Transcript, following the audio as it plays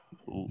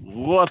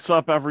What's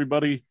up,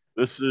 everybody?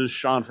 This is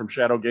Sean from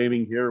Shadow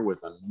Gaming here with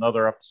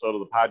another episode of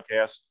the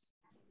podcast.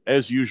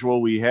 As usual,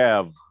 we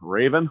have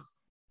Raven.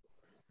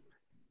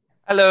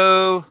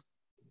 Hello.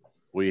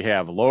 We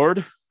have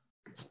Lord.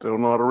 Still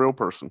not a real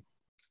person.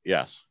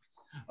 Yes.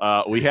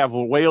 We have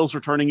Wales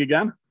returning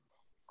again.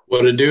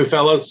 What to do,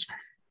 fellas?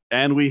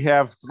 And we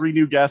have three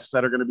new guests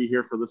that are going to be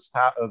here for this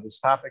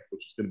topic,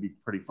 which is going to be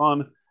pretty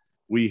fun.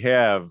 We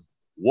have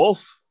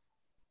Wolf.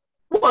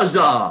 What's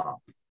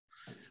up?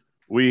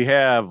 We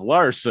have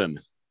Larson.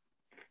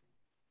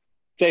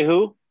 Say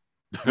who?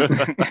 Who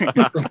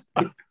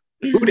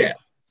dat?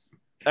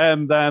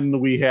 And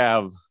then we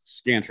have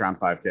Scantron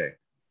 5K.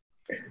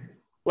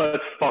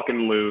 Let's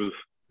fucking lose.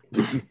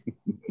 Every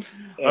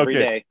Okay.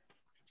 day.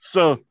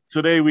 So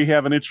today we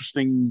have an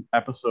interesting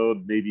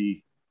episode.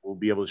 Maybe we'll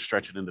be able to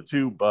stretch it into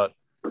two, but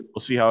we'll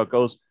see how it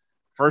goes.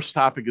 First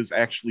topic is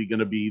actually going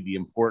to be the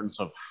importance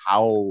of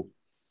how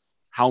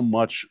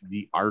much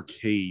the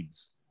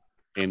arcades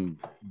and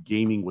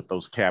gaming with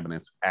those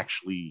cabinets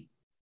actually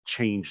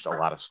changed a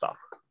lot of stuff,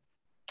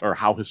 or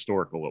how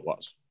historical it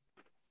was.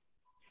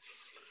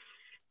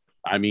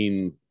 I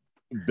mean,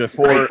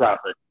 before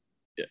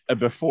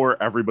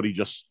everybody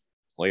just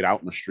played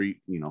out in the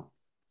street,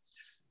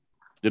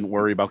 didn't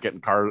worry about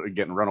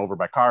getting run over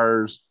by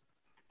cars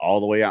all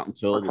the way out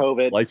until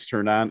COVID. Lights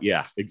turned on.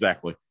 Yeah,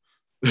 exactly.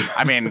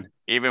 I mean,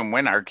 even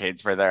when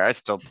arcades were there, I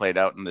still played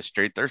out in the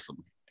street. There's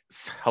some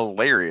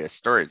hilarious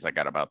stories I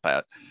got about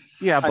that.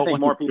 Yeah, I but think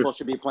more people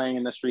should be playing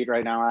in the street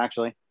right now,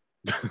 actually.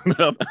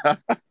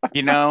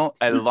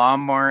 A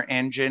lawnmower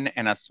engine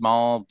and a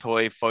small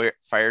toy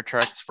fire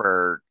trucks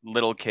for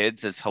little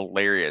kids is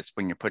hilarious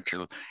when you put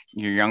your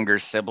younger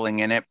sibling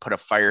in it, put a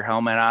fire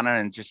helmet on it,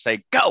 and just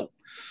say, go!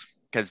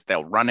 Because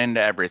they'll run into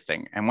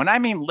everything. And when I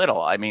mean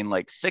little, I mean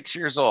like 6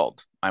 years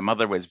old. My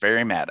mother was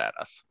very mad at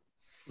us.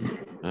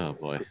 Oh,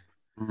 boy.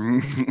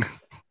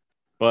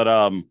 But,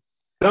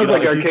 Sounds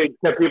like arcades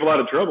kept people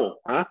out of trouble,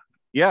 huh?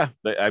 yeah,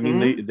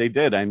 they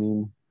did. I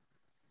mean,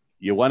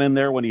 you went in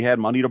there when you had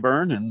money to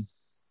burn, and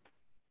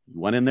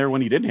you went in there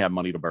when you didn't have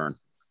money to burn.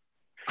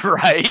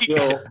 Right.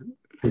 So,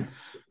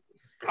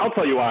 I'll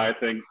tell you why I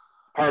think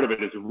part of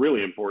it is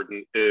really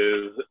important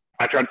is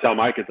I try to tell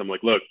my kids, I'm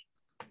like, look,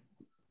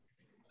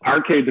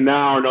 arcades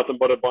now are nothing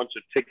but a bunch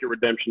of ticket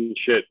redemption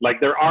shit.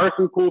 Like, there are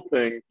some cool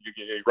things. You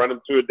run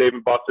into a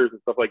Dave & Buster's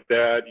and stuff like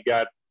that. You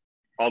got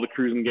all the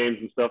cruising games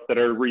and stuff that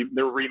are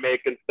they're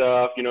remaking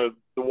stuff, The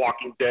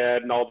Walking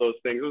Dead and all those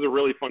things. Those are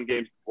really fun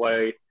games to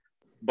play.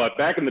 But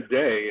back in the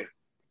day,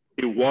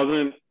 it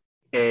wasn't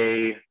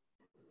a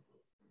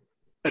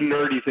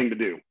nerdy thing to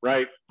do,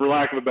 right? For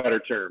lack of a better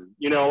term.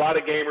 A lot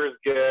of gamers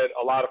get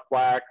a lot of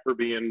flack for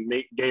being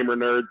gamer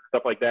nerds,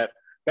 stuff like that.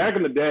 Back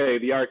in the day,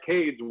 the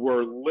arcades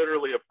were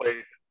literally a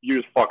place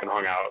you just fucking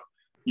hung out.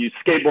 You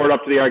skateboard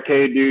up to the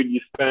arcade, dude.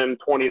 You spend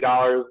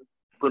 $20.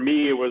 For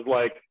me, it was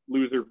like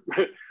loser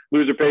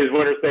pays,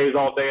 winner stays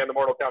all day on the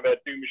Mortal Kombat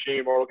 2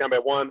 machine, Mortal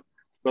Kombat 1.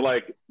 But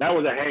like, that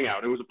was a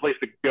hangout. It was a place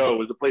to go. It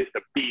was a place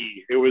to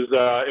be. It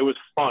was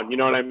fun. You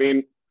know what I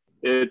mean?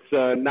 It's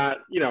not,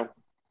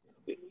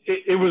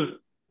 it was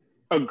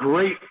a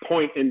great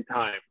point in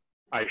time,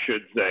 I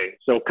should say.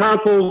 So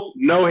consoles,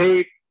 no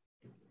hate.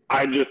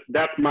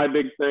 That's my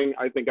big thing.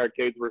 I think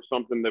arcades were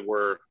something that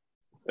were,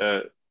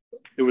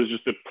 it was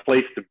just a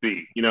place to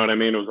be. You know what I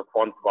mean? It was a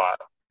fun spot.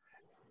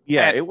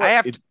 Yeah,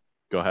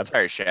 go ahead.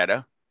 Sorry,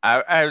 Shadow.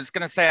 I was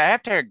going to say, I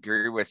have to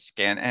agree with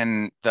Scan.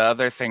 And the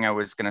other thing I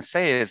was going to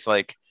say is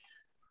like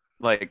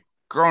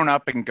growing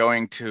up and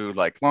going to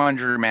like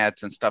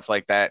laundromats and stuff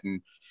like that.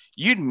 And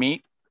you'd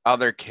meet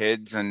other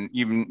kids and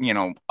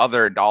even,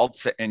 other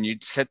adults, and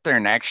you'd sit there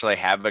and actually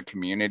have a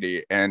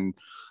community. And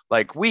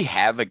like, we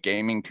have a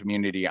gaming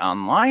community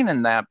online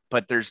and that,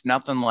 but there's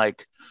nothing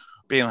like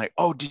being like,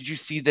 oh, did you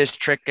see this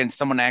trick? And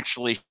someone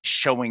actually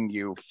showing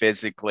you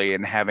physically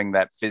and having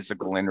that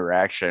physical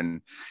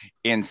interaction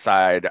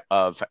inside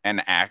of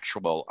an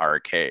actual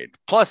arcade.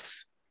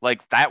 Plus, like,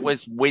 that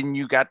was when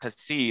you got to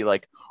see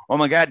like, oh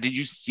my God, did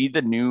you see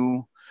the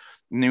new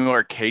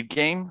arcade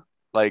game?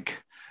 Like, it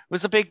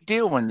was a big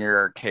deal when your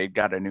arcade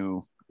got a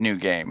new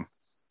game.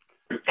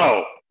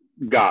 Oh,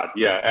 God,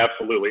 yeah,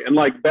 absolutely. And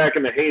like back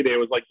in the heyday, it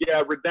was like,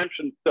 yeah,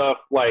 redemption stuff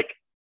like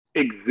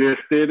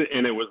existed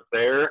and it was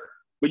there.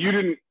 But you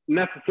didn't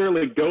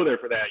necessarily go there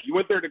for that. You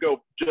went there to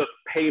go just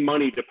pay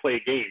money to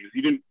play games.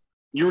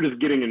 You were just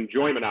getting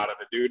enjoyment out of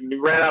it, dude. And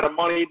you ran out of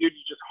money, dude. You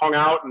just hung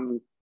out and,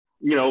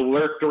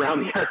 lurked around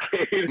the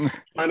arcade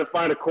trying to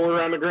find a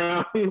quarter on the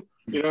ground. You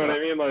know what I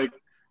mean? Like,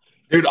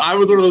 Dude, I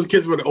was one of those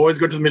kids who would always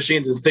go to the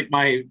machines and stick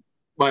my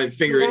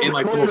finger in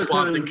like little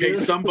slots in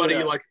case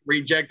somebody like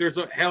rejected.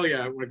 So hell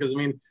yeah, because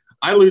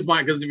I lose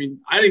mine because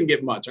I didn't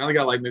get much. I only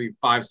got like maybe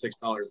 $5-6.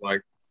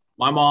 Like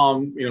my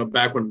mom,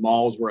 back when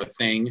malls were a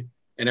thing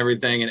and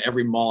everything, and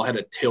every mall had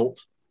a tilt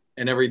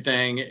and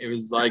everything. It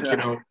was like,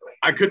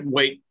 I couldn't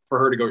wait for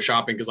her to go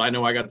shopping because I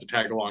know I got to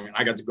tag along and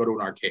I got to go to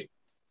an arcade.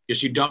 Because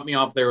she dumped me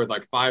off there with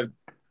like $5,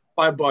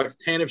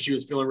 $10 if she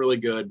was feeling really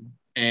good,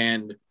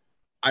 and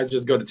I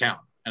just go to town.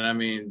 And I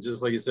mean,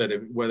 just like you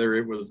said, whether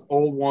it was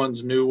old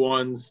ones, new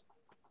ones,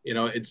 you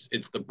know, it's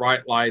the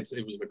bright lights.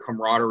 It was the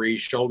camaraderie,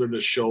 shoulder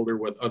to shoulder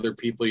with other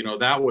people. You know,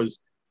 that was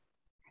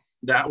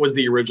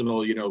the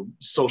original, you know,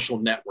 social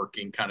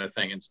networking kind of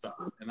thing and stuff.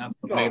 And that's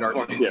what made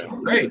arcades so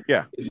great.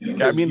 Yeah.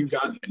 I mean, you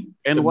got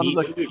and one of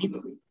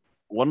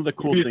the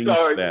cool things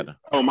that.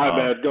 Oh, my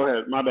bad. Go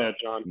ahead. My bad,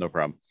 John. No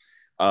problem.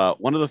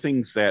 One of the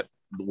things that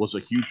was a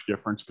huge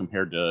difference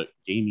compared to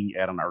gaming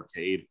at an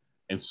arcade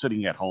and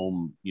sitting at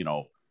home, you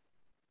know,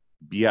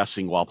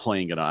 BSing while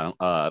playing an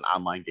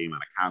online game on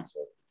a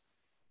console.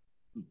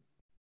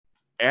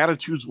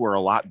 Attitudes were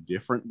a lot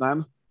different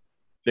then.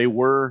 They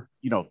were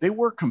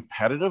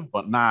competitive,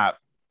 but not,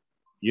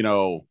 you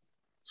know,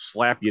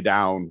 slap you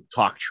down,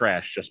 talk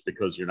trash just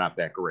because you're not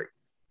that great.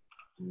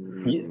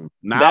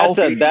 Now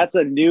that's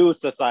a new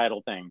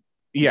societal thing.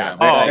 Yeah,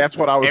 that's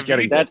what I was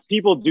getting. That's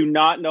people do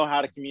not know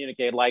how to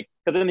communicate. Like,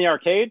 because in the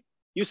arcade,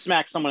 you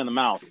smack someone in the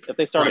mouth if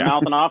they start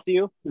mouthing off to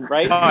you,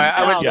 right? Oh,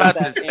 I was about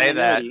to say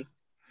that.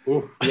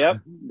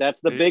 Yep,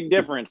 that's the big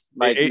difference.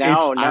 Like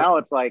now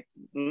it's like,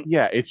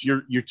 yeah, it's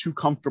you're too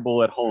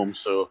comfortable at home,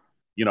 so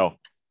you know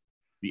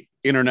the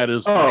internet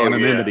is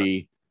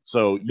anonymity,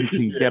 so you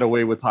can get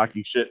away with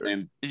talking shit,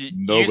 and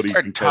nobody you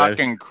start can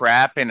talking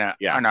crap in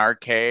an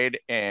arcade,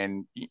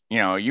 and you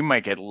know you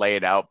might get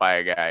laid out by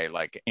a guy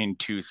like in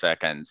 2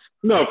 seconds.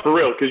 No, for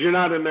real, because you're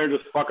not in there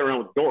just fucking around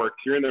with dorks.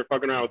 You're in there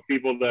fucking around with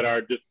people that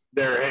are just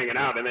there hanging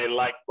out, and they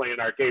like playing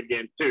arcade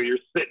games too. You're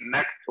sitting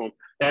next to them.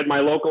 At my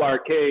local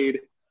arcade,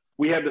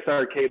 we had this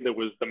arcade that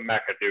was the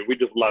mecca, dude. We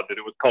just loved it.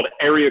 It was called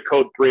Area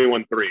Code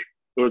 313.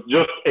 It was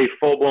just a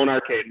full-blown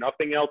arcade.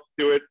 Nothing else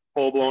to it,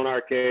 full-blown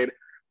arcade.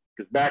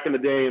 Because back in the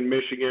day in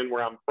Michigan,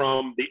 where I'm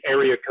from, the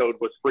area code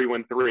was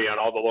 313 on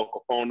all the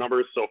local phone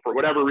numbers. So for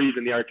whatever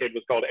reason, the arcade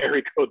was called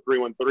Area Code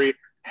 313.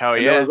 Hell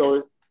yeah.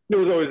 There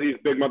was always these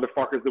big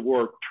motherfuckers that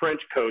wore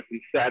trench coats and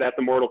sat at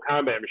the Mortal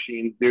Kombat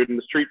machines, dude, and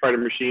the Street Fighter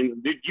machines.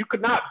 Dude, you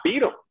could not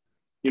beat them.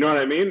 You know what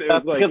I mean?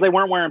 That's because they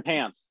weren't wearing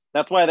pants.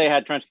 That's why they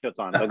had trench coats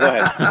on. But go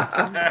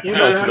ahead.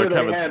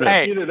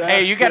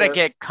 Hey, you got to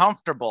get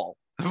comfortable.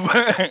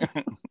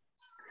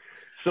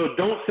 So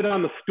don't sit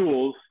on the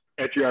stools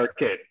at your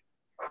arcade.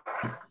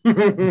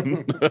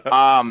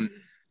 I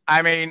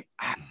mean,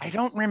 I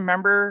don't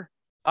remember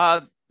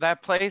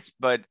that place,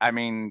 but I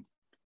mean,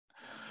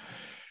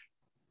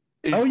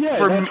 oh yeah,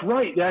 that's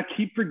right. Yeah, I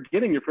keep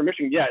forgetting you're from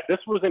Michigan. Yeah, this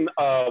was in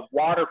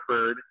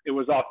Waterford. It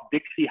was off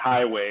Dixie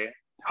Highway.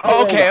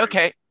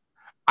 Okay.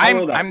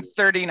 I'm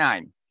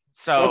 39.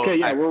 So okay,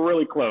 yeah, we're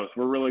really close.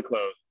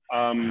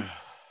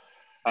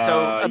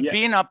 So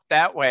being up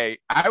that way,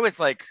 I was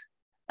like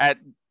I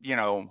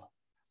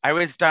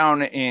was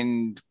down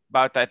in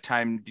about that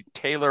time,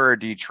 Taylor or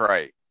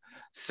Detroit.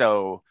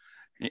 So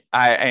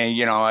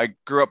I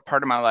grew up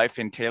part of my life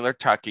in Taylor,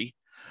 Tucky.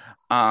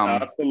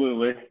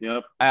 Absolutely.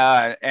 Yep.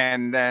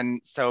 And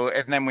then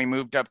we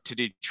moved up to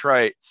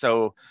Detroit.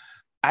 So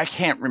I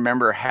can't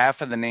remember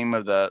half of the name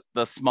of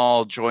the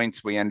small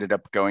joints we ended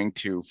up going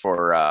to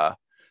for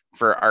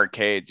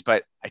arcades,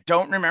 but I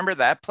don't remember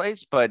that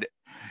place, but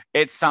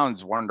it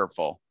sounds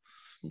wonderful.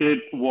 It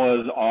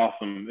was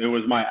awesome. It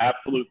was my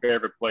absolute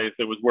favorite place.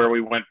 It was where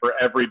we went for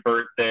every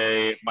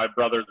birthday, my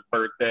brother's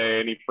birthday,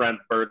 any friend's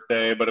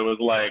birthday, but it was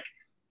like,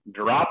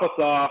 drop us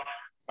off.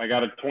 I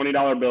got a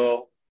 $20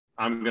 bill.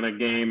 I'm going to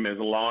game as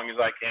long as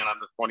I can on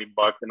this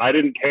 $20. And I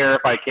didn't care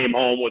if I came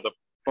home with a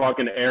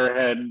fucking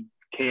Airhead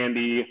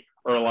candy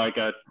or like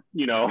a,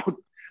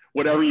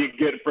 whatever you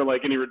get for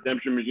like any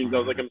redemption machines. I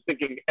was like, I'm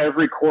thinking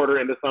every quarter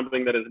into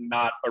something that is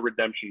not a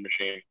redemption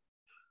machine.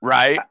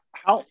 Right.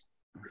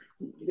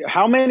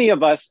 How many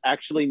of us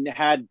actually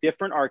had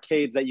different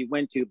arcades that you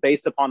went to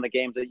based upon the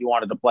games that you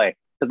wanted to play?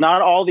 Because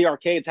not all the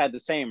arcades had the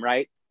same,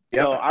 right?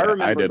 Yep. So I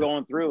remember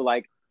going through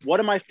like, what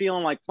am I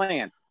feeling like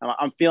playing?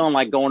 I'm feeling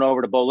like going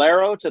over to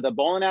Bolero, to the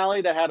bowling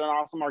alley that had an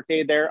awesome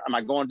arcade there. Am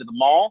I going to the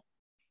mall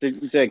to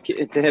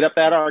hit up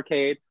that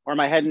arcade? Or am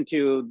I heading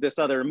to this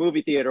other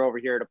movie theater over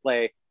here to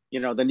play,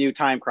 the new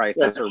Time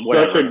Crisis or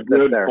whatever? That's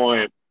a good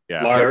point.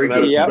 Yeah,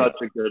 that's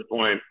such a good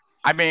point.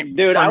 I mean,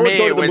 dude, for me,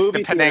 it was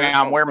depending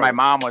on where my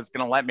mom was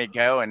going to let me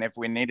go and if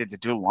we needed to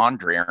do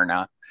laundry or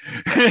not.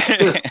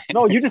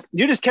 No, you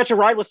just catch a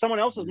ride with someone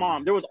else's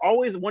mom. There was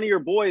always one of your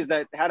boys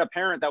that had a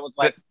parent that was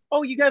like,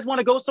 "Oh, you guys want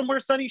to go somewhere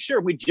sunny?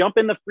 Sure." We jump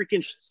in the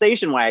freaking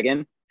station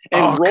wagon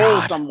and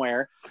roll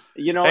somewhere,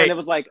 and it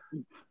was like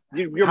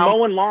you're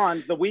mowing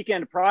lawns the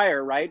weekend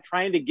prior, right?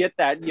 Trying to get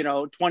that,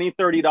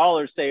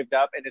 $20-$30 saved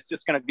up, and it's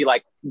just going to be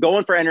like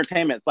going for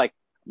entertainment. It's like,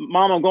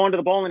 Mom, I'm going to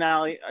the bowling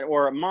alley,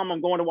 or Mom,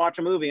 I'm going to watch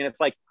a movie. And it's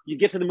like, you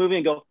get to the movie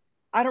and go,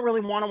 I don't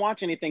really want to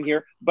watch anything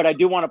here, but I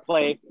do want to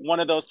play one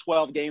of those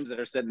 12 games that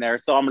are sitting there.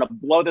 So I'm going to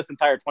blow this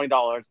entire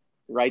 $20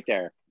 right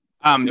there.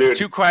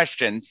 Two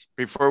questions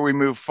before we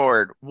move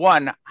forward.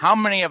 One, how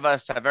many of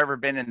us have ever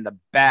been in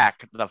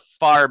the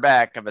far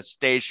back of a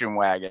station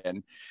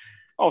wagon?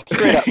 Oh,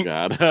 straight up.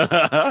 God.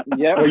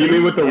 Yeah. Oh, you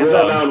mean with the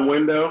roll down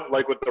window?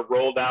 Like with the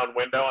roll down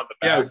window on the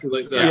back? Yeah, so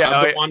like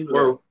the one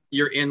where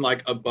you're in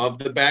like above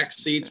the back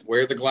seats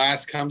where the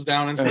glass comes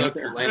down and stuff.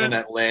 You're laying on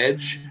that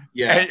ledge.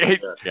 Yeah.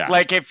 Yeah.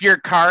 Like if your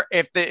car,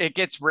 it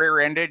gets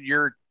rear-ended,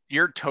 you're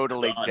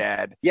totally Done.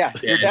 dead. Yeah,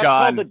 You're that's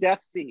done. called the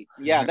death seat.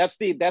 Yeah, that's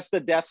the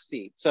death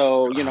seat.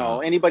 So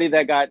anybody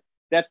that got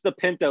that's the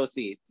Pinto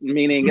seat,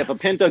 meaning if a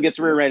Pinto gets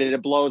rear-ended,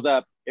 it blows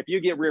up. If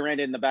you get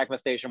rear-ended in the back of a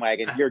station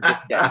wagon, you're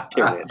just dead.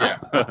 Period.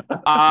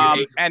 Yeah.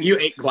 And You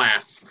ate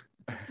glass.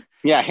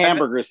 Yeah,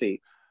 hamburger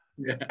seat.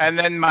 Yeah. And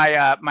then my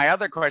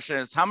other question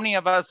is, how many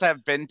of us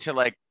have been to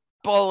like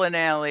bowling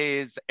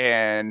alleys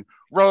and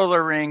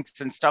roller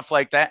rinks and stuff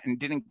like that and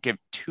didn't give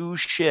two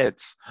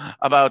shits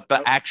about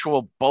the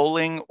actual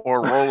bowling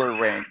or roller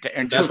rink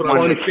and That's just what I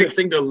wanted was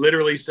fixing to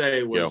literally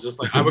say was Yep.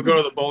 just like I would go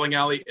to the bowling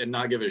alley and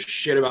not give a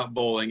shit about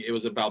bowling. It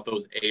was about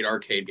those 8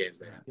 arcade games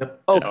they had.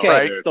 Okay,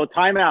 Right. so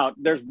time out.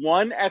 There's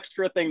one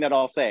extra thing that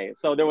I'll say.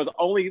 So there was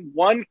only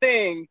one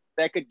thing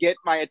that could get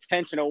my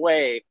attention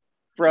away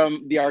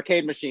from the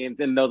arcade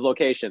machines in those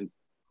locations,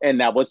 and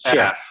that was chips.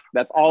 Ass.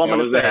 That's all I'm That going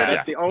to was say. ass.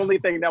 That's the only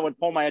thing that would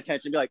pull my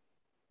attention. Be like,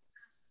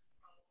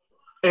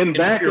 And And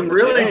back if you're in the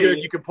really day,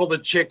 good, you could pull the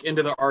chick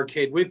into the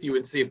arcade with you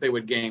and see if they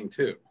would game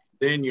too.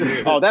 Then you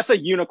knew. oh, that's a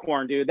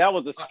unicorn, dude. That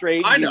was a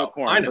straight I know,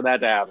 unicorn I know. for that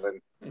to happen.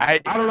 I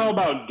I don't know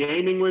about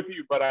gaming with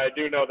you, but I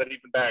do know that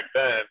even back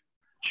then,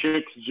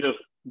 chicks just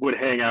would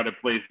hang out at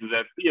places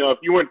that, if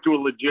you went to a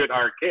legit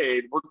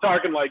arcade, we're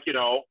talking like,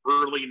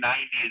 early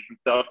 90s and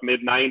stuff,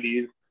 mid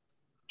 90s.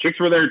 Chicks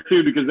were there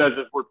too because that's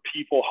just where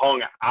people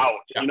hung out.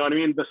 Yeah. You know what I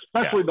mean?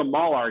 Especially the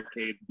mall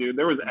arcades, dude.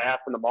 There was ass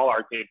in the mall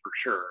arcade for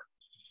sure.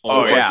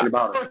 Oh, No yeah. question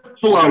about it. And I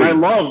Floating.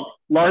 love,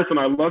 Larson,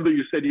 I love that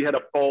you said you had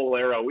a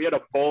Bolero. We had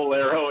a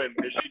Bolero in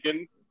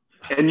Michigan.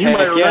 And you Heck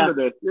might yeah. remember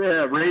this.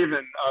 Yeah,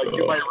 Raven,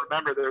 you might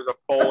remember there's a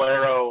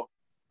Bolero.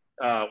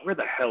 Where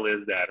the hell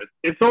is that?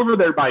 It's over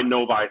there by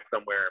Novi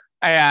somewhere.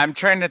 I'm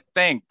trying to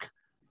think.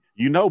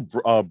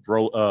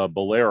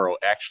 Bolero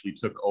actually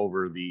took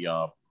over the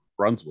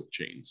Brunswick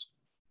chains.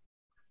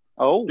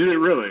 Oh, Did it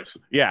really?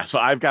 Yeah, so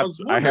I have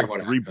wondering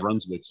what 3 happened.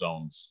 Brunswick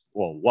zones.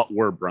 Well, what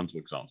were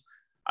Brunswick zones?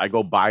 I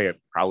go by it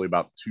probably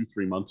about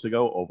 2-3 months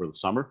ago over the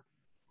summer.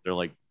 They're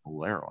like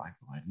Bolero.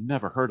 I've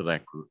never heard of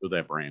that group, of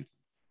that brand.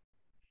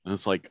 And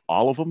it's like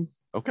all of them.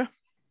 Okay,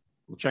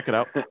 we'll check it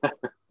out.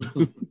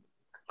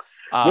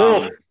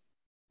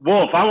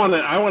 Wolf, I want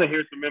to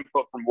hear some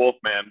input from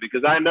Wolfman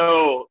because I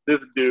know this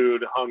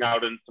dude hung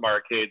out in some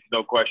arcades,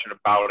 no question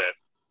about it.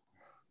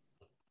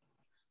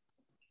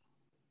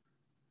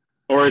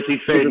 Or is he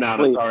fading out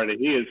asleep. already?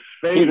 He is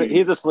fading.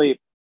 he's asleep.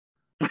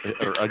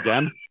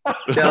 Again,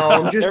 No,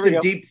 I'm just There we a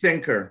go. deep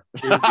thinker.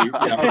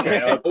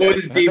 Okay.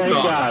 Always deep Thank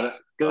God,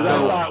 thoughts. because I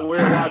thought we were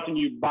watching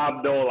you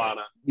Bob Dole on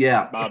it.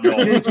 Yeah. Bob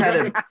Dole. Just had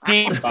a.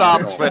 Deep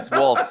thoughts with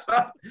Wolf.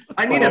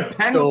 I need a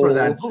pen for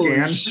that,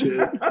 Stan.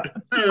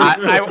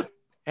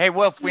 Hey,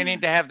 Wolf, we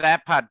need to have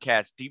that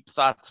podcast, Deep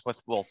Thoughts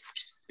with Wolf.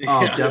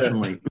 Oh, Yeah.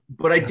 definitely.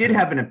 But I did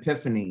have an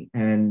epiphany,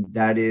 and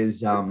that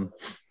is, I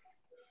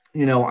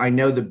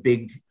know the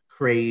big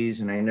craze,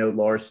 and I know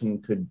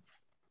Larson could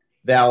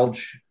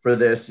vouch for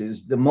this,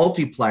 is the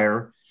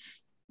multiplayer,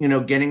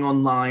 getting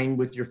online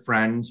with your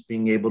friends,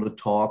 being able to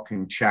talk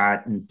and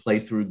chat and play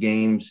through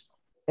games.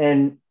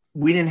 And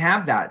we didn't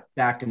have that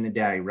back in the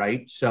day,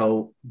 right?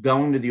 So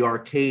going to the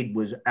arcade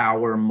was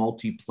our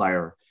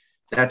multiplayer.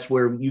 That's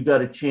where you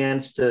got a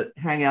chance to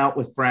hang out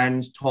with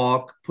friends,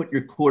 talk, put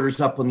your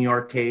quarters up on the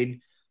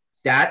arcade.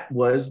 That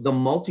was the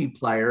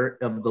multiplayer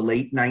of the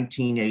late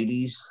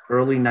 1980s,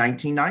 early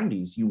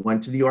 1990s. You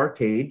went to the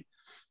arcade.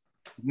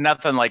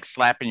 Nothing like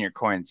slapping your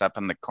coins up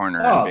in the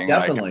corner Oh, and being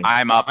definitely. like,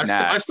 I'm up I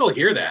next. still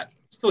hear that.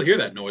 Still hear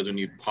that noise when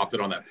you popped it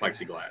on that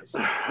plexiglass.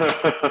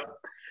 you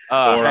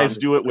guys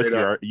do it with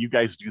straight you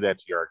guys do that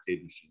to your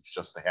arcade machines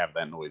just to have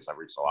that noise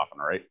every so often,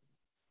 right?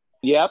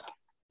 Yep,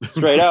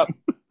 straight up.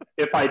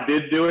 If I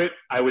did do it,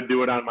 I would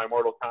do it on my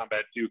Mortal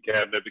Kombat 2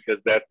 cabinet because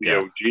that's the Yeah.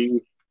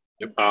 OG.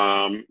 Yep.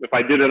 If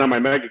I did it on my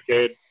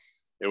Megacade,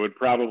 it would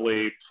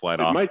probably Slide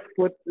off.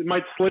 It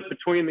might slip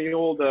between the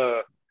old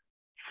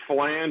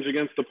flange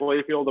against the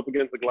playfield up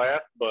against the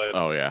glass. But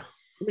Oh yeah.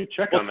 let me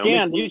check Well, on them.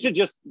 Scan, you should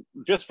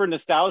just for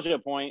nostalgia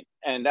point,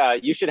 and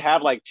you should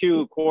have like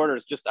 2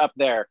 quarters just up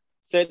there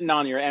sitting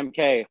on your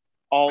MK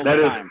all That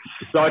the is time.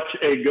 such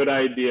a good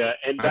idea,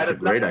 and That's a that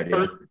is not great the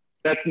idea.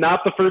 that's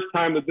not the first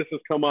time that this has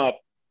come up.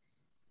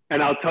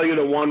 And I'll tell you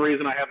the one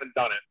reason I haven't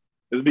done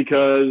it is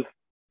because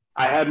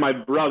I had my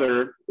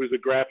brother, who's a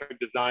graphic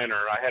designer,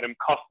 I had him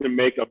custom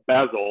make a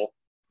bezel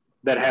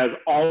that has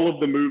all of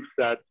the move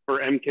sets for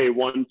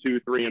MK1, 2,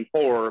 3, and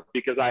 4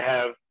 because I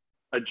have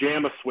a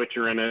JAMA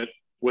switcher in it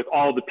with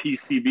all the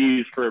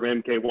PCBs for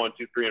MK1,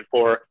 2, 3, and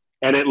 4.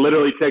 And it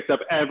literally takes up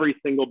every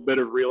single bit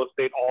of real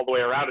estate all the way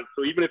around it.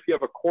 So even if you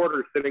have a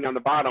quarter sitting on the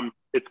bottom,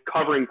 it's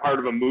covering part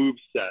of a move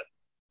set.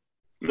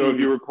 So if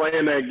you were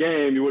playing that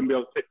game, you wouldn't be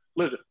able to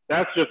listen,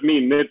 that's just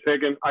me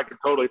nitpicking. I could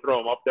totally throw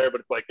them up there, but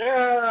it's like,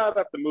 I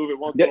have to move it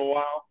once in a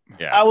while.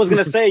 Yeah. I was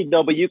gonna say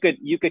though, but you could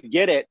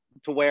get it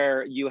to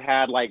where you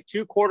had like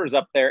 2 quarters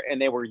up there,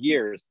 and they were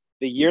years.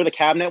 The year the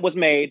cabinet was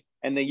made,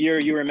 and the year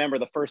you remember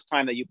the first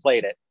time that you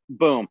played it.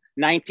 Boom,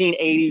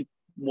 1980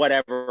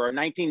 whatever, or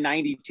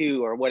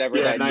 1992 or whatever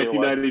Yeah, that year was,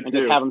 1992. and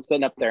just have them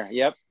sitting up there.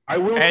 Yep. I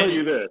will And tell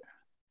you this.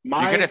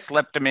 You could have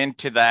slipped them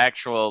into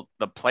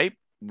the plate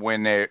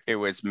when it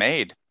was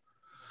made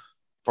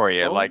for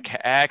you. Oh. Like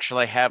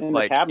actually have In the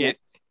like cabinet.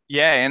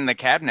 in the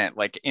cabinet,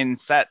 like in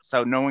set,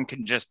 so no one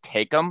can just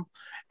take them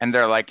and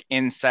they're like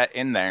in set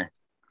in there.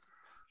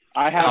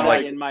 I have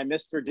like- that in my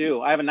Mr.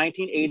 Do. I have a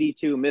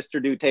 1982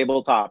 Mr. Do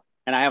tabletop,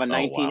 and I have a wow.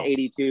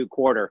 1982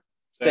 quarter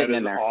That sitting is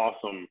in there.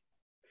 awesome.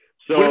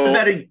 What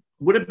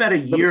So about a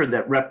year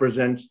that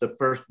represents the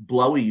first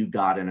blowy you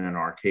got in an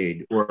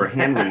arcade or a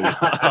hand release?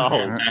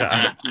 Oh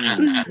God.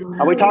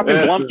 Are we talking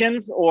Yeah.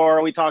 Blumpkins, or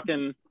are we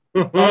talking?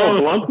 oh,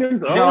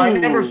 Blumpkins? No, I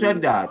never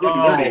said that.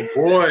 Oh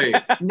boy.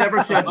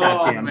 Never said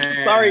that, Oh Dan.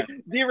 man. Sorry,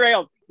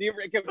 derailed. You're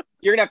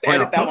gonna have to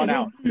edit that one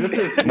out.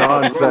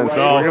 Nonsense.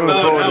 No, We're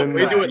gonna throw it No, in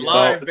we there. do it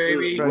live,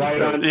 baby.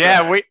 Right on.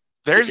 Yeah,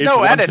 there's It's no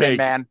one editing, take.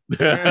 man.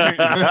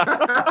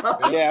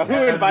 Yeah, who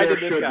As invited there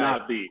this should guy?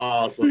 not be.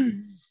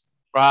 Awesome.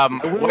 I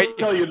will Wait,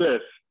 tell you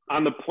this: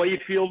 on the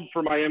play field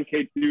for my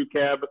MK2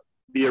 cab,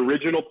 the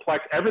original Plex,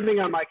 everything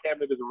on my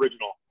cabinet is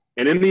original.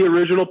 And in the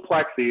original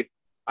Plexi,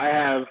 I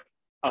have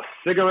a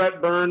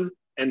cigarette burn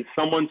and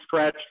someone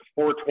scratched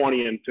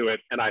 420 into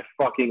it, and I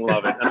fucking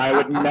love it. And I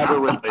would never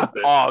replace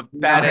it. oh,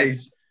 that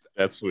is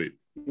That's sweet.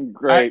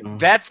 Great.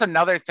 that's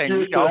another thing.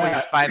 Here's We always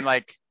that. find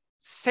like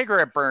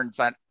cigarette burns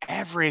on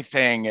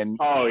everything, and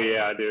Oh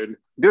yeah, dude.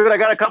 Dude, I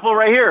got a couple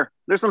right here.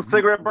 There's some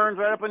cigarette burns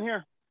right up in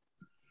here.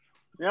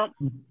 Yep.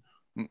 oh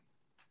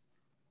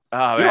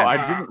No, man.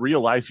 I didn't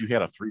realize you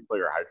had a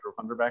 3-player Hydro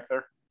Thunder back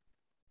there.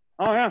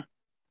 Oh yeah.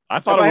 I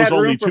thought If it I was had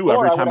only room for 2 four,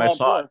 every I time would I have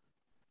saw it.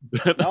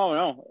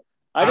 No.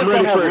 I I'm just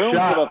ready don't have for a room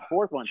shot. for the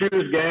fourth one.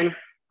 Cheers, gang.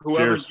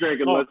 Whoever's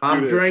drinking, let's do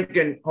I'm this.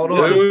 drinking. Hold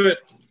on. Do it.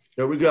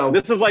 There we go.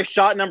 This is like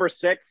shot number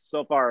 6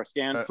 so far,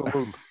 Scan.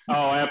 Absolutely.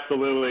 Oh,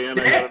 absolutely. And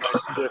I got a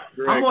nice stiff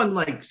drink. I'm on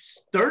like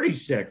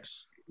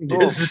 36.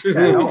 This-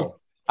 Hell.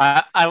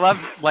 I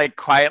love like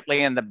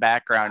quietly in the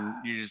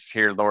background, you just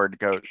hear Lord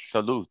go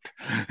salute.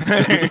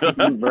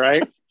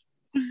 Right?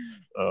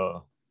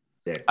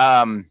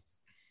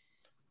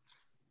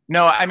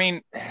 No, I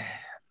mean,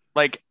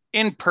 like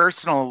in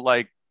personal,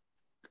 like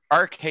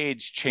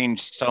arcades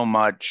changed so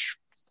much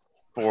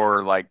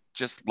for like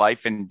just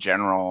life in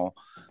general,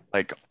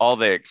 like all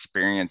the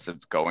experience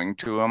of going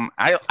to them.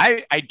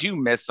 I do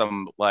miss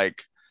them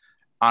like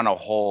on a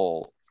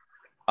whole.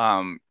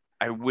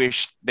 I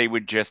wish they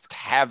would just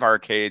have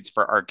arcades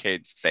for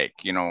arcade's sake,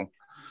 you know.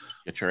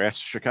 Get your ass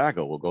to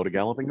Chicago. We'll go to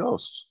Galloping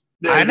Ghosts.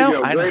 There I you know,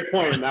 go. I know. Great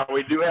point. Now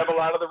we do have a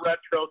lot of the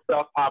retro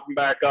stuff popping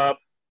back up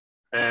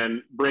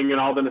and bringing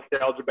all the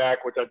nostalgia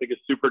back, which I think is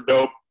super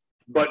dope.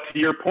 But to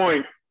your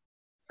point,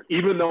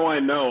 even though I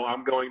know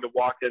I'm going to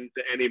walk into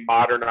any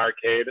modern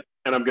arcade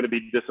and I'm going to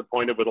be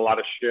disappointed with a lot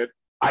of shit,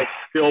 I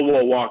still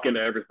will walk into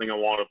every single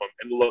one of them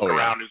and look Oh, yeah.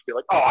 around and just be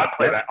like, oh, I'll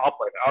play that. I'll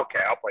play that. Okay,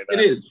 I'll play that.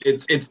 It is.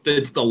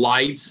 It's the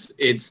lights.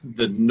 It's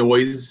the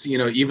noise. You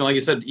know, even like you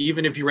said,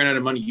 even if you ran out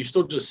of money, you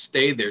still just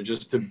stay there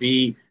just to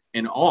be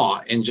in awe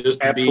and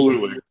just to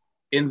Absolutely. be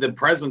in the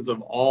presence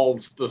of all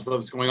the stuff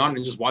that's going on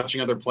and just watching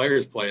other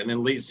players play and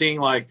then seeing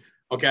like,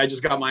 okay, I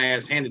just got my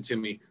ass handed to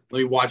me. Let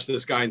me watch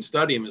this guy and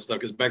study him and stuff.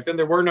 Because back then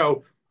there were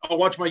no, I'll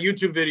watch my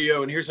YouTube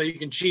video and here's how you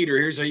can cheat or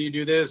here's how you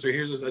do this or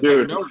here's this. It's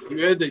like, no,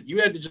 you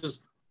had to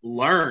just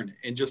learn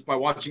and just by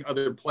watching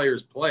other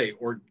players play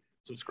or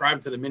subscribe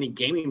to the mini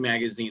gaming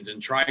magazines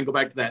and try and go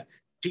back to that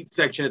cheat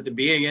section at the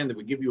beginning that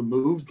would give you a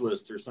moves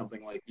list or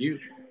something like you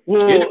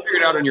had to figure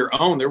it out on your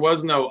own. There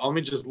was no, let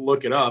me just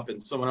look it up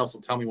and someone else will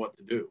tell me what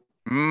to do.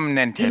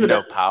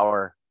 Nintendo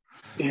Power.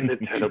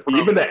 Nintendo.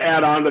 Even to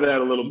add on to that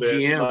a little bit,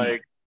 EGM.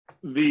 like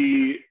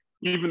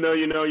even though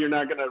you know you're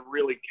not going to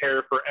really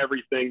care for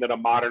everything that a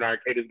modern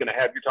arcade is going to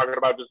have, you're talking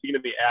about just being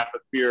in the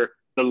atmosphere,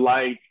 the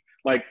lights.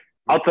 Like,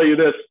 I'll tell you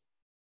this,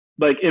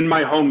 like in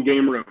my home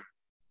game room,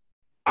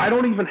 I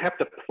don't even have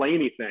to play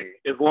anything.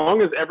 As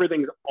long as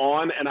everything's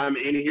on and I'm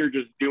in here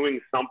just doing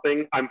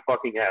something, I'm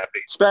fucking happy.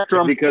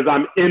 Spectrum. Because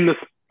I'm in the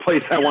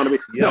place I want to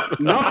be. No,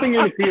 nothing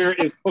in here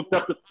is hooked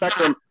up to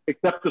Spectrum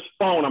except this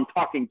phone I'm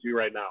talking to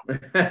right now.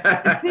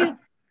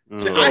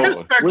 See, I have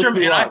Spectrum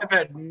With the and I app. have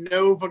had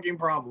no fucking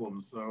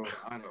problems. So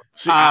I don't.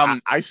 See,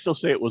 I still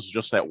say it was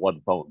just that one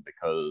phone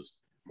because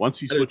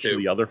once you I do switch to too.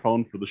 the other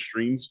phone for the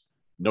streams,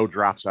 no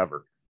drops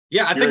ever.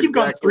 Yeah, I You're think you've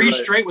gone exactly 3 right.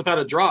 straight without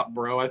a drop,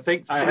 bro. I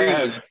think 3. I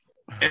have.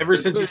 Ever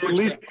since you At switched.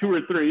 least 2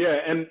 or 3, yeah.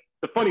 And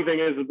the funny thing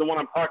is the one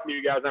I'm talking to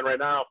you guys on right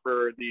now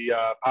for the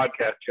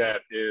podcast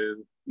chat is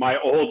my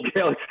old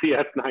Galaxy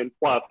S9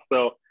 Plus.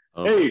 So,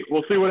 Oh. hey,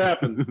 we'll see what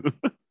happens.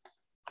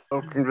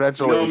 Oh,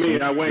 congratulations. You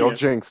know me, I wing Y'all it.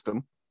 jinxed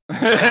him.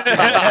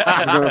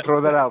 I'm going to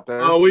throw that out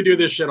there. Oh, we do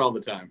this shit all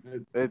the time.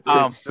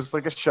 It's just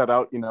like a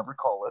shutout. You never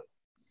call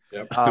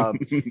it.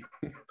 Yep.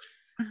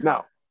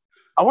 Now,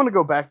 I want to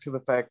go back to the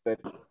fact that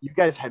you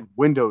guys had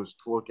windows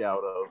to look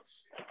out of.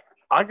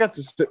 I got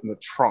to sit in the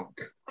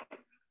trunk.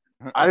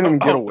 I didn't even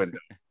get a window.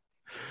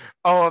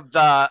 Of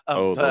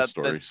those the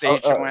stories.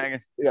 station wagon.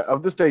 Yeah,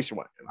 of the station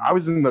wagon. I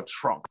was in the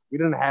trunk. We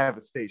didn't have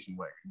a station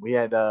wagon. We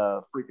had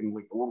freaking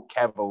like a little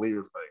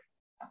Cavalier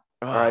thing.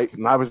 All right,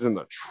 and I was in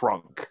the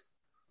trunk.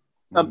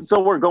 So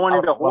we're going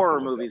into I'll horror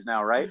look at movies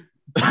now, right?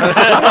 We're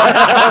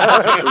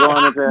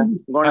going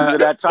into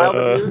that child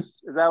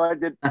abuse. Is that what I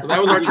did? So that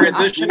was our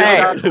transition. Hey,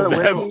 That's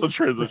the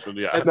transition.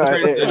 Yeah. That's the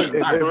transition.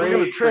 If we're gonna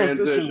Great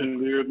transition,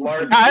 dude.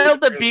 Large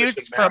Child transition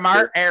abuse from our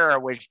master. era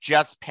was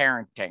just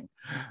parenting.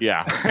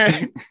 Yeah.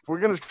 if we're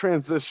gonna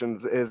transition,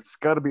 it's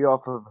got to be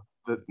off of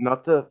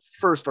not the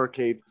first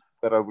arcade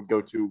that I would go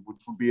to,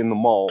 which would be in the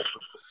mall,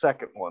 but the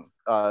second one.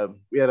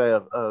 We had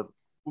a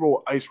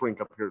little ice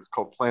rink up here. It's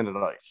called Planet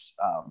Ice.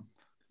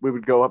 We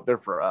would go up there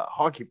for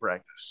hockey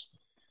practice,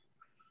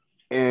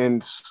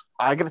 and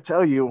I got to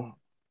tell you,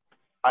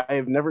 I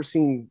have never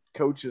seen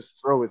coaches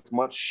throw as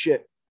much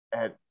shit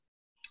at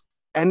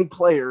any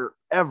player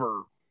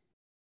ever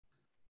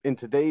in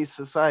today's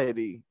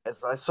society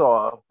as I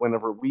saw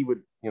whenever we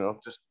would,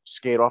 just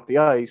skate off the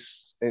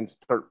ice and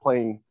start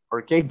playing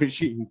arcade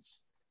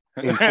machines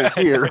in full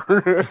gear.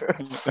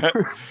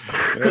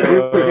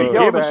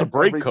 Gave us a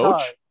break,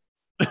 coach.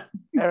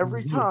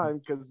 Every time,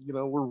 because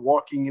we're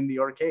walking in the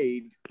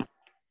arcade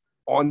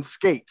on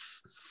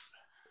skates,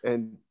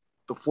 and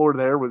the floor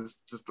there was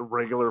just a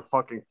regular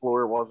fucking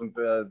floor. It wasn't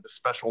the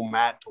special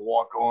mat to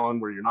walk on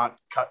where you're not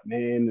cutting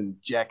in and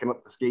jacking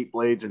up the skate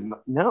blades. And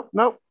nope.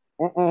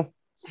 Uh-uh.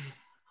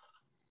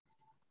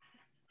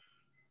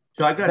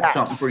 So I got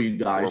something for you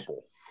guys.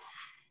 Horrible.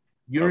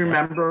 You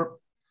remember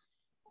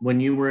when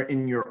you were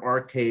in your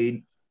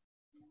arcade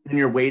and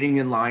you're waiting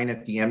in line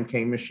at the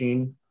MK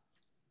machine?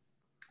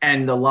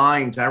 And the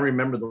lines, I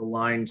remember the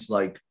lines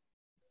like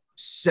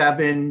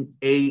 7,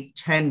 8,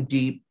 10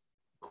 deep,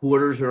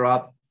 quarters are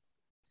up.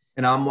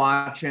 And I'm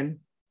watching,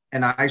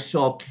 and I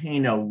saw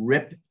Kano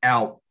rip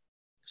out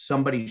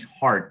somebody's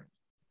heart.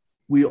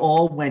 We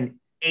all went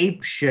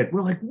ape shit.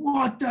 We're like,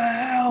 what the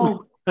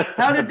hell?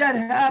 How did that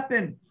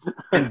happen?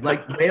 And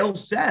like Whale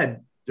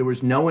said, there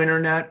was no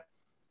internet.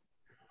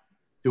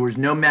 There was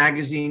no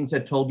magazines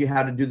that told you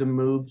how to do the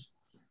moves.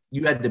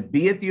 You had to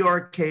be at the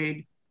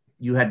arcade.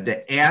 You had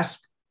to ask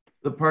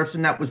the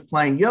person that was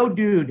playing, yo,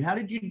 dude, how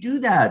did you do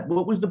that?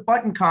 What was the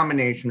button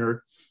combination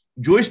or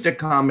joystick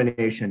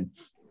combination?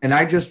 And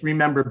I just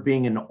remember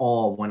being in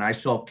awe when I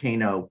saw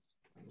Kano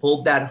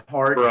hold that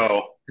heart,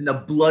 Bro. and the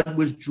blood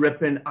was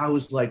dripping. I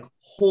was like,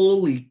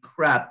 holy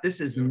crap,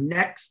 this is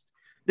next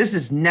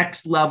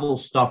level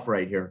stuff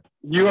right here.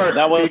 You are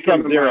That was speaking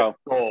to Sub-Zero.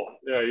 my soul.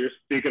 Yeah, you're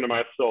speaking to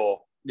my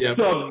soul. Yeah.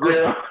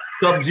 Sub-Zero.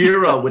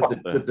 Sub-Zero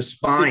with the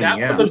spine,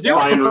 yeah. Sub-Zero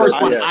was the first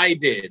one Yeah. I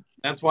did.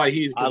 That's why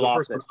the lost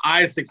first it. one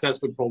I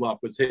successfully pulled up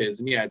was his.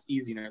 And yeah, it's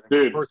easy and everything.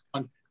 Dude, The first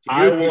one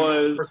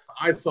the first one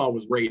I saw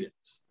was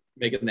Raiden's,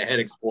 making the head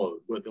explode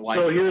with the light.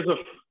 So here's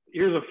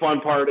a fun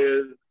part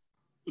is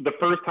the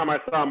first time I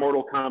saw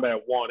Mortal Kombat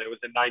 1, it was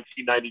in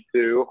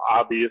 1992,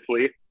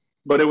 obviously,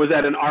 but it was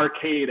at an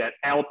arcade at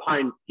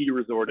Alpine Ski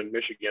Resort in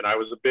Michigan. I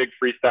was a big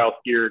freestyle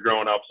skier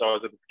growing up, so I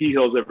was at the ski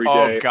hills every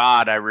day. Oh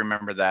God, I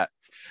remember that.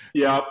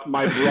 Yeah,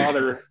 my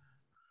brother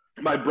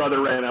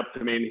ran up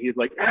to me and he's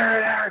like,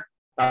 Aaron.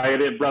 I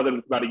had a brother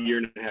that's about a year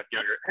and a half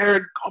younger.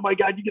 Aaron, oh my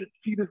God, you get to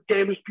see this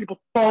game. There's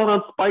people falling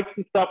on spikes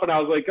and stuff. And I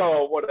was like,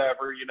 oh,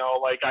 whatever,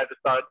 like I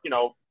just thought, this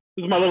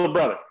is my little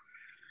brother.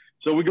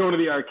 So we go to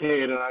the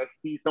arcade and I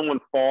see someone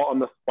fall on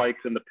the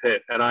spikes in the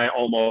pit and I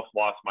almost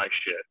lost my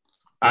shit.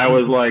 I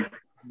was like,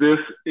 this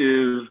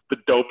is the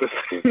dopest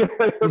thing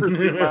I've ever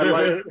seen in my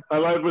life. My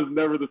life was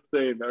never the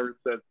same ever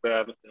since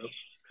that.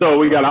 So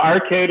we got an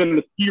arcade in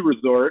the ski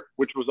resort,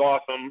 which was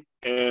awesome.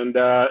 And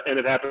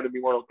it happened to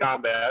be Mortal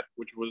Kombat,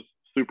 which was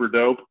super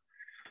dope.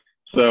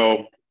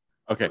 So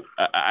Okay,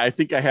 I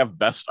think I have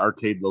best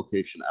arcade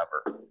location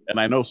ever. And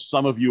I know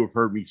some of you have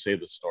heard me say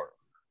this story.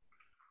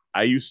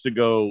 I used to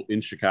go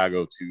in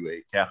Chicago to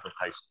a Catholic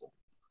high school,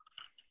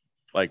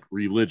 like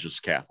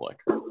religious Catholic,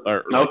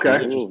 or like Okay.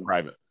 religious Ooh.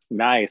 private.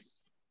 Nice.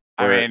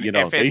 I Where, mean,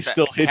 they if it's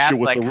still a hit you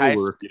with the Catholic high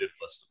ruler if you didn't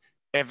listen.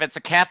 If it's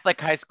a Catholic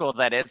high school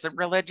that isn't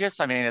religious,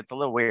 I mean, it's a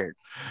little weird.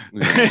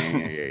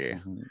 Yeah.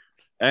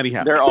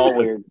 Anyhow, They're all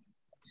weird.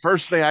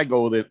 first day I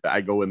go in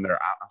there.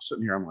 I'm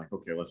sitting here. I'm like,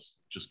 okay, let's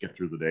just get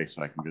through the day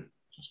so I can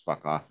just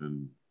fuck off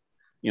and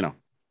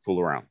fool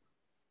around.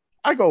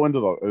 I go into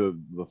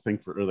the thing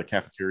or the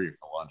cafeteria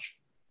for lunch.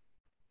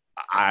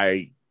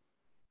 I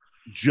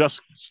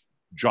just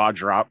jaw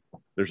drop.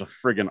 There's a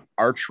friggin'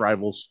 Arch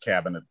Rivals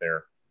cabinet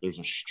there. There's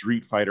a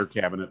Street Fighter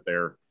cabinet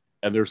there,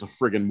 and there's a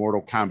friggin'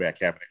 Mortal Kombat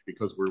cabinet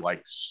because we're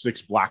like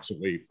 6 blocks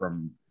away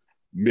from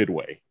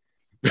Midway.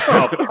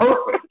 Oh,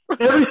 perfect.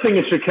 Everything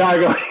in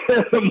Chicago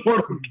has a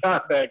Mortal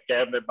Kombat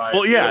cabinet by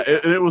Well, yeah,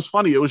 itself. it was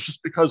funny. It was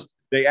just because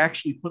they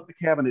actually put the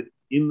cabinet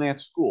in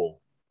that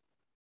school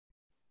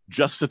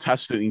just to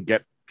test it and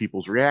get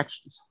people's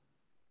reactions.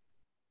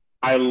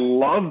 I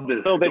love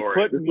this So they story.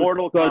 put This is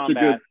Mortal such a Kombat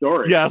good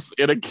story. Yes,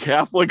 in a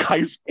Catholic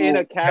high school in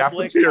a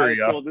Catholic high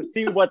cafeteria. school to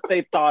see what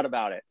they thought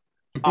about it.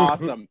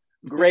 Awesome.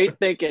 Great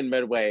thinking,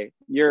 Midway.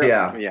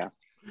 Yeah.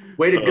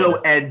 Way to go,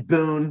 Ed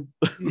Boone.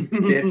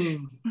 Bitch.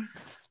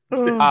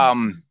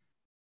 I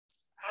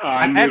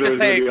I knew have there to was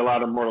say- going to be a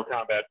lot of Mortal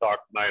Kombat talk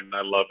tonight, and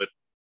I love it.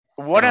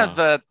 One of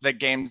the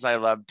games I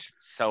loved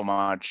so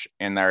much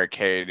in the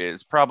arcade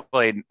is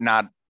probably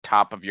not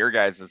top of your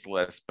guys'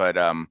 list, but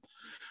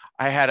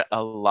I had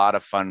a lot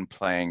of fun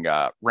playing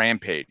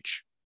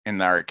Rampage in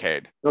the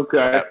arcade.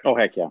 Okay. Oh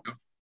heck yeah.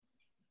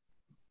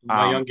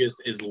 My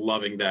youngest is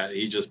loving that.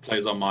 He just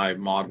plays on my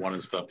mod one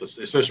and stuff.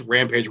 Especially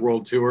Rampage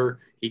World Tour.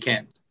 He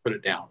can't put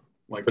it down.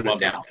 Like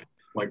loves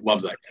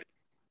that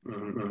game.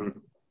 Mm-hmm.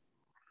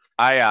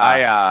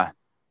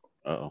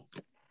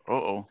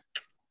 Uh-oh.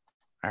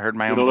 I heard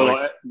my Get own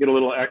voice. Get a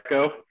little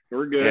echo.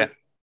 We're good.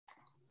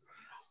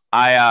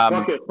 Yeah.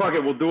 Fuck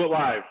it. We'll do it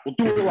live.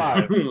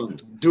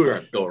 Do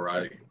it, Bill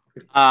O'Reilly.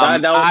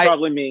 That was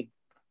probably me.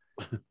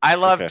 I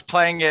loved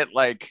playing it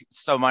like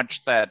so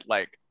much that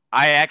like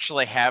I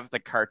actually have the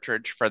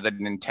cartridge for the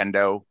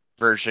Nintendo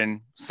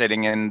version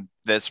sitting in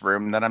this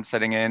room that I'm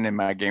sitting in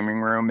my gaming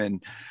room,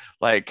 and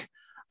like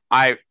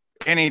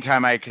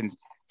anytime I can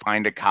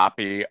find a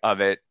copy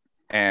of it,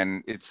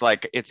 and it's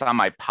like it's on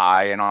my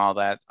Pi and all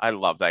that. I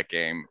love that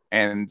game,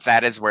 and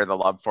that is where the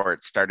love for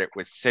it started,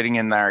 was sitting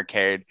in the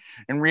arcade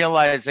and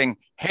realizing,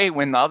 hey,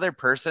 when the other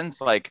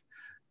person's like,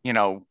 you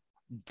know,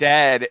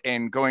 dead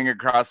and going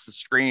across the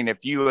screen,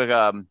 if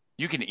you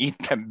you can eat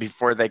them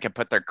before they can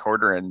put their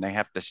quarter in. They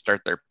have to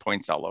start their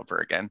points all over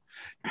again.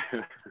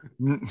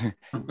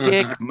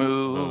 Dick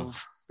move.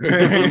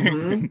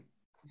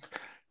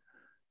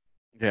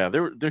 Yeah,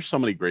 there's so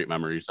many great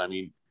memories. I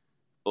mean,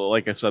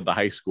 like I said, the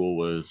high school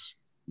was,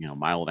 you know, a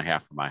mile and a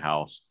half from my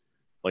house.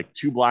 Like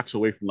 2 blocks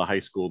away from the high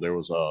school, there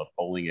was a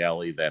bowling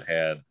alley that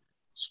had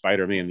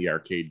Spider-Man the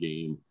arcade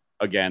game.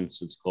 Again,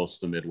 since close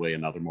to Midway,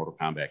 another Mortal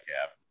Kombat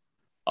cab.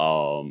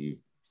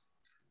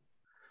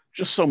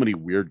 Just so many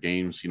weird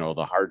games, you know,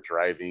 the hard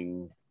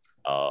driving,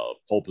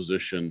 pole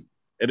position.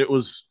 And it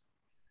was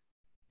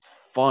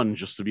fun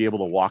just to be able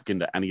to walk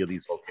into any of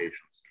these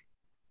locations.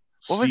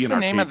 What was the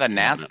name of the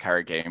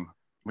NASCAR game?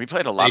 We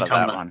played a lot of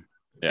that one.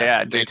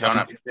 Yeah,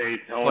 Daytona.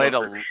 Played a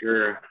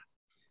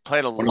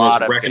one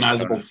lot of of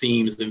recognizable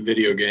themes in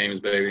video games,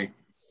 baby.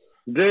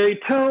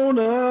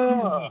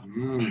 Daytona.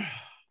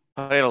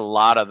 Played a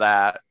lot of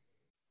that.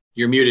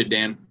 You're muted,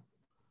 Dan.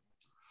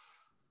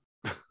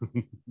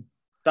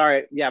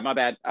 Sorry, yeah, my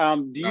bad.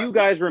 Do you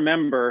guys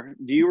remember?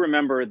 Do you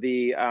remember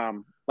the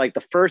like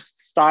the first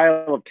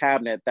style of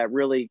cabinet that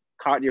really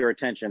caught your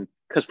attention?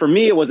 Because for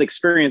me, it was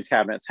experience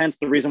cabinets. Hence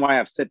the reason why I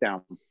have sit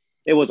downs.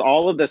 It was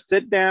all of the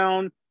sit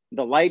down,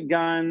 the light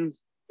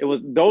guns.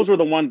 Those were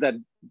the ones that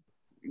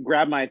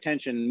grabbed my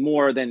attention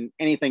more than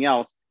anything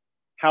else.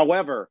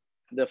 However,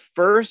 the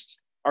first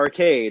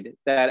arcade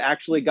that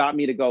actually got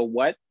me to go,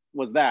 what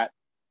was that?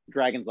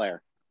 Dragon's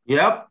Lair.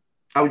 Yep.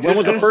 When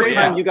was the first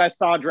time you guys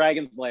saw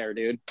Dragon's Lair,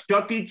 dude?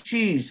 Chuck E.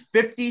 Cheese,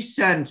 50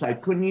 cents. I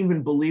couldn't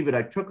even believe it.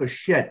 I took a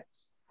shit.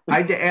 I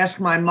had to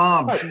ask my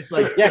mom. She's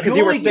like, yeah, because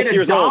you were 6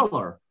 years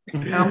old.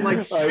 And I'm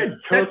like, shit,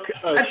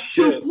 that's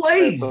 2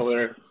 plays.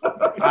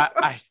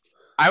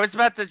 I was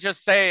about to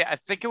just say, I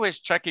think it was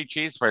Chuck E.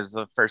 Cheese was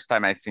the first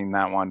time I seen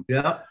that one.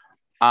 Yeah.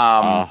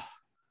 But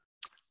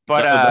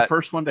the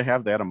first one to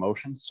have that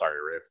emotion, sorry,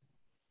 Rick,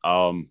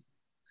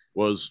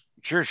 was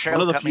sure,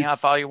 cut me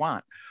off all you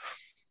want.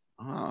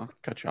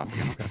 Cut you off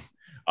again. Okay.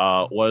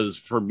 Was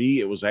for me,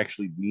 it was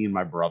actually me and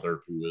my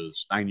brother, who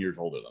was 9 years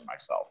older than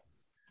myself,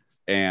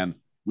 and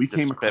we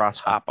came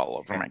across all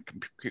over my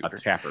computer. A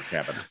tapper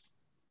cabinet.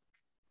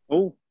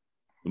 Oh,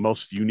 the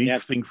most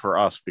unique thing for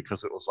us,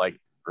 because it was like,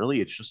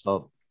 really, it's just a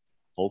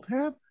pull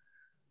tab,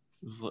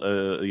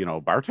 you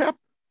know, bar tap.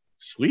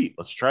 Sweet,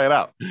 let's try it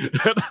out.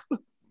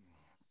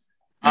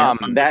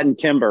 That and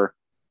timber.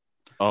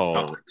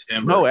 Oh,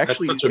 timber. No,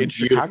 actually, in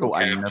Chicago,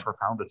 I never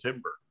found a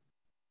timber.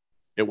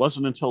 It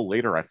wasn't until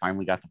later I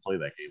finally got to play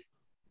that game.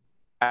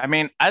 I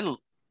mean,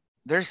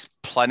 there's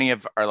plenty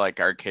of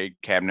arcade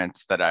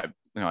cabinets that I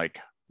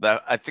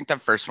I think the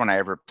first one I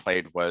ever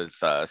played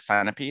was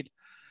Centipede,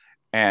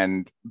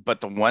 but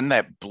the one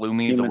that blew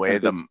me the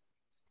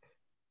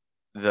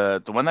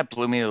one that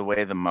blew me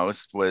away the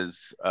most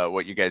was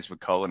what you guys would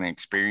call an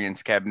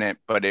experience cabinet,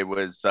 but it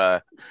was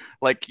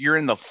like you're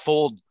in the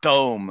full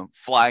dome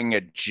flying a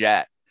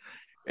jet,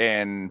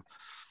 and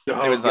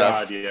it was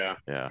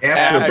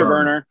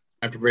Afterburner.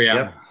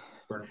 Afterburner.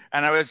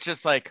 And I was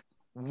just like,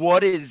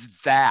 what is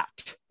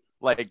that?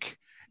 Like,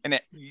 and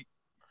it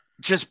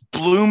just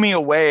blew me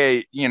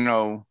away, you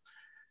know,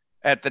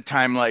 at the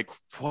time. Like,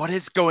 what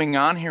is going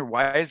on here?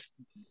 Why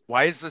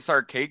is this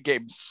arcade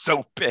game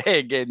so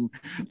big? And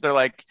they're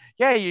like,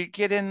 yeah, you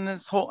get in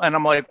this whole, and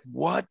I'm like,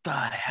 what the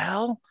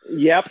hell?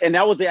 Yep. And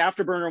that was the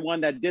Afterburner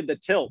one that did the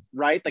tilt,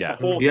 right? Like the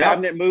whole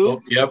cabinet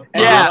moved. Yep.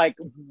 And you're like,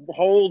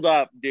 hold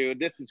up, dude,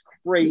 this is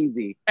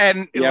crazy.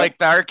 And like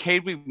the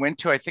arcade we went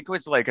to, I think it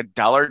was like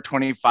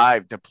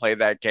 $1.25 to play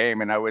that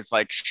game. And I was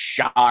like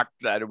shocked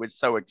that it was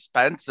so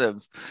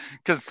expensive,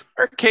 because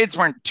arcades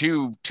weren't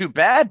too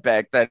bad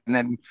back then. And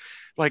then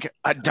like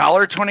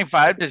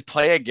 $1.25 to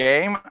play a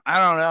game,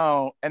 I don't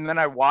know. And then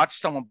I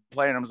watched someone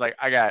play, and I was like,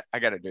 I got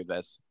to do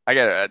this.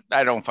 I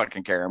don't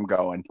fucking care. I'm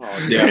going.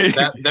 Oh,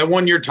 yeah, that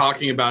one you're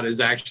talking about is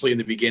actually in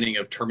the beginning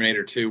of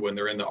Terminator 2, when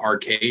they're in the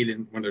arcade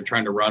and when they're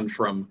trying to run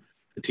from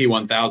the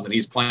T1000.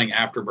 He's playing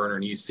Afterburner,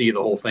 and you see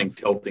the whole thing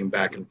tilting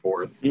back and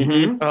forth.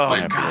 Mm-hmm. Oh, I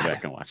have to God. go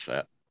back and watch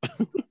that.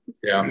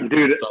 Yeah,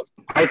 Dude, it's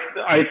awesome.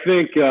 I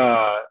think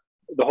the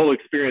whole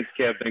experience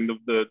cab thing,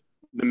 the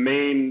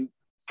main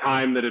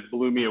time that it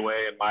blew me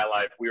away in my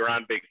life, we were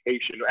on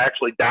vacation,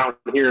 actually down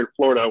here in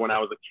Florida when I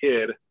was a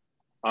kid.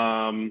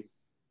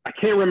 I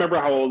can't remember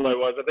how old I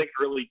was. I think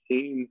early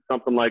teens,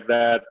 something like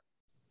that.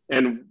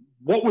 And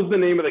what was the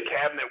name of the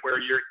cabinet where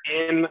you're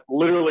in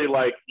literally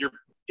like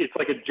it's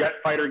like a jet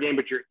fighter game,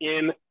 but you're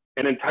in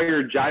an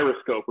entire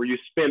gyroscope where you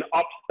spin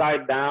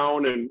upside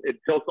down and it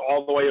tilts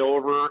all the way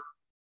over.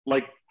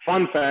 Like,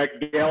 fun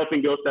fact,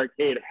 Galloping Ghost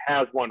Arcade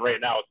has one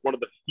right now. It's one of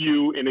the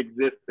few in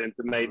existence,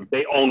 and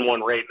they own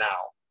one right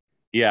now.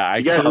 Yeah, I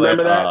You guys saw that,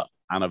 remember that?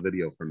 on a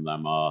video from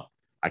them.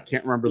 I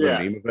can't remember the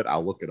name of it.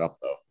 I'll look it up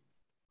though.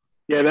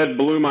 Yeah, that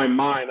blew my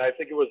mind. I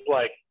think it was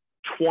like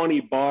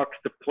 $20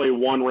 to play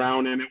one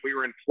round in it. We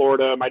were in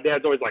Florida. My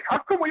dad's always like, how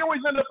come we always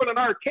end up in an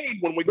arcade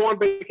when we go on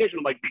vacation?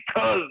 I'm like,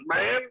 because,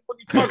 man, what are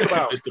you talking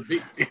about? Just to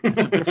be. It's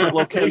a different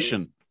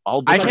location.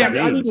 All I different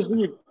can't- I need games. to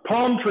see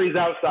palm trees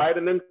outside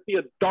and then see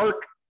a dark,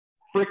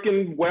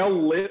 freaking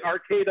well-lit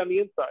arcade on the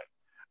inside.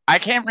 I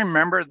can't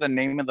remember the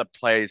name of the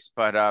place,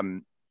 but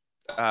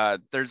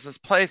there's this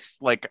place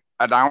like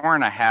an hour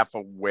and a half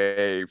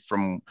away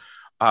from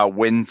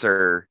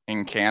Windsor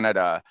in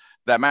Canada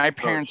that my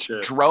parents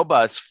shit. drove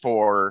us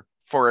for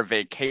a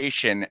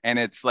vacation, and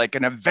it's like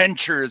an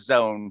adventure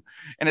zone,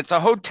 and it's a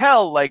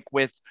hotel like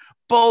with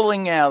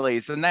bowling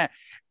alleys and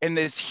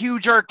this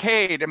huge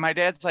arcade. And my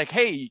dad's like,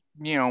 hey,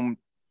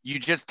 you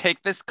just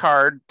take this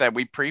card that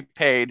we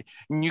prepaid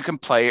and you can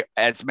play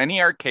as many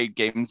arcade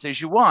games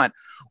as you want,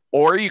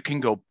 or you can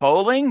go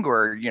bowling,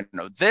 or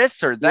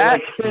this or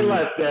that. Like, say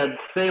less, Dad.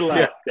 Say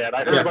less, Dad.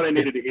 I heard what I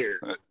needed to hear.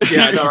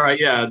 Yeah, all right.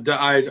 Yeah,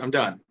 I'm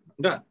done.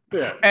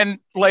 Yeah. And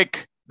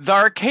like the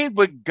arcade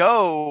would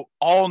go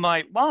all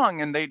night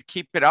long and they'd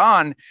keep it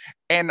on.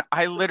 And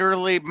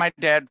my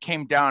dad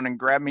came down and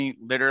grabbed me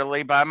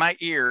literally by my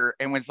ear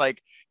and was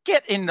like,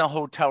 get in the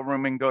hotel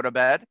room and go to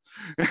bed.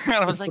 And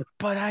I was like,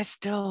 but I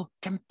still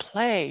can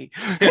play.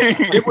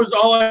 It was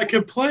all I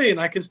could play, and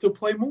I can still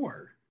play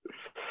more.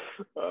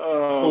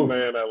 Oh,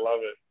 man, I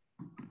love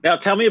it. Now,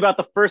 tell me about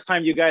the first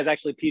time you guys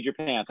actually peed your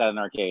pants at an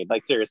arcade.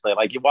 Like, seriously,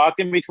 like you walked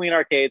in between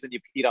arcades and you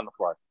peed on the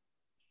floor.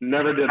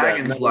 Never did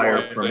Dragon that.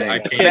 Flyer for me. I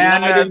Kidding,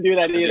 can't. I didn't do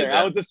that either. that.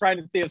 I was just trying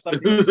to see if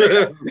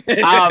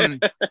something.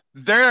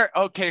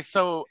 Okay,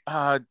 so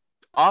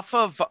off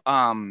of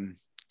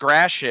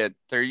Gratiot,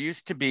 there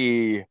used to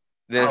be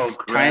this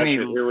tiny.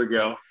 Here we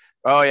go.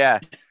 Oh yeah,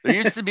 there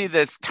used to be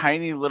this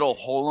tiny little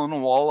hole in the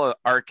wall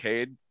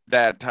arcade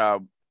that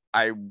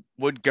I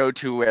would go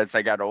to as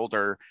I got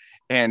older,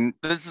 and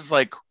this is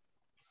like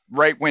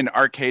right when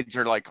arcades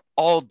are like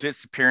all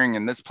disappearing,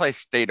 and this place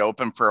stayed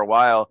open for a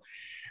while,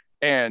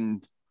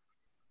 and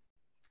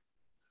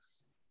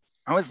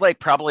I was like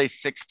probably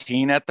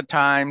 16 at the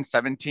time,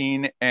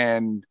 17,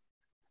 and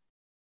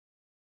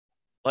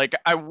like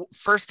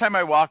first time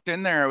I walked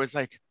in there, I was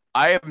like,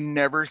 I have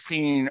never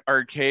seen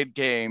arcade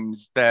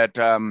games that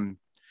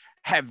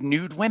have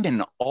nude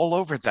women all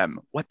over them.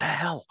 What the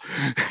hell?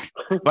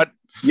 But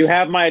You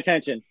have my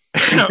attention.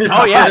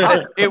 oh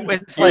yeah, it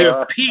was like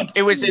Yeah. Peaked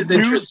it was his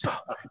nude. interest.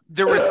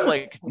 There was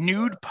like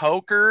nude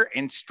poker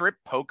and strip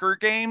poker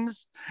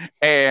games,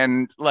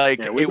 and like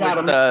Yeah, we it was got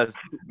 'em. the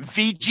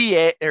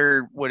VGA,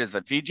 or what is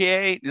it?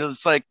 VGA?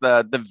 It's like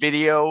the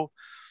video.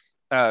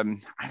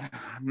 I'm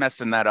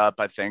messing that up,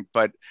 I think,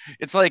 but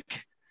it's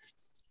like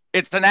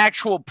it's an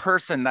actual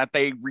person that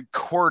they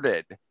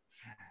recorded,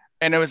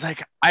 and it was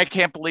like, I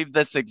can't believe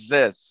this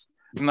exists.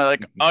 And they're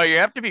like, oh, you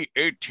have to be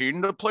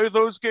 18 to play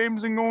those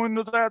games and go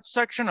into that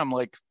section. I'm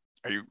like,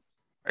 are you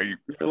Like,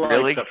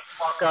 really? the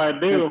fuck I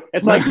do.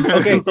 It's like,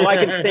 okay, so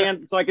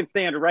I can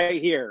stand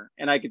right here,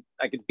 and I could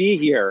be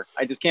here.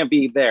 I just can't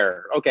be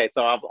there. Okay,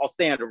 so I'll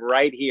stand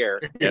right here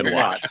and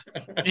watch.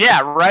 Yeah,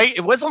 right.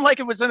 It wasn't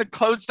like it was in a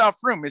closed off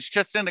room. It's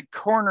just in a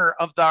corner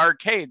of the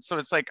arcade. So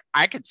it's like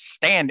I could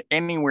stand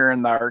anywhere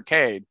in the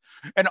arcade.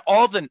 And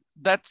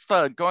that's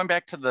going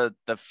back to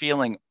the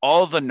feeling,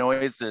 all the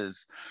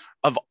noises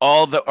of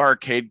all the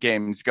arcade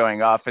games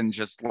going off, and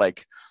just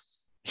like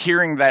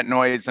hearing that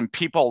noise and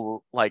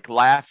people like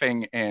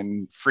laughing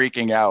and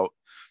freaking out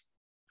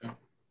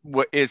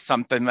what is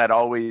something that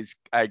always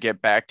I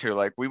get back to.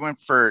 Like we went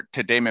to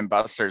Dave &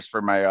 Buster's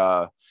for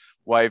my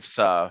wife's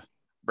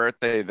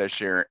birthday this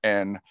year,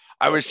 and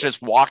I was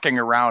just walking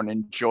around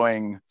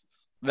enjoying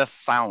the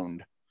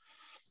sound.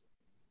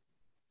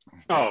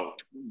 Oh,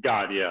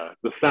 God, yeah.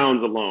 The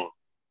sounds alone.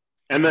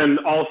 And then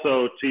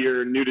also, to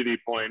your nudity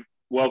point,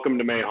 welcome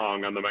to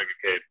Mahong on the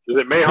Megacade. Is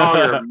it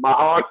Mahong or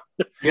Mahong?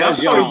 Yeah, I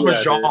thought it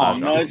was Mahjong.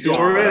 Mahjong.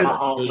 Sure is.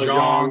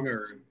 Mahjong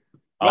or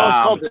Oh, it's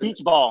called Beach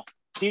Ball.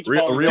 Beach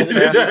Ball. real That's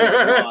what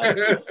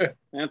it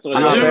Real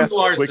is. soon, fast,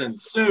 Larson.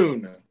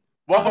 Soon.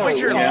 What was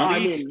your yeah,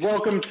 least?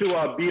 welcome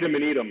to Beat 'em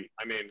and Eat 'em.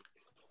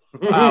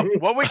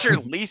 What was your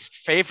least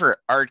favorite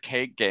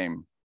arcade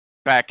game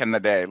back in the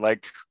day?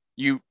 Like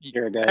Here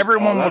it goes.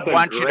 everyone Oh, would that's a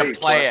want you to great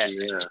play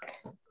question, it.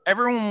 yeah.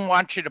 everyone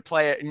wants you to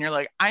play it, and you're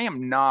like, I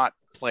am not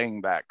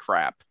playing that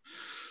crap.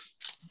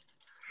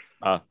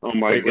 Oh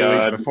my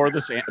God.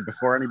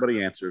 Before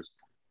anybody answers,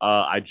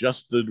 I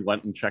just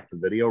went and checked the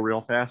video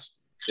real fast.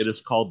 It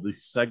is called the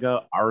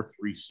Sega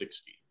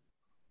R360.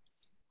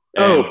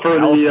 Oh, And for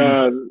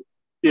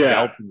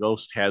Galp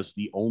Ghost has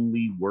the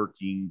only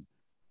working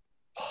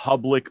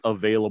public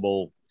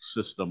available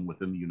system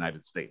within the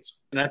United States.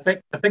 And I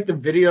think the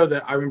video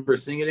that I remember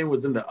seeing it in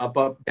was in the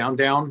Up Down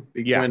Down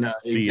when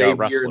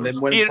Xavier and then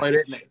went and played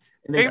it.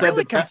 And they said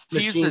really that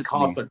machine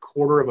cost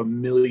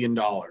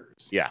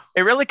 $250,000. Yeah.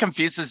 It really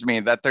confuses me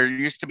that there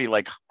used to be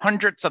like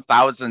hundreds of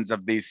thousands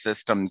of these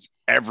systems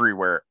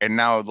everywhere, and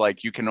now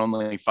like you can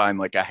only find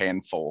like a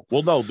handful.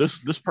 Well, no, this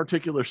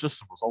particular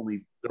system was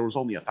only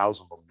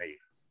 1,000 of them made.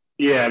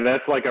 Yeah,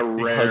 that's like a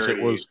rarity.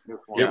 Because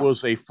it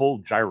was a full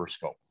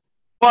gyroscope.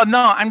 Well, no,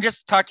 I'm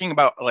just talking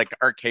about like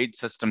arcade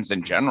systems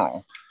in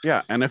general.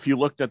 Yeah, and if you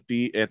looked at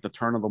the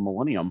turn of the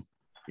millennium,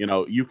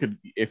 you could,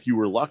 if you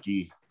were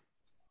lucky,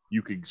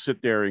 you could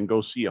sit there and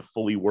go see a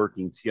fully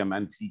working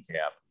TMNT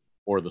cap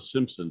or The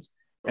Simpsons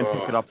and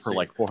pick it up for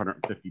like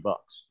 $450.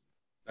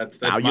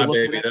 That's my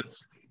baby.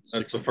 That's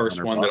the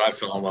first one that I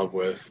fell in love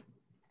with.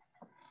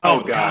 Oh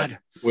God,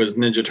 was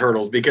Ninja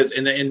Turtles, because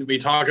and we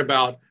talk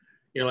about,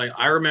 like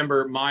I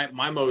remember my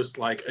most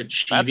like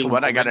achieving. That's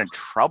what I got in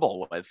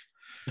trouble with.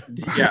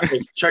 Yeah, it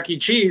was Chuck E.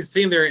 Cheese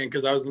sitting there, and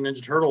because I was a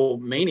Ninja Turtle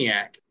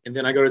maniac, and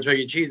then I go to Chuck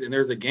E. Cheese and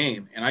there's a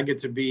game, and I get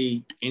to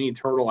be any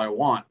turtle I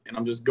want, and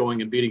I'm just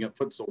going and beating up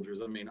foot soldiers.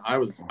 I mean, I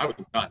was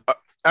done. All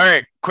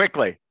right,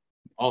 quickly.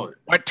 All of it.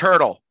 What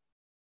turtle?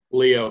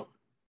 Leo.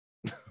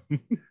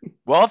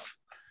 Wolf?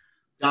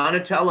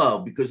 Donatello,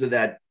 because of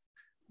that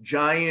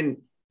giant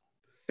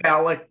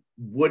phallic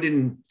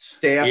wooden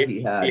staff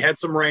he had. He had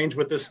some range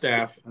with his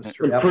staff. That's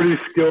true. I'm pretty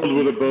skilled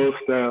with a bow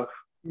staff.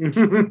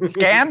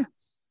 Scan?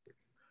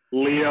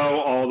 Leo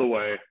all the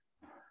way.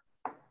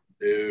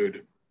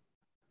 Dude.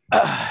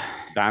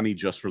 Donnie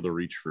just for the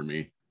reach for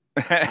me.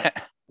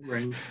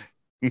 Range.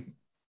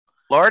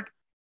 Lord?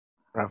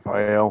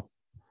 Raphael.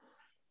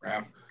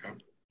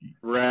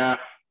 Raph.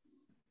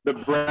 The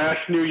brash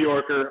New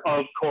Yorker,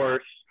 of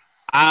course.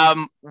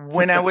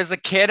 When I was a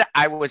kid,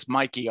 I was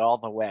Mikey all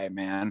the way,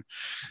 man.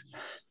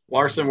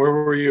 Larson, where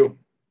were you?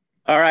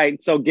 All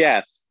right, so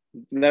guess.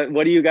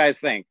 What do you guys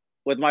think?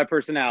 With my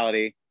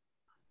personality,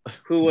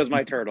 who was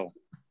my turtle?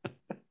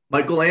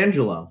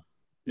 Michelangelo.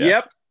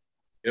 Yep.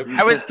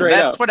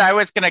 That's what I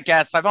was gonna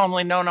guess. I've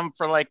only known him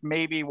for like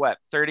maybe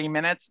 30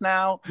 minutes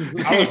now.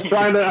 I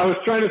was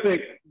trying to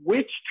think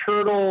which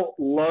turtle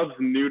loves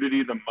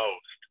nudity the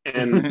most,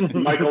 and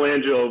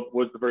Michelangelo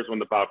was the first one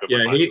to pop up.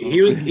 Yeah,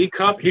 he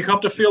copped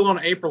a feel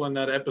on April in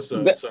that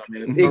episode. So I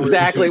mean,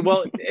 exactly.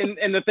 Well,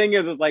 and the thing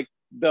is like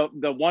the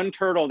one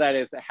turtle that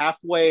is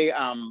halfway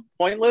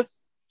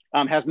pointless,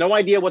 has no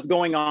idea what's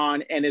going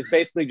on, and is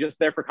basically just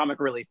there for comic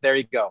relief. There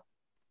you go.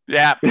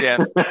 Yeah.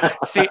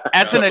 See,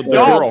 as an the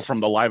adult, girl from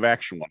the live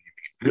action one.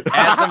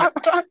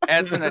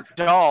 as an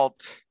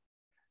adult,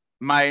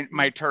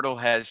 my turtle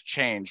has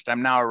changed.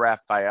 I'm now a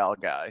Raphael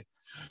guy.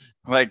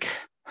 Like,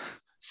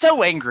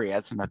 so angry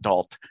as an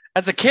adult.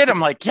 As a kid, I'm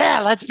like,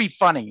 yeah, let's be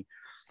funny.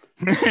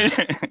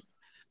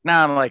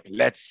 Now I'm like,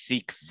 let's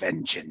seek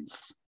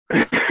vengeance.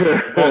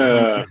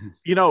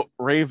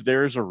 Rave,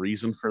 there's a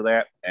reason for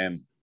that,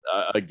 and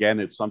again,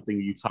 it's something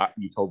you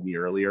told me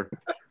earlier.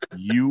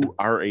 You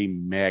are a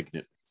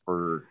magnet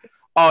for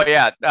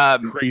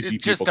crazy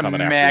people just a coming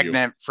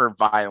magnet for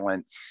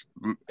violence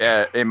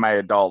in my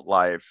adult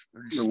life.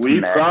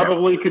 We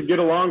probably could get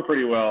along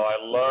pretty well. I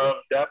love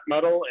death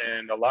metal,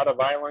 and a lot of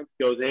violence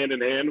goes hand in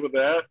hand with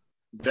that.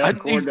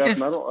 Death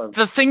metal.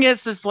 The thing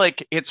is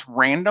like it's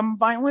random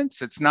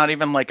violence. It's not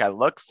even like I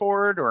look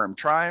for it or I'm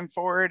trying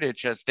for it.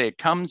 It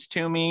comes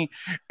to me,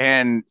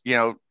 and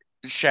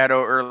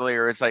Shadow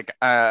earlier is like,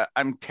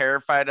 I'm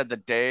terrified of the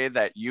day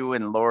that you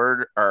and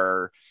Lord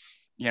are,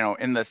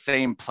 in the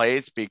same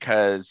place,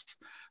 because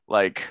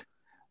like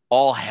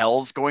all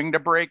hell's going to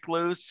break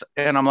loose.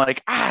 And I'm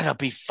like, it'll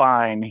be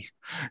fine.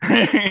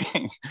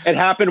 It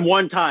happened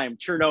one time,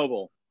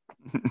 Chernobyl.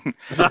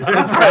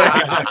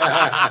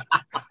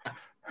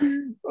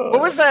 What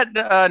was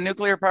that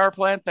nuclear power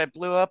plant that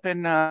blew up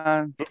in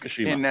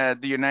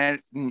Fukushima.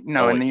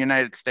 in the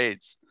United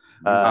States?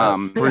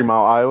 3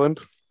 Mile Island.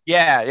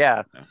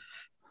 Yeah.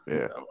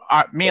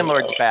 Me and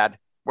Lord's bad.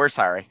 We're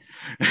sorry.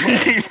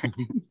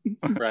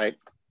 Right.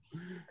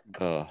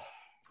 So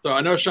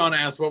I know Sean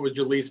asked, what was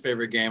your least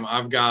favorite game?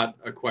 I've got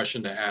a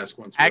question to ask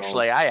once.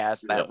 Actually, I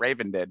asked that.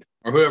 Raven did.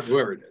 Or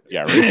whoever did.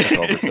 Yeah, Raven took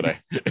over today.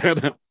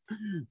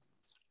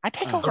 I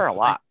take over a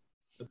lot.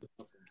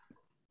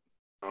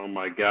 Oh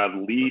my God,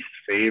 least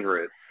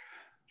favorite.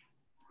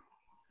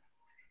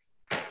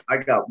 I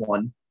got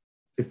one.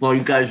 While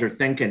you guys are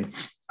thinking,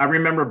 I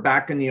remember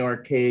back in the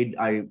arcade,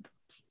 at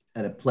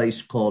a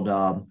place called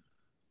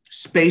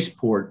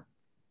Spaceport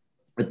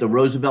at the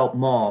Roosevelt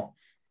Mall.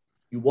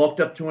 You walked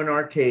up to an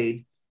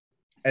arcade,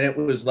 and it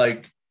was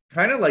like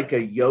kind of like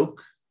a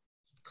yoke,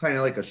 kind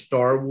of like a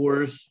Star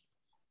Wars.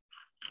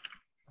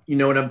 You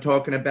know what I'm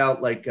talking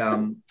about? Like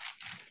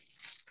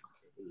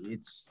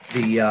it's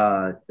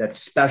the that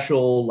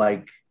special,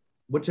 like,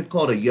 what's it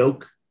called, a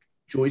yoke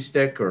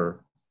joystick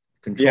or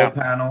control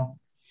panel.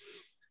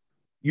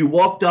 You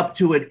walked up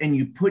to it and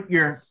you put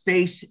your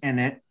face in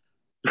it.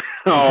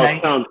 Oh,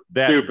 it sounds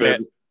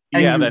stupid.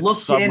 And that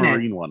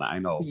submarine one. I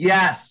know.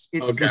 Yes,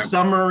 it's the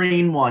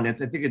submarine one.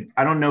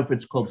 I don't know if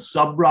it's called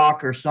Sub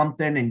Rock or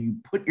something. And you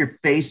put your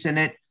face in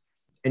it,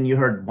 and you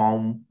heard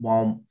boom,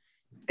 boom,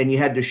 and you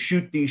had to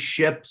shoot these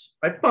ships.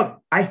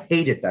 I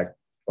hated that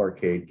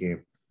arcade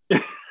game.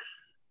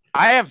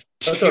 I have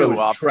I thought it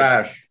was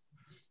trash.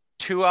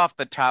 Two off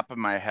the top of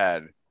my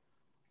head.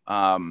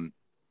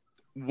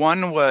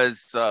 One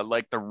was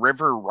like the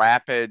River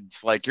Rapids,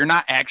 like you're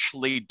not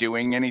actually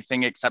doing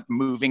anything except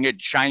moving a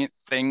giant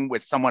thing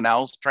with someone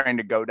else trying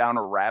to go down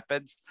a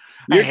rapids.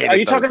 Are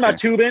you talking about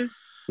Tubin?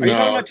 Are you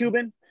talking about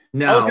Tubin?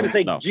 No, I was going to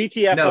say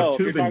GTFO. No,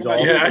 Tubin's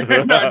all.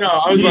 No,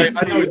 I was like,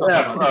 I know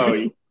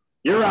GTFO.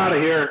 You're out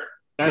of here.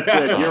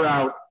 That's it. You're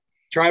out.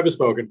 Tribe has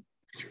spoken.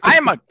 I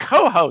am a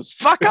co-host.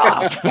 Fuck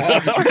off.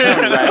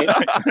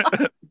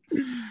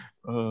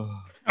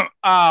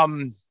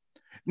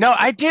 No,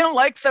 I didn't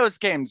like those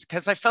games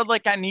because I felt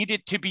like I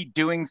needed to be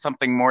doing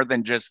something more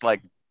than just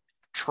like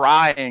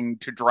trying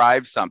to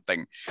drive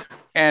something.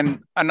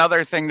 And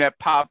another thing that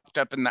popped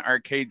up in the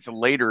arcades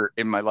later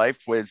in my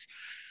life was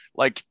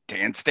like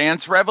Dance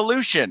Dance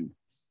Revolution.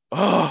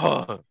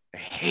 Oh, I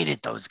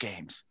hated those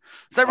games.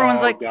 So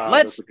everyone's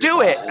let's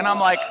do it. And I'm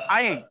like,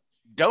 I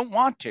don't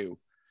want to.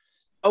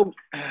 Oh,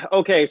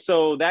 okay.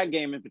 So that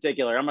game in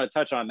particular, I'm going to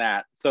touch on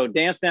that. So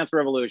Dance Dance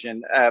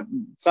Revolution,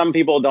 some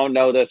people don't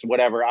know this,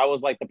 whatever. I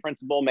was like the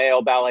principal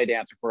male ballet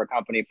dancer for a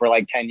company for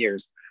like 10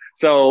 years.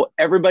 So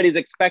everybody's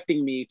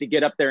expecting me to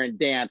get up there and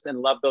dance and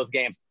love those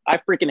games. I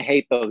freaking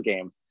hate those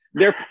games.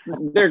 They're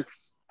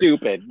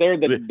stupid. They're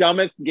the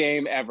dumbest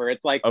game ever.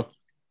 It's like,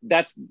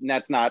 that's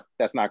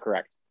not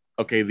correct.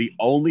 Okay. The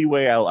only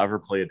way I'll ever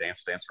play a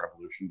Dance Dance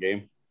Revolution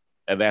game,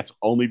 and that's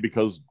only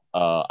because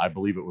I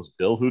believe it was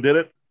Bill who did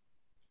it.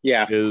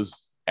 Yeah,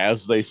 is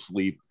As They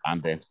Sleep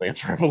on Dance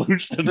Dance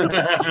Revolution.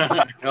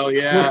 Hell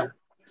yeah.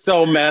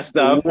 So messed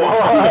up.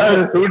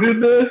 Who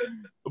did this?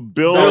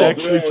 Bill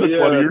actually took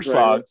one of your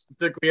songs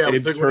and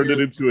turned it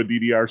into a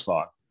DDR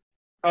song.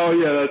 Oh,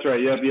 yeah, that's right.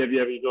 Yep.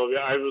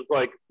 I was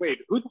like, wait,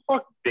 who the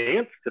fuck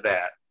danced to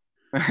that?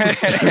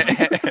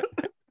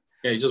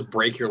 Yeah, you just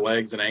break your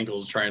legs and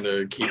ankles trying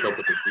to keep up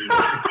with the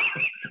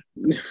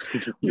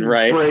beat.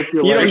 Right.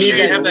 You don't need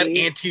to have that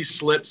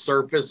anti-slip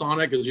surface on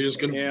it because you're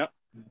just going to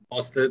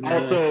bust it.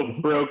 Also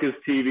broke his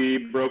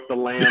TV, broke the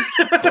lamp.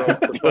 Broke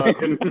the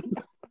fucking...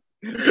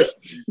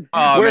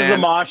 Where's the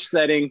mosh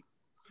setting?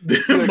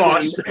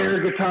 Mosh air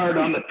guitar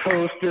on the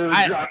toaster,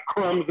 dropped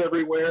crumbs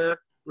everywhere.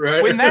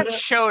 Right. When that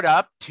showed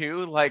up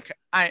too, like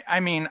I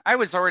mean, I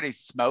was already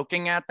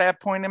smoking at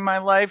that point in my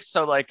life.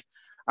 So like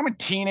I'm a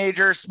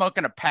teenager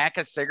smoking a pack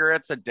of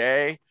cigarettes a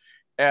day.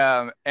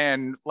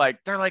 And like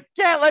they're like,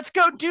 yeah, let's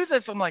go do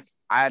this. I'm like,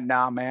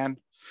 nah, man.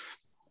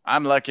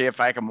 I'm lucky if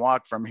I can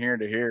walk from here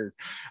to here.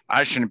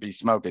 I shouldn't be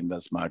smoking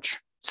this much.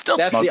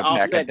 That's the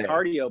offset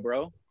cardio,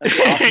 bro. That's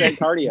the offset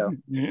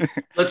cardio.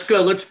 Let's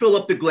go. Let's fill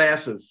up the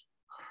glasses.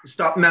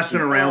 Stop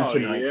messing around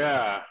tonight.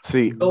 Yeah.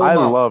 See, I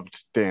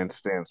loved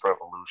Dance Dance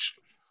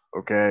Revolution.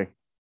 Okay.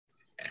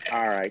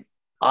 All right.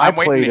 I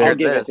played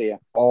it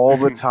all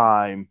the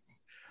time.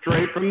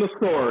 Straight from the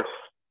source.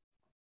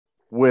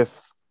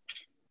 With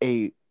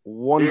a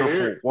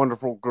wonderful,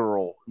 wonderful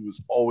girl who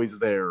was always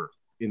there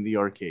in the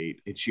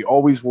arcade. And she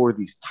always wore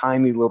these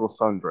tiny little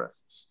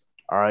sundresses.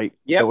 All right.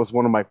 Yeah. That was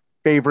one of my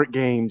favorite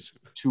games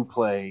to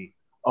play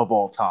of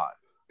all time.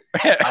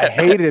 I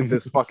hated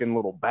this fucking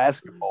little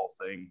basketball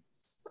thing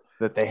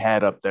that they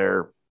had up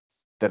there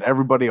that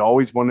everybody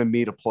always wanted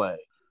me to play.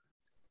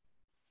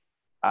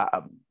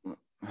 It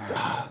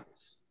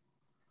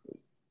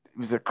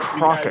was a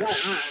crock of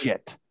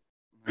shit.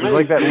 It was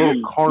like that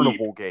little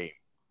carnival game.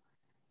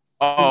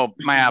 Oh,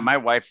 my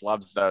wife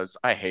loves those.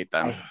 I hate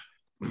them.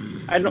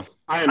 I don't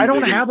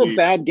have a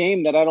bad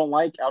game that I don't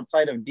like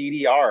outside of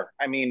DDR.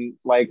 I mean,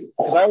 like,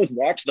 because I always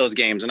watch those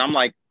games and I'm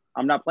like,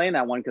 I'm not playing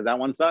that one because that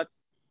one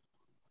sucks.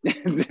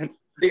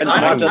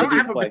 I don't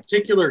have a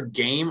particular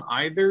game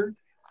either.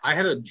 I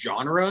had a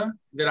genre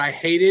that I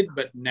hated,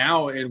 but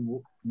now,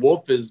 and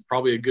Wolf is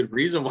probably a good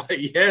reason why, I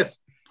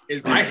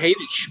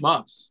hated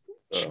shmups.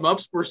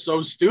 Shmups were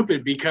so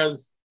stupid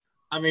because,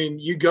 I mean,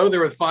 you go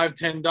there with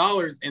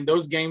 $5-10 and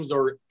those games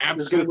are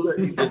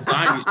absolutely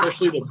designed,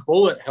 especially the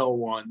bullet hell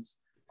ones,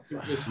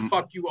 to just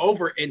fuck you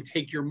over and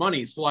take your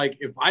money. So, like,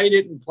 if I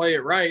didn't play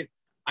it right,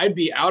 I'd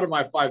be out of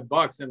my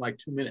 $5 in like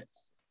 2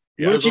 minutes.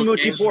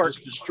 Moochie pork.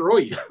 Just destroy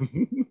you.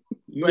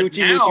 But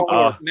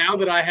now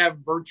that I have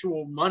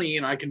virtual money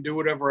and I can do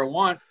whatever I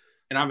want,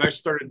 and I've actually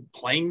started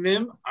playing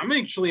them, I'm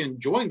actually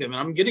enjoying them, and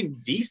I'm getting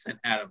decent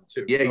at them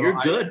too. Yeah, so you're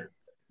good.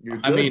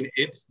 I mean,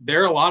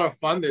 they're a lot of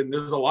fun.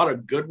 There's a lot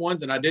of good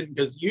ones, and I didn't,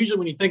 because usually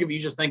when you think of it, you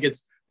just think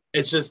it's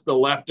just the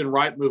left and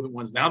right movement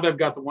ones. Now they've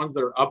got the ones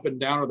that are up and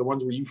down, or the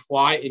ones where you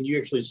fly and you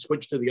actually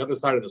switch to the other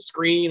side of the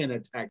screen and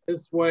attack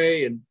this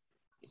way. And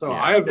So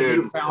Yeah. I have a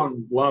Dude.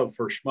 newfound love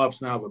for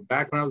shmups now, but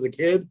back when I was a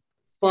kid,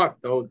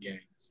 fuck those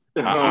games.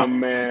 Oh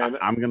man.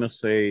 I'm gonna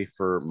say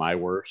for my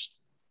worst,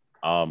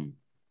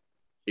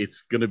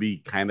 it's gonna be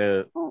kind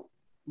of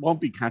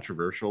won't be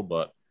controversial,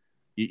 but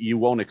you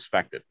won't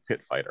expect it.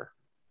 Pit Fighter.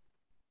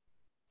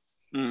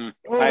 I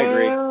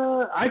agree.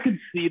 I could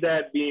see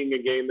that being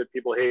a game that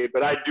people hate,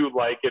 but I do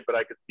like it. But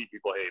I could see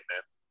people hating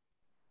it.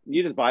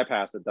 You just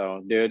bypass it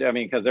though, dude. I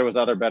mean, because there was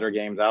other better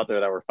games out there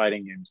that were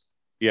fighting games.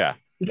 Yeah,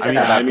 I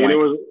mean,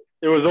 point.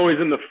 it was always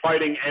in the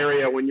fighting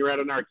area when you're at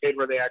an arcade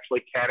where they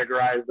actually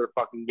categorize their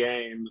fucking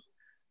games.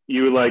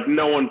 You like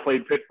no one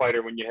played Pit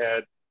Fighter when you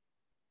had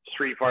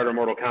Street Fighter,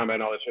 Mortal Kombat,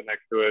 and all that shit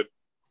next to it.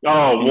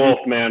 Oh, Wolf,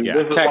 man. Yeah.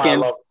 This is Tekken.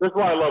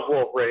 why I love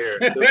Wolf right here.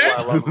 This is why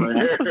I love him right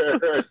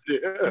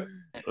here.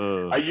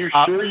 Are you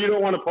sure you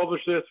don't want to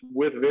publish this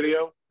with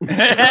video?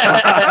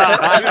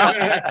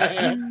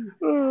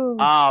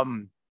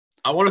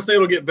 I want to say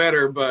it'll get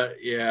better,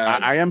 but yeah.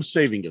 I am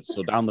saving it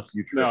so down the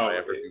future. No, if I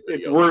ever do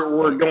videos.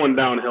 we're going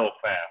downhill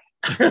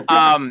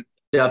fast.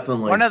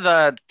 Definitely. One of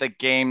the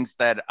games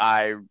that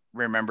I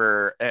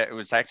remember, it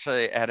was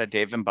actually at a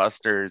Dave and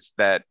Buster's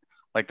that,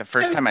 like, the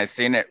first time I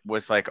seen it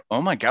was like,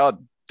 oh my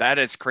God, that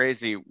is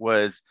crazy.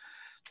 Was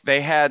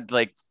they had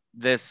like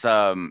this,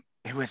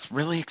 it was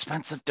really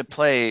expensive to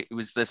play. It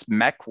was this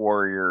Mech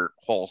Warrior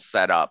whole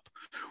setup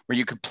where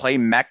you could play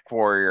Mech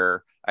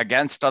Warrior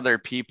against other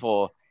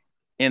people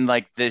in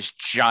like this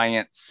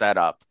giant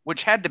setup,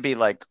 which had to be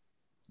like,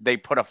 they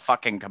put a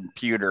fucking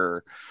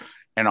computer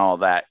and all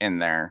that in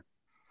there.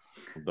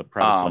 The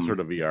predecessor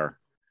to VR.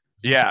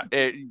 Yeah,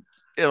 it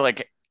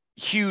like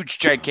huge,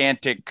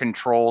 gigantic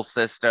control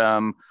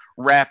system,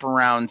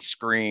 wraparound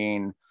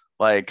screen,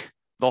 like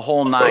the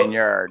whole 9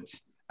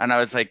 yards. And I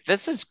was like,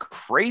 this is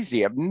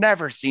crazy. I've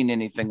never seen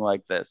anything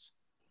like this.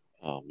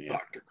 Oh man.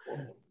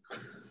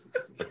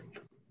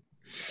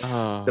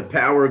 The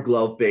Power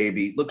Glove,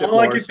 baby. Look at All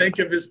I can Larson. think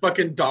of is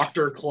fucking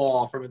Dr.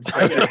 Claw from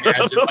Inspector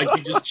Gadget. Like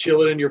you just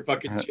chilling in your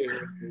fucking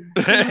chair.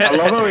 I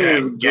love how he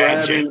was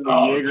Gadget. grabbing the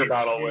Oh, Jaeger dude.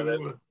 bottle with it.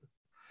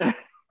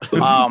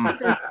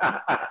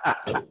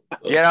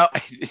 You know,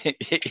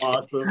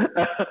 Awesome.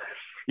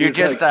 you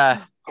just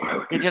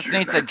he just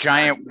needs a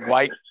giant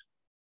white.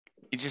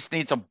 He just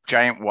needs a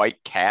giant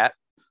white cat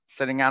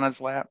sitting on his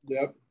lap.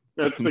 Yep.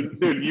 That's like,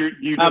 dude,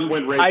 you just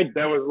went right.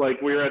 That was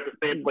like we were at the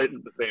same place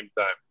at the same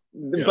time.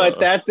 But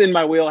that's in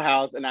my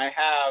wheelhouse, and I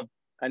have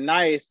a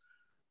nice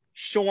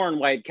shorn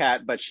white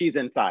cat, but she's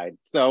inside.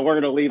 So we're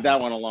gonna leave that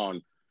one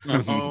alone.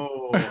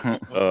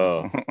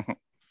 Oh.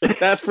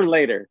 That's for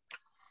later.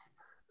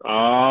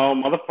 Oh,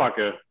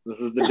 motherfucker. This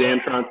is the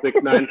Dantron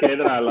 69K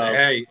that I love.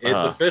 Hey,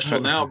 it's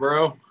official now,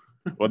 bro.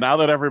 Well, now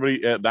that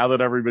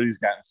everybody's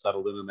gotten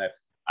settled in that,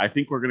 I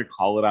think we're going to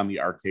call it on the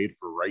arcade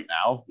for right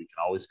now. We can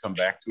always come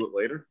back to it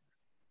later.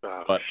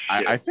 But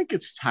I think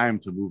it's time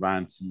to move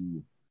on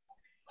to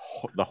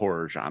the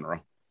horror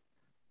genre.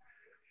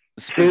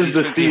 Tis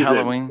the season,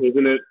 Halloween.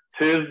 isn't it?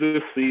 Tis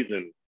the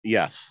season.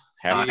 Yes,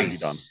 has to be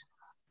done.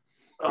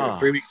 We're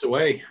 3 weeks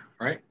away,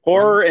 right?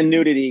 Horror and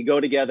nudity go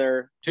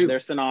together. 2. They're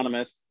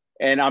synonymous,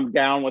 and I'm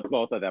down with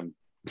both of them.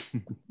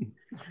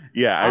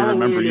 Yeah, I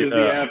remember Halloween is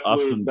the us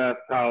absolute and best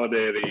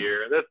holiday of the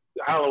year.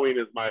 Halloween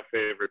is my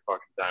favorite fucking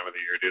time of the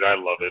year, dude. I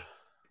love it.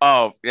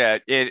 Oh yeah,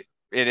 it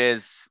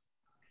is.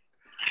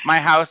 My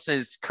house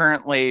is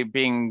currently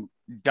being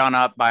done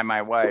up by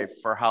my wife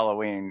for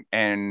Halloween,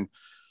 and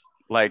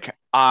like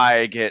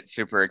I get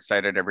super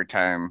excited every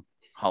time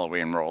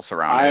Halloween rolls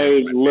around. I It is my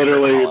favorite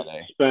literally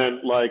holiday.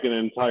 spent like an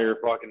entire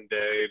fucking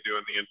day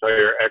doing the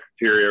entire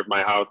exterior of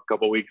my house a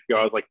couple weeks ago.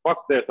 I was like,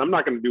 fuck this. I'm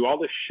not going to do all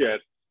this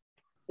shit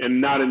and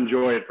not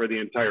enjoy it for the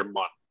entire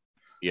month.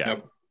 yeah.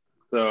 Yep.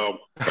 So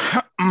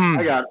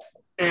I got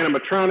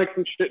animatronics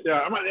and shit.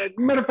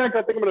 Matter of fact,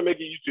 I think I'm going to make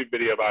a YouTube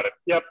video about it.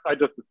 Yep, I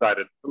just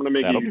decided. I'm going to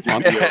make That'll a be YouTube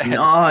fun. video.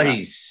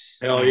 Nice.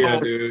 Hell yeah,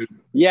 dude.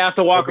 You have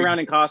to walk around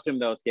in costume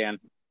though, Scan.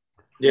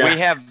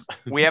 Yeah.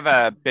 We have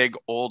a big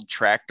old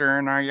tractor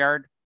in our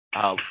yard.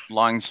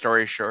 Long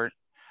story short,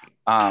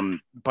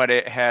 but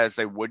it has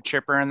a wood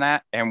chipper in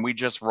that, and we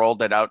just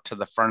rolled it out to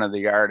the front of the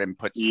yard and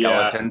put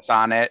skeletons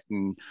on it.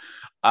 And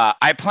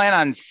I plan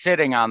on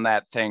sitting on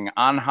that thing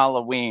on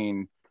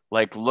Halloween,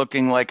 like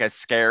looking like a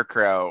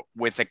scarecrow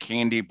with a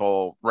candy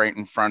bowl right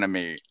in front of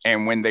me.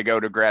 And when they go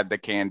to grab the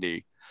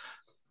candy,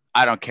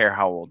 I don't care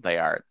how old they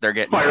are, they're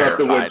getting Fire up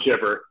the wood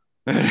terrified.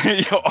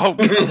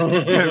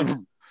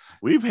 chipper.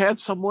 We've had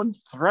someone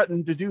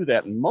threaten to do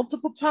that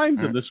multiple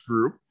times in this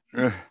group.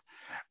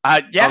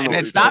 Yeah, and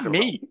it's not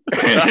me.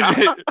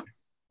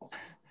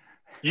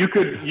 You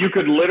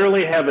could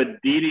literally have a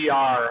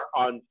DDR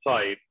on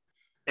site,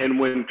 and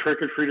when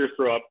trick or treaters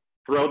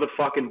throw the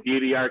fucking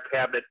DDR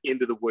cabinet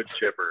into the wood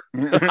chipper.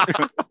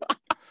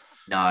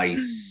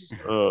 Nice.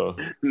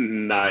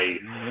 Nice.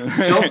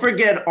 Don't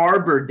forget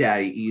Arbor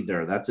Day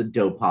either. That's a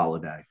dope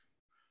holiday.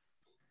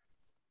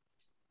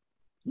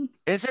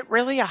 Is it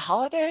really a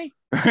holiday?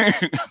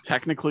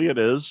 Technically, it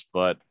is,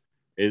 but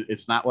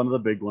It's not one of the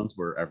big ones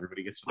where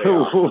everybody gets a day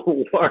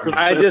off.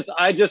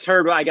 I just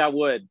heard I got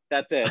wood.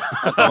 That's it.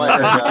 That's all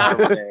I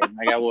heard today.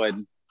 I got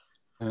wood.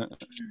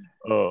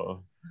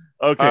 Oh,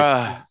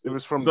 okay. It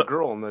was from the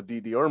girl in the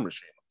DDR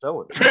machine. I'm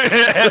telling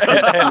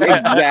you.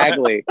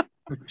 Exactly.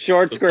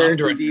 Short skirt,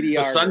 The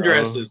DDR.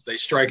 sundresses, they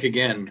strike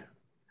again.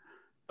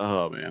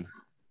 Oh man.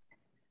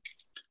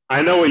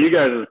 I know what you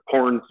guys'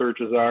 porn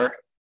searches are.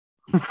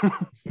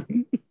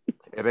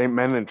 It ain't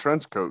men in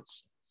trench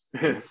coats.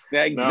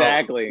 Exactly.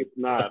 No, it's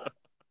not.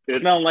 It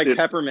smells like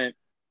peppermint.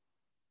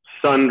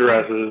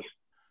 Sundresses.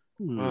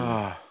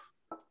 Oh,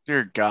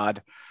 dear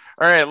God.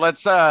 All right,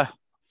 let's Horror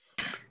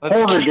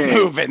keep game.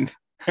 moving.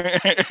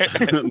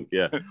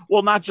 Yeah.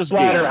 Well, not just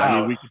games. I mean,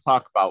 Splatterhouse. we could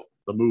talk about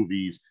the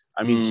movies.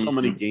 I mean, so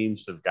many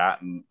games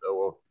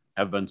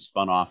have been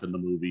spun off in the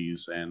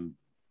movies and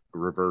the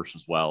reverse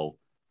as well.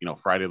 You know,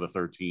 Friday the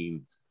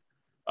 13th,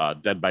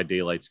 Dead by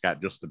Daylight's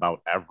got just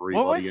about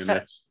everybody in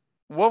that? it.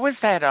 What was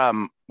that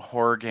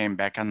horror game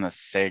back on the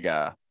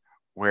Sega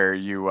where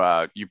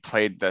you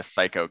played the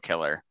psycho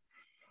killer?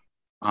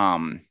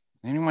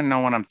 Anyone know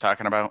what I'm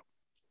talking about?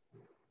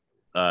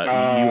 You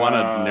want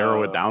to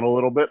narrow it down a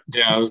little bit?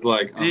 Yeah, I was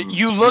like,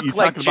 You look you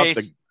like talking about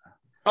Jason.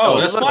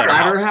 that's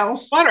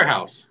Splatterhouse?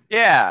 Splatterhouse.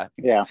 Yeah.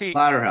 Yeah. See,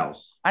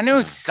 Splatterhouse. I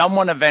knew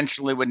someone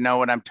eventually would know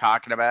what I'm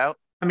talking about.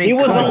 I mean, He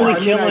was come only on.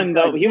 killing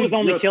though. He was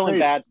only Just killing say-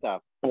 bad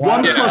stuff.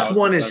 1 Yeah. plus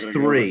 1 is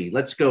 3.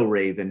 Let's go,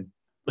 Raven.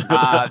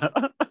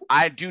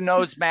 I do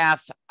knows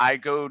math. I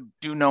go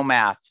do no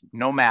math.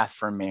 No math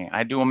for me.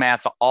 I do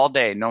math all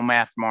day. No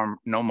math more.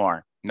 No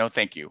more. No,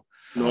 thank you.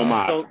 No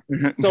math.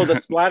 So the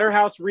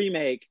Splatterhouse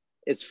remake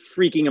is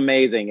freaking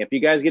amazing. If you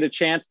guys get a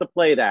chance to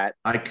play that,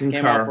 I came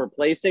out for concur.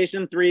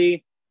 PlayStation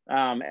 3,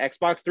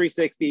 Xbox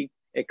 360.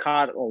 It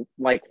caught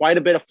like quite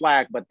a bit of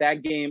flack, but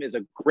that game is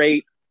a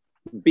great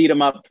beat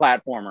 'em up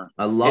platformer.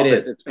 I love It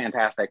is. it. It's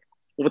fantastic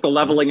with the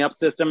leveling up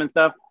system and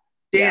stuff.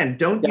 Dan,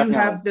 don't you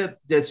definitely. have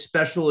the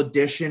special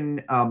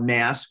edition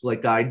mask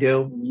like I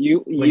do? When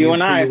You you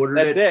and I. pre-ordered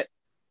That's it.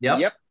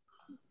 Yep.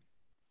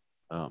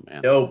 Oh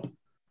man. Dope.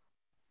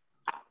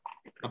 I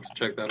have to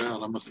check that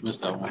out. I must have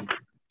missed that one.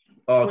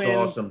 Oh, it's Twins.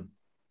 awesome.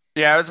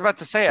 Yeah, I was about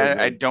to say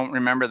I don't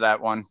remember that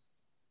one.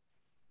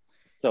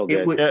 So It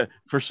good. would, Yeah,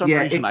 for some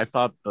Yeah, reason, it- I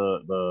thought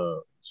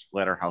the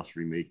Splatterhouse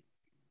remake,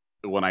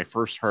 when I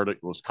first heard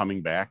it was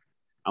coming back,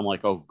 I'm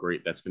like, oh,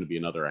 great, that's going to be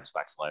another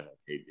Xbox Live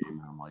Arcade game.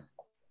 And I'm like,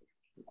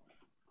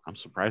 I'm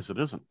surprised it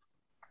isn't.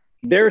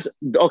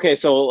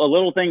 So a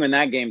little thing in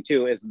that game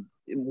too is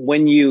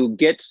when you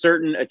get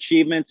certain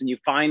achievements and you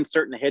find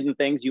certain hidden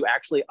things, you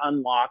actually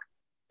unlock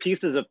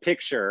pieces of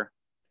picture.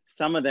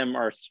 Some of them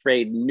are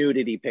straight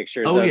nudity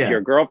pictures of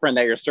your girlfriend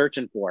that you're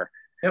searching for.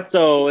 Yep.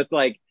 So it's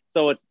like,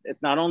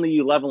 it's not only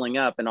you leveling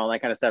up and all that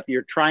kind of stuff,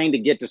 you're trying to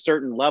get to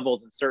certain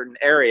levels in certain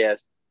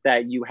areas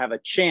that you have a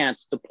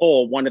chance to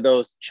pull one of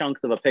those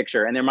chunks of a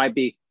picture. And there might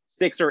be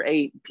 6 or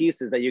 8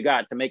 pieces that you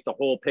got to make the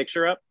whole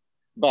picture up.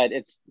 But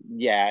it's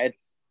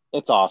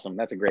awesome.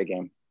 That's a great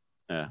game.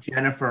 Yeah.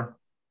 Jennifer.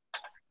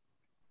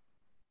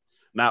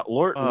 Now,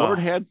 Lord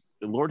had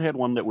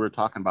one that we were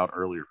talking about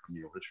earlier from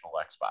the original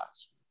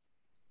Xbox.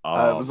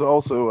 It was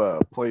also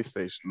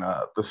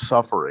PlayStation, The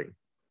Suffering.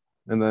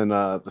 And then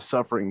The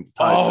Suffering.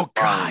 Oh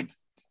God.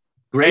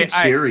 Great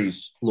Hey,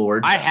 series,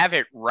 Lord. I have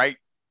it right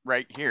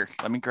here.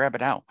 Let me grab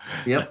it out.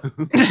 Yep.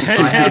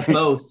 I have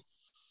both.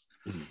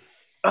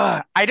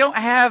 I don't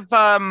have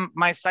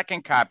my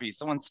second copy.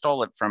 Someone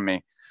stole it from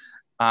me.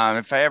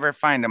 If I ever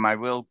find him, I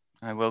will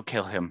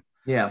kill him.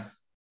 Yeah.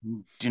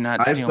 Do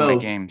not I have steal my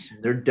both. games.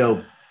 They're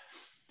dope.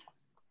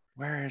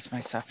 Where is my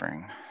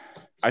suffering?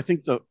 I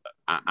think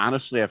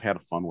honestly, I've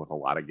had fun with a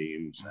lot of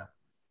games.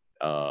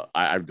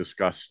 I've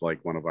discussed,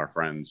 like, one of our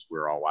friends, we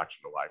were all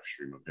watching a live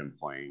stream of him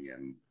playing,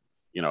 and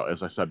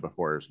as I said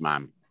before, his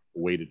mom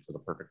waited for the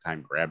perfect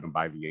time, grabbed him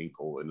by the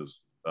ankle, and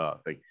his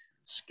thing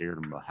scared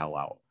him the hell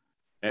out.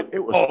 And it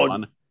was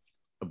fun,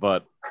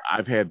 but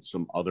I've had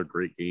some other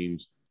great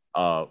games.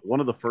 One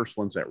of the first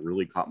ones that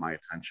really caught my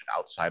attention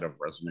outside of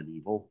Resident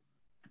Evil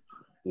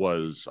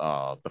was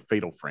the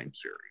Fatal Frame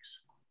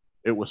series.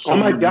 It was so Oh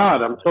my unique.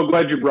 God, I'm so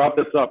glad you brought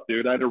this up,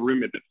 dude. I had a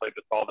roommate that played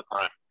this all the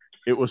time.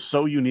 It was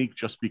so unique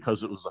just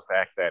because it was the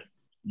fact that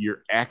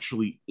you're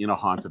actually in a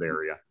haunted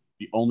area.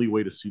 The only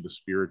way to see the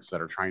spirits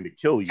that are trying to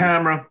kill you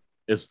Camera.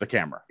 is the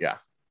camera. Yeah.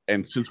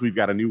 And since we've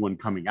got a new one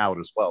coming out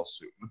as well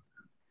soon,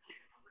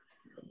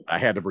 I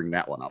had to bring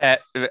that one up.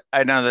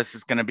 I know this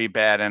is going to be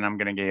bad and I'm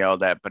going to get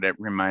yelled at, but it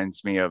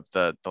reminds me of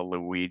the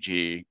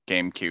Luigi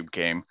GameCube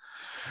game.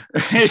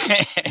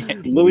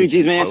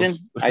 Luigi's Mansion.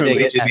 I dig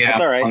it. Luigi, yeah. That's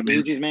all right. Okay.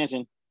 Luigi's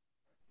Mansion.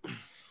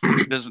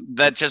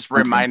 That just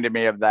reminded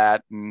me of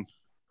that. And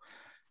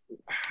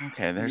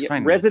okay, there's my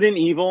Resident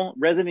Evil.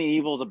 Resident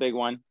Evil is a big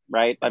one,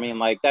 right? I mean,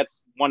 like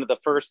that's one of the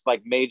first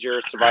like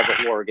major survival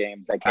horror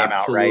games that came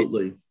out, right?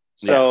 Absolutely.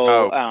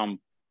 So Yeah.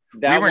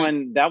 that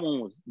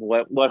one was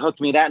what hooked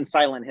me. That and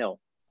Silent Hill.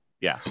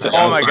 Yes. Oh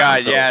my Silent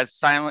God, Hill. yeah,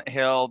 Silent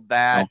Hill.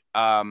 That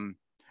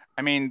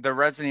I mean, the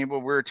Resident Evil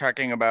we were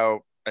talking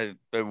about.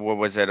 What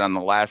was it on the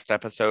last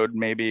episode,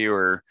 maybe,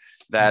 or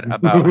that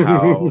about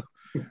how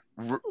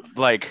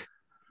like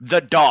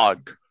the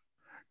dog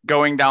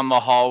going down the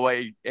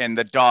hallway and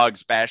the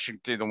dog's bashing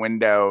through the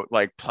window,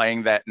 like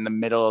playing that in the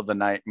middle of the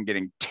night and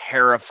getting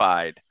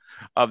terrified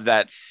of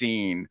that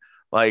scene.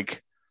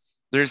 Like,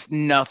 there's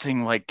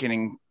nothing like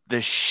getting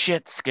the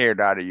shit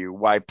scared out of you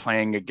while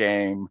playing a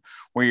game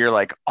where you're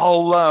like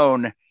all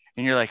alone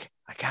and you're like,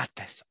 I got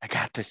this.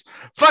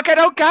 Fuck, I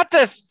don't got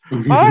this. Oh,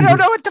 I don't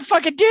know what to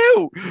fucking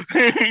do.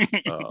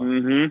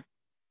 Mm-hmm.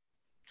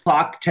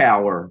 Clock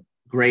Tower,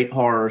 great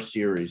horror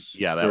series.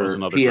 Yeah, that was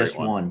another PS1.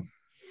 great one.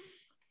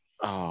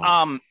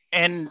 Oh.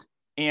 And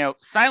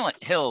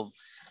Silent Hill,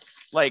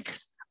 like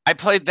I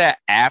played that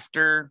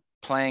after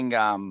playing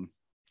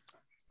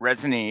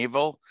Resident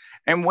Evil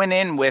and went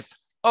in with,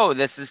 oh,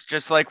 this is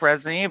just like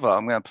Resident Evil.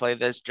 I'm gonna play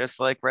this just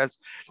like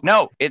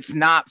No, it's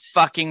not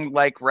fucking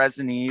like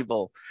Resident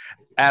Evil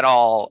at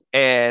all.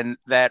 And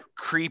that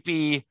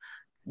creepy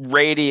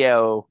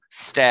radio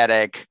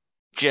static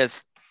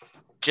just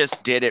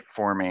did it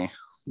for me.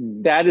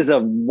 That is a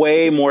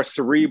way more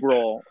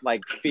cerebral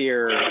like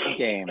fear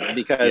game,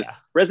 because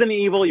Resident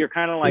Evil, you're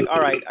kind of like,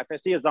 all right, if I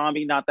see a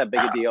zombie, not that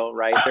big a deal,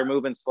 right? They're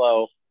moving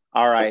slow.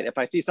 All right. If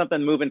I see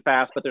something moving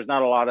fast, but there's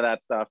not a lot of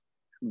that stuff.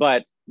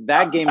 But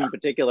that game in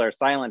particular,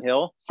 Silent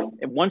Hill,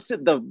 once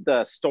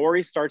the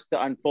story starts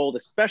to unfold,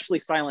 especially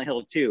Silent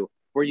Hill 2,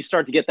 where you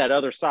start to get that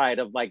other side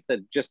of like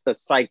the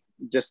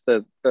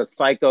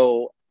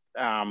psycho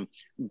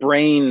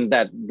brain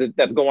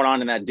that's going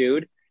on in that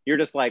dude. You're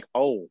just like,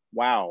 oh,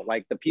 wow.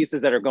 Like the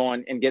pieces that are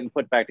going and getting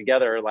put back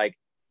together, like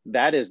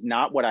that is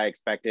not what I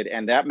expected.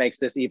 And that makes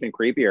this even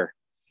creepier.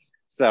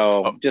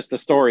 So just the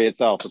story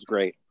itself is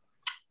great.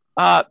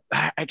 I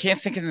can't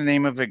think of the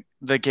name of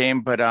the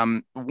game, but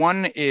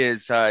one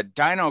is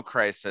Dino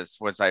Crisis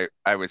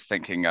I was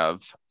thinking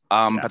of.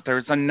 But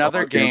there's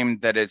another game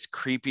that is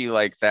creepy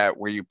like that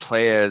where you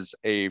play as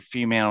a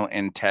female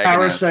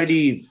antagonist. Parasite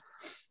Eve.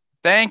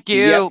 Thank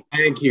you. Yep.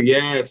 Thank you.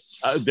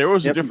 Yes. There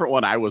was a different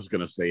one I was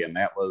going to say, and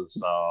that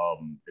was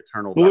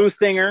Eternal Blue Darkness.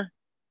 Stinger.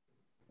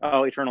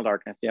 Oh, Eternal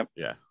Darkness. Yep.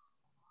 Yeah.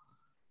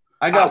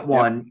 I got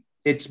one.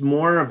 It's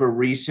more of a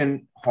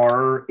recent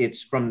horror.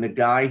 It's from the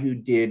guy who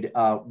did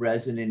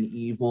Resident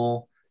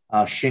Evil.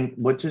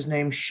 What's his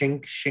name?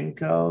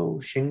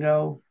 Shingo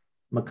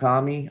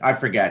Mikami? I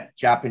forget.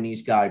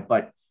 Japanese guy.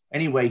 But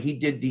anyway, he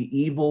did The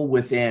Evil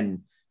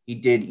Within. He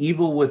did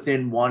Evil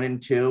Within 1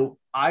 and 2.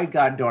 I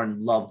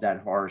goddamn love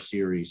that horror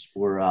series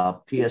for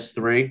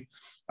PS3.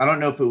 I don't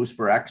know if it was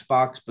for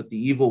Xbox, but The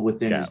Evil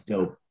Within is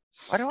dope.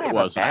 Why do I It have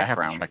was. a I have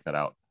background? to check that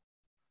out.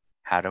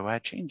 How do I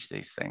change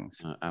these things?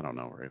 I don't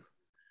know, Rave.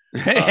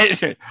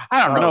 I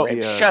don't know.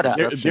 Ray. Shut up.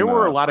 There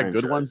were a lot of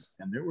good ones,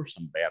 and there were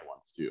some bad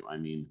ones too. I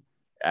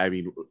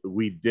mean,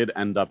 we did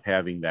end up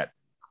having that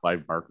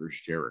Clive Barker's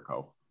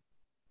Jericho.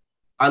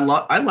 I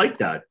like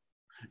that.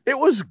 It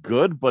was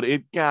good, but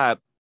it got.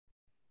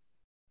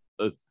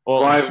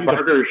 Clive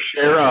Barker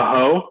share a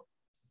hoe.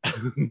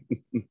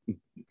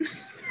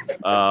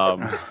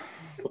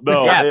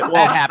 No, that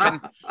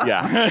happened.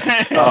 Yeah,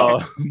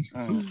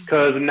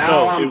 because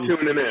now I'm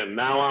tuning in.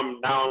 Now I'm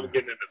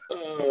getting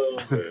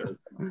into this.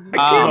 I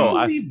can't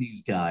believe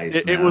these guys.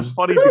 It was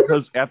funny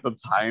because at the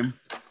time,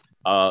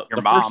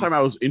 the mom. first time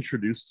I was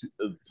introduced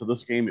to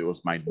this game, it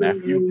was my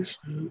nephew,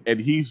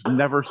 and he's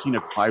never seen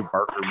a Clive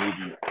Barker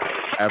movie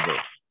ever.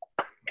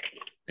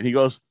 And he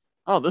goes,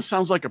 "Oh, this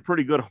sounds like a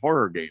pretty good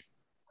horror game."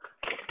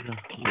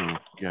 Oh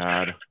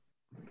God.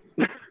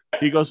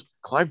 He goes,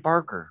 "Clive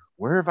Barker,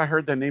 where have I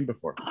heard that name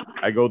before?"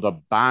 I go, "The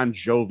Bon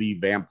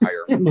Jovi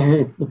vampire."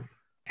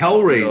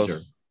 Hellraiser.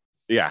 Goes,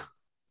 yeah.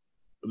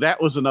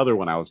 That was another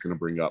one I was going to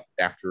bring up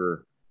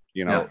after,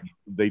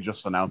 they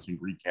just announcing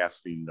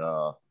recasting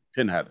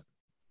Pinhead.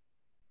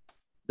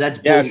 That's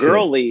bullshit.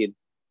 Girl lead.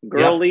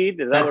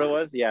 Lead. Is that what it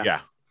was? Yeah.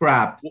 Yeah.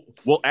 Crap.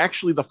 Well,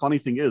 actually, the funny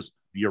thing is,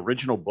 the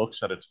original books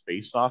that it's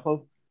based off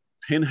of,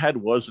 Pinhead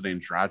was an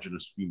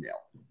androgynous female.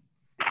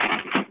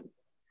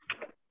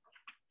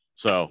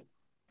 So,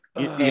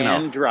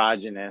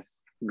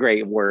 androgynous.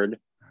 Great word.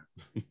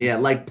 Yeah,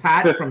 like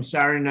Pat from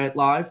Saturday Night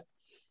Live.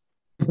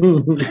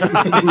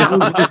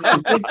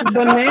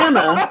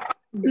 Banana.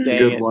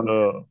 Good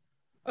one.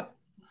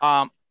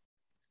 I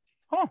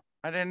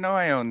didn't know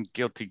I owned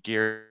Guilty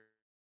Gear.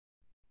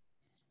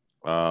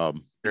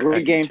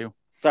 Great game. X2.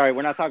 Sorry,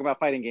 we're not talking about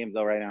fighting games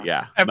though right now.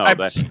 Yeah. I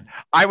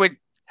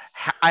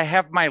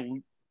have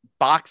my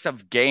box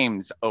of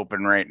games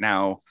open right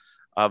now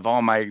of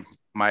all my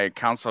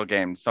console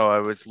games. So I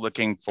was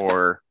looking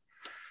for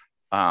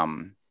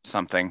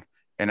something,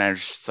 and I was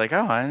just like,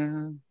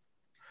 I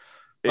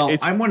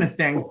want to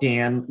thank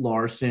Dan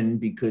Larson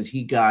because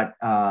he got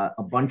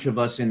a bunch of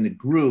us in the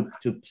group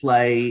to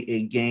play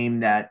a game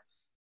that,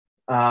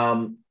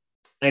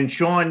 and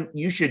Sean,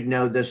 you should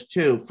know this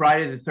too,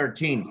 Friday the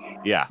 13th.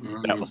 Yeah,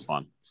 that was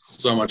fun.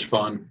 So much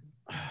fun.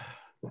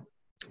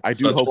 I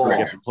do hope we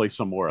get to play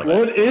some more of that.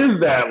 What is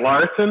that,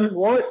 Larson?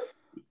 What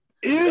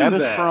is that?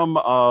 That is from,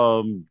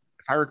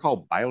 if I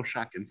recall,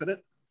 BioShock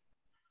Infinite.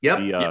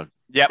 Yep.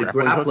 The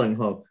grappling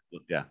hook.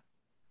 Yeah.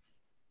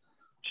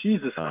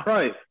 Jesus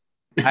Christ.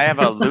 I have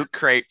a loot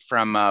crate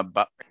from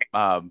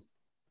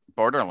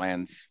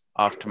Borderlands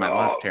off to my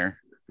left here.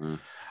 Mm.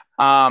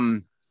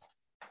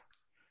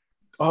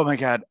 Oh my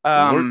God.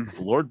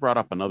 Lord brought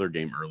up another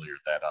game earlier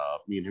that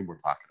me and him were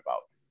talking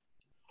about.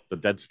 The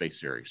Dead Space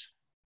series.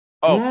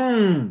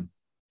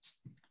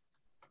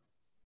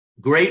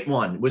 Great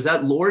one. Was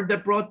that Lord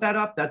that brought that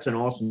up? That's an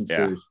awesome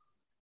series.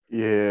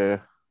 Yeah.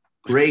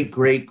 Great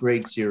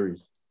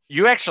series.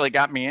 You actually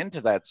got me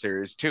into that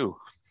series too.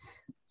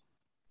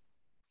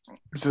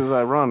 Which is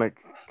ironic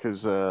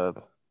because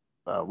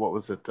what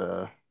was it?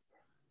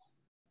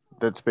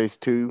 Dead Space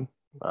 2.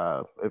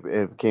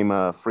 It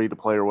became free to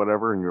play or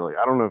whatever, and you're like,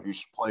 I don't know if you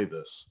should play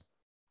this.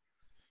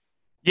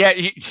 Yeah,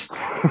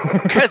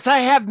 because I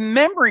have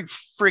memory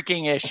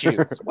freaking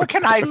issues. What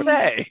can I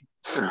say?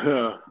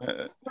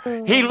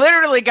 He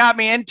literally got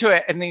me into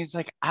it, and he's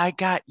like, I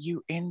got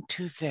you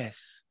into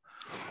this.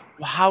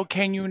 How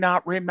can you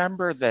not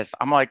remember this?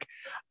 I'm like,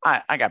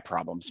 I got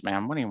problems,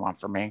 man. What do you want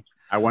from me?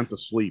 I went to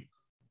sleep.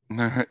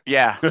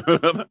 Yeah.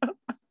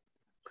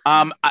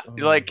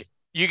 Like,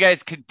 you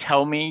guys could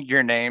tell me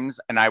your names,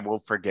 and I will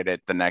forget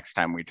it the next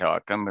time we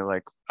talk. I'm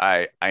like,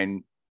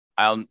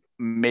 I'll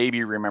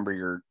maybe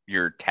remember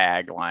your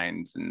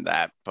taglines and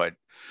that, but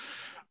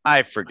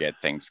I forget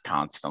things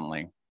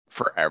constantly,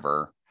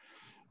 forever.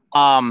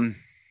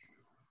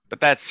 But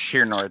that's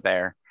here nor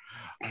there.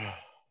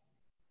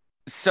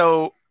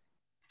 So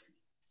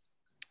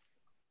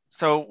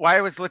while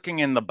I was looking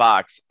in the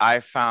box, I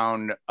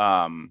found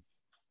Night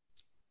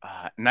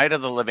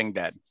of the Living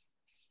Dead.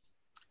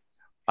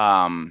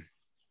 Night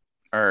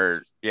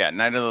of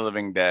the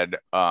Living Dead,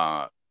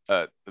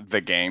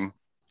 the game.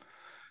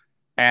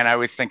 And I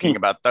was thinking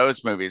about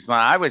those movies. Now,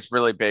 I was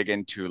really big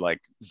into like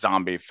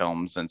zombie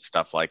films and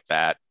stuff like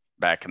that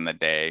back in the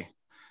day.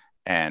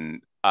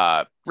 And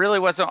really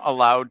wasn't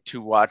allowed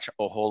to watch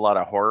a whole lot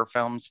of horror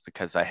films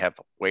because I have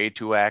way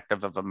too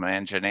active of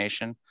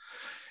imagination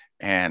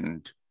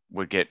and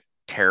would get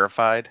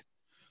terrified.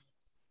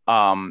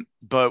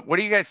 But what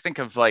do you guys think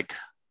of like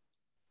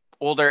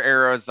older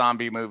era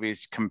zombie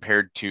movies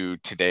compared to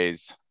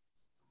today's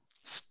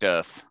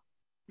stuff?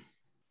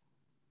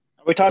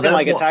 Are we talking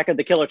like Attack of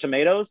the Killer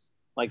Tomatoes?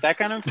 Like that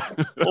kind of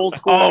old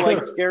school,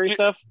 like scary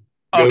stuff?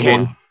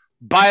 Okay.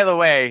 By the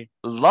way,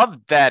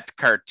 loved that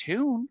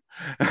cartoon.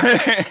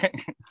 The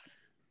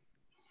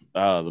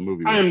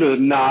movie. I'm just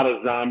not a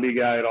zombie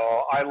guy at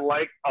all. I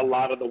like a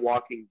lot of The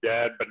Walking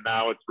Dead, but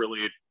now it's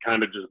really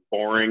kind of just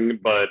boring.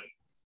 But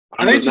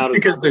I think it's just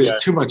because there's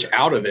too much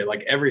out of it.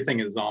 Like everything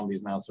is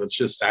zombies now, so it's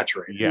just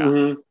saturated. Yeah.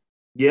 Mm-hmm.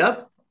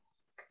 Yep.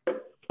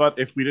 But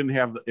if we didn't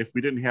have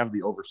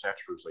the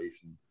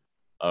oversaturation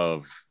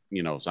of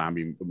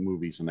zombie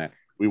movies and that,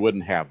 we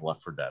wouldn't have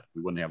Left 4 Dead.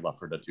 We wouldn't have Left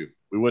 4 Dead 2.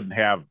 We wouldn't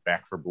have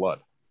Back 4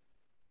 Blood.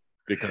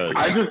 Because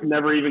I just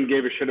never even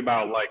gave a shit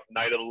about like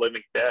Night of the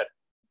Living Dead.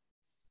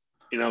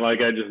 Like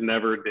I just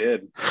never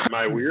did. Am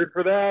I weird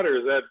for that, or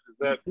is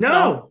that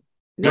No.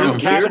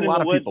 There's Cabin a in lot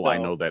the of Woods, people I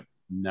though. know that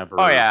never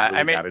Oh, yeah. really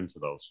I mean, got into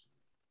those.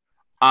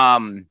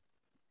 I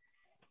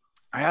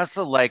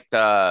also like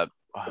the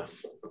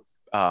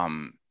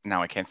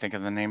now I can't think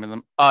of the name of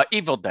them.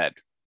 Evil Dead.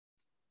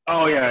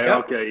 Oh yeah,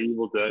 Yep. okay,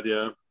 Evil Dead,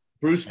 yeah.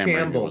 Bruce Sam Raimi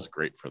Campbell was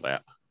great for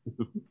that.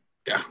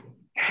 Yeah.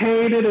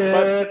 Hated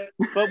it.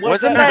 But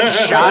Wasn't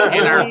that shot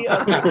in our-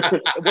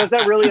 really was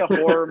that really a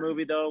horror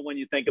movie though? When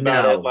you think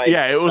about No. it, like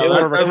Yeah, it was it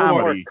more of a was more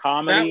comedy.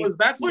 comedy.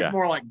 That's like Yeah.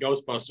 more like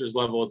Ghostbusters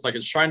level. It's like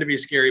it's trying to be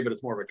scary, but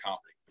it's more of a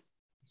comedy.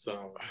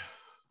 So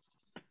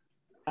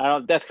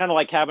That's kind of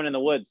like Cabin in the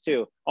Woods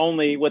too,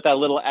 only with that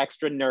little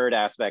extra nerd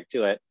aspect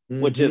to it,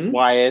 which is Mhm.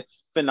 why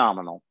it's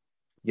phenomenal.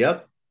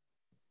 Yep.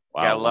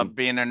 Wow. Yeah, I love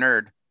being a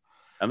nerd.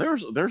 And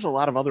there's a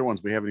lot of other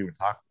ones we haven't even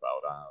talked about.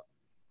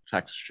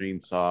 Texas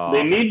Chainsaw.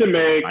 They need to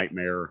make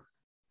Nightmare.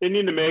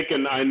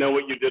 and I Know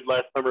What You Did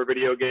Last Summer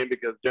video game,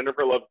 because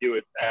Jennifer Love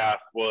Hewitt's ass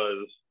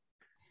was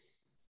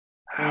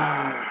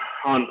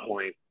on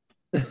point.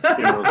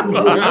 Jennifer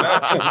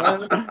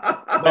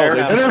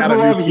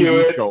Love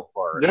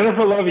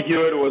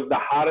Hewitt was the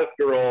hottest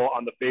girl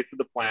on the face of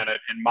the planet,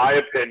 in my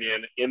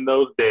opinion, in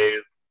those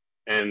days.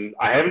 And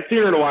I haven't seen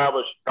her in a while,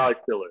 but she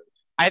probably still is.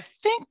 I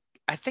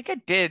think I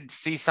did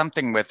see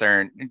something with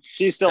her. And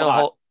She's still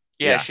hot.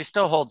 Yeah, Yeah. she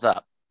still holds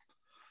up.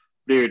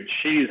 Dude,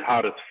 she's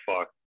hot as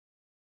fuck.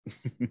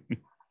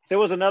 There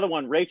was another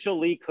one, Rachel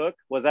Lee Cook.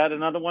 Was that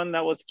another one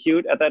that was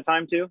cute at that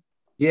time too?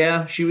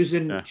 Yeah, she was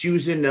in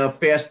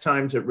Fast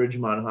Times at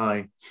Ridgemont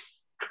High.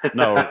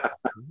 No.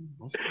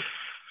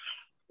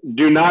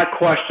 Do not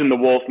question the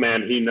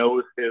Wolfman. He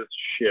knows his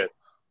shit.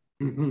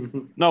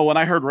 No, when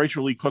I heard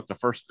Rachel Lee Cook, the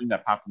first thing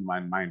that popped in my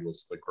mind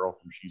was the girl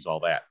from She's All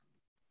That.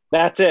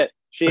 That's it.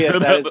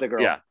 That is the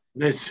girl. Yeah.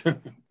 it's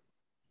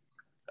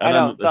I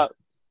know.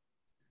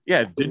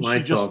 Yeah, didn't Am I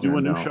she just do a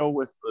talking new now? show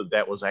with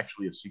that was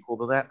actually a sequel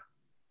to that?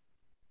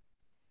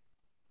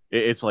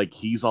 It's like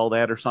He's All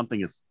That or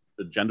something. It's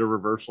the gender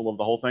reversal of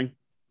the whole thing.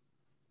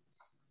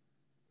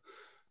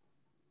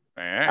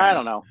 I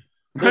don't know.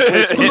 There's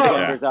way too many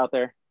genders out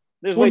there.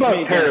 There's way What too about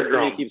many genders for me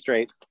to Terradrome? keep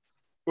straight.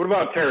 What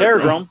about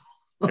Terradrome.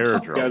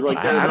 Terradrome. You guys like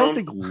I don't Terradrome?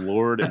 think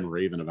Lord and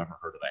Raven have ever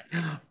heard of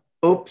that.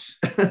 Oops.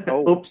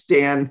 Oh. Oops,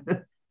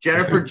 Dan.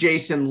 Jennifer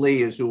Jason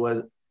Lee is who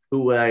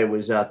I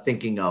was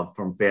thinking of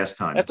from Fast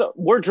Time.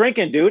 We're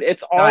drinking, dude.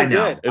 It's all I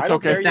know. good. It's I don't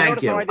okay. care. Thank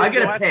notice you. how I didn't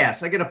get a watch-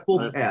 pass. I get a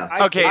full pass.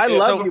 Okay, I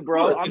love so- you,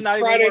 bro. I'm it's not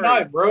Friday even worried.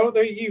 night, bro.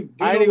 You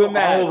I ain't even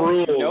mad. All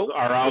rules Nope.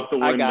 are out the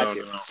I window got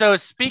you. now. So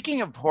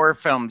speaking of horror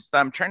films,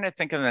 I'm trying to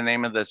think of the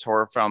name of this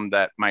horror film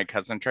that my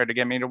cousin tried to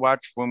get me to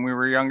watch when we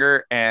were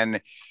younger,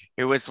 and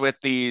it was with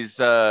these.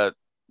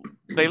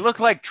 They look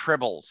like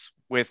tribbles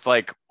with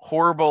like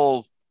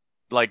horrible,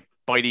 like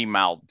bitey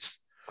mouths.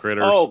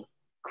 Critters. Oh,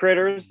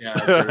 Critters.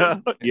 Yeah,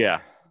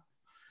 yeah.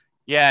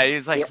 Yeah,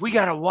 he's like, Yeah. we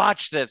gotta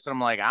watch this. And I'm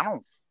like, I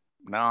don't.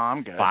 No,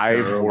 I'm good.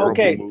 5 horrible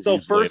Okay, movies so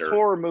first later.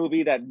 horror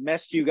movie that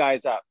messed you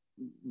guys up.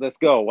 Let's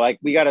go. Like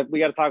we gotta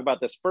talk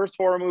about this first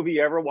horror movie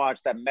you ever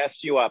watched that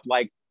messed you up.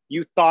 Like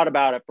you thought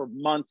about it for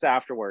months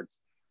afterwards.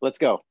 Let's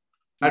go.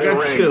 I The got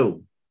Ring.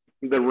 2.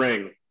 The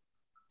Ring.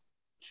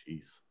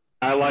 Jeez.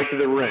 I liked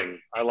The Ring.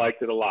 I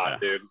liked it a lot,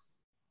 Yeah. dude.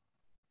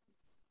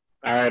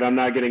 All right, I'm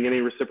not getting any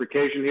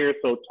reciprocation here,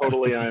 so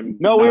totally I'm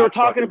No, we not were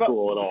talking fucking about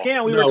cool at all.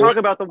 Scan. We No, were talking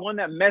about the one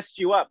that messed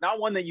you up, not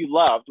one that you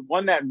loved.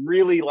 One that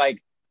really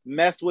like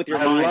messed with your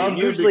I mind. loved And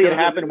it usually it because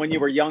happened when you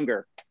were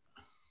younger.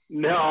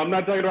 No, I'm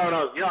not talking about when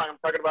I was young. I'm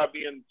talking about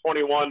being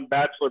 21,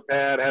 bachelor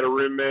pad, had a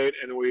roommate,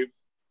 and we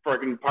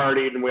fucking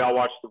partied and we all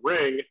watched The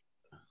Ring.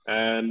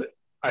 And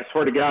I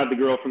swear to God, the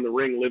girl from The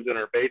Ring lived in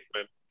our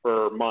basement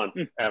for months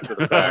after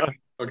the fact.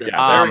 Okay,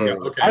 Yeah. there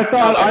we go. Okay. I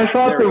thought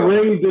There The we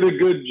go. Ring did a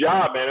good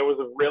job, man. It was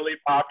a really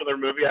popular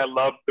movie. I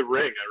loved The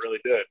Ring. I really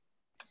did.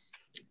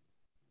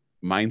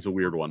 Mine's a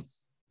weird one.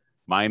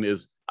 Mine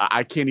is,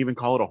 I can't even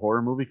call it a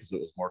horror movie because it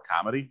was more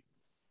comedy.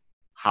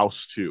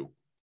 House 2.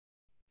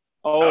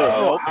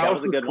 Oh, that House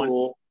was a good is one.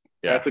 cool.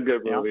 Yeah. That's a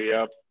good Yeah. movie.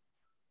 Yep.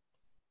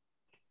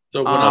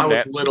 So when I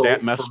was that, little,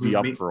 that messed for me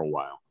up for a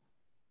while.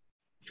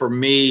 For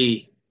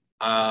me,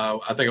 I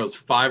think it was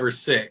 5 or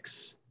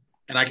 6,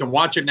 and I can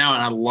watch it now,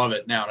 and I love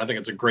it now. And I think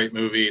it's a great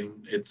movie,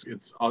 and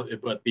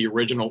but the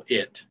original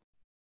It,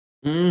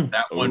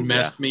 that Oh, one yeah.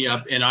 messed me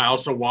up. And I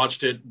also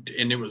watched it,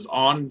 and it was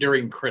on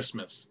during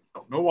Christmas.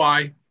 Don't know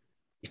why,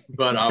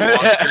 but I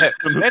watched it.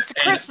 It's a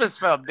Christmas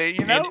film, do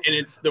you know? And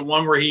it's the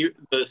one where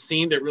the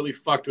scene that really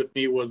fucked with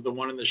me was the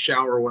one in the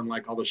shower when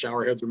like all the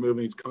shower heads are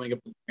moving. He's coming up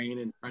the drain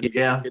and trying to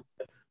Yeah. get.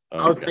 Oh,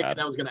 I was God. thinking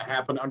that was going to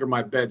happen under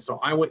my bed, so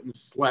I went and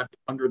slept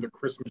under the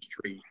Christmas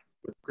tree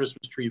with the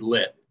Christmas tree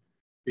lit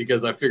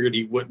because I figured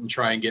he wouldn't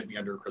try and get me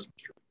under a Christmas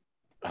tree.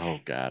 Oh,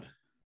 God.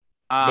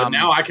 But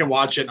now I can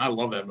watch it, and I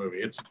love that movie.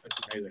 It's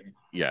amazing.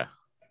 Yeah.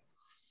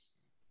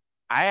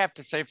 I have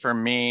to say, for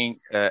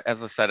me,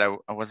 as I said, I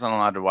wasn't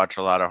allowed to watch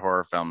a lot of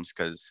horror films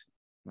because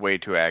way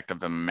too active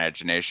of an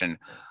imagination.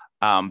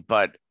 And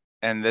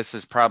this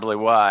is probably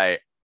why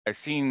I've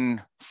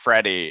seen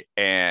Freddy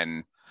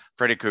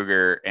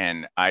Krueger,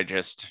 and I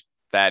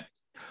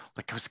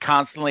was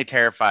constantly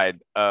terrified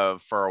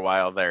of for a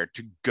while there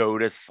to go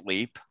to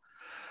sleep,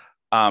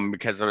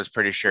 because I was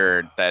pretty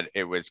sure that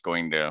he was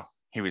going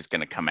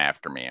to come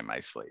after me in my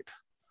sleep.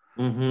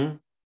 Mm-hmm.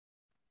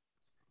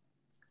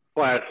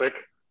 Classic.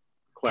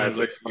 I'll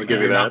give you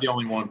You're that. not the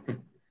only one.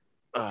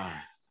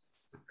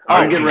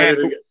 I'm getting ready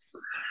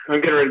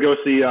to go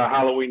see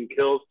Halloween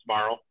Kills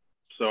tomorrow.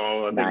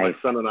 So I think my Nice.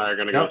 son and I are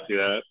going to go see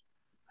that.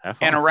 Have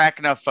fun. And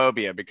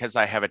arachnophobia, because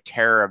I have a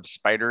terror of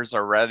spiders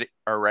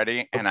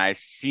already, and I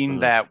seen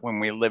that when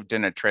we lived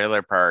in a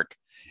trailer park,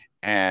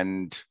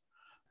 and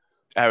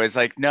I was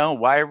like, no,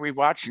 why are we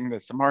watching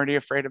this? I'm already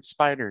afraid of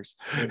spiders.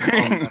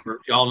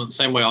 Y'all in the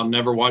same way, I'll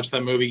never watch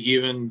that movie,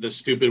 even the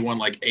stupid one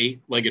like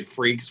Eight-Legged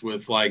Freaks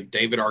with like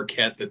David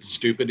Arquette that's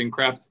stupid and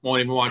crap.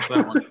 Won't even watch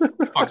that one.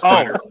 Fuck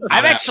spiders.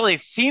 I've actually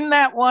seen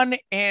that one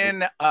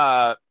in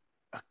God,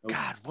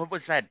 what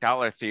was that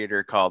dollar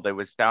theater called? It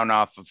was down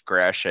off of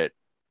Gratiot.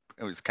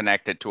 It was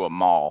connected to a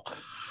mall.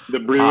 The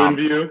Bruin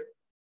View.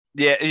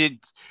 Yeah,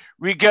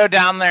 we go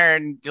down there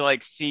and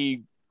like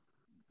see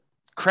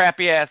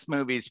crappy ass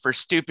movies for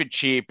stupid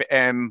cheap,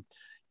 and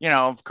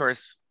of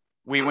course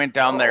we went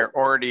down there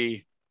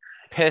already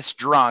pissed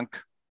drunk,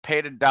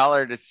 paid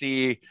 $1 to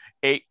see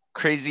 8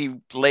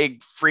 crazy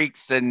leg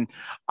freaks, and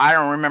I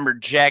don't remember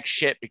jack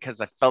shit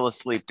because I fell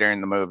asleep during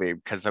the movie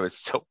because I was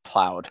so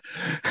plowed.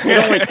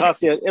 It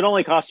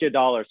only cost you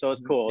 $1, so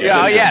it's cool.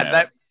 Yeah, didn't yeah,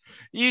 matter.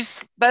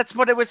 that's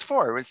what it was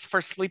for. It was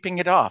for sleeping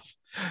it off.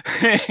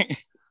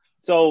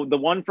 So the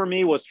one for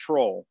me was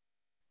Troll.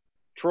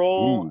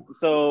 Ooh.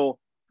 So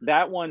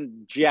that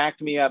one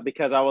jacked me up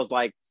because I was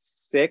like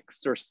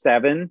 6 or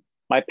 7.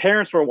 My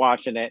parents were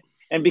watching it.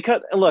 And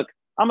because, look,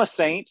 I'm a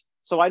saint,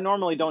 so I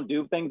normally don't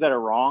do things that are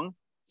wrong.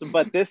 So,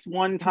 but this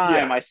one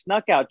time I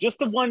snuck out, just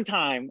the one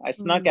time I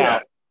snuck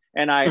out,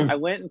 and I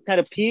went and kind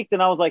of peeked,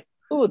 and I was like,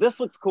 ooh, this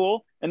looks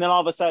cool. And then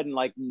all of a sudden,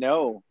 like,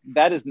 no,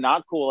 that is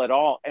not cool at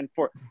all. And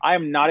I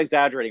am not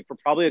exaggerating, for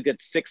probably a good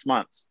 6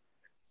 months.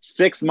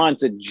 6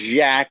 months, it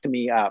jacked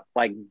me up,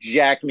 like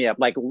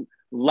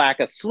lack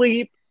of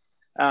sleep.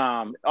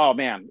 Oh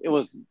man, it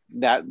was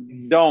that.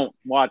 Don't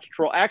watch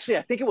Troll. Actually,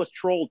 I think it was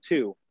Troll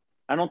 2.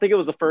 I don't think it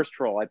was the first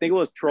Troll. I think it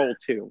was Troll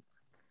 2.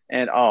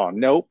 And oh,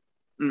 nope.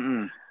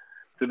 Mm-mm.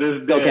 To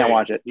this Still day, can't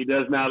watch it. He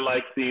does not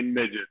like seeing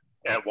midgets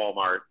at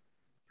Walmart.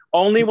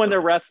 Only when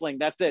they're wrestling.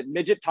 That's it.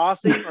 Midget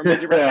tossing or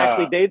midget. Yeah.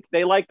 Actually,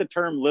 they like the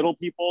term little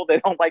people. They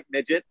don't like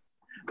midgets.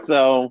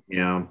 So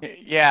Yeah.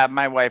 Yeah,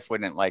 my wife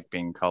wouldn't like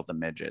being called a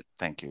midget.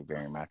 Thank you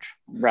very much.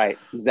 right,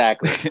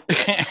 exactly.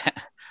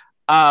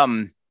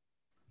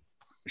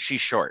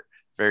 She's short,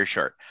 very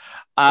short.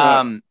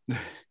 I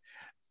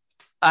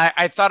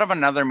thought of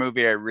another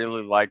movie I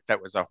really liked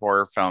that was a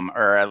horror film,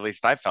 or at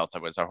least I felt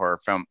it was a horror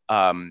film.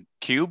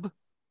 Cube.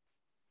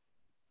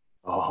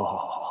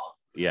 Oh,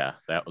 Yeah,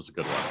 that was a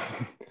good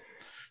one.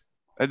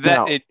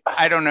 Now-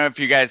 I don't know if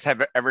you guys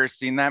have ever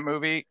seen that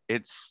movie.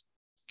 It's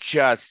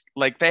just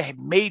like they have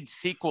made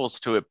sequels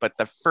to it, but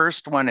the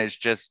first one is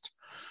just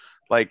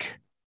like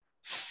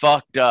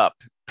fucked up,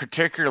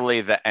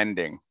 particularly the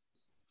ending.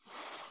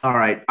 All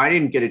right. I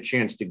didn't get a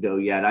chance to go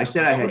yet. I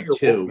said I had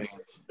two.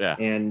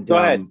 And Go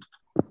ahead.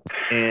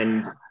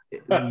 And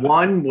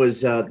one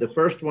was the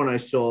first one I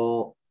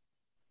saw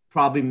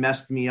probably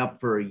messed me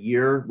up for a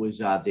year was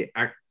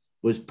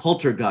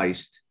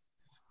Poltergeist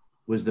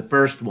was the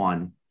first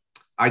one.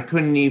 I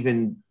couldn't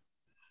even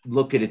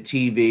look at a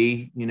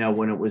TV,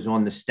 when it was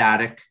on the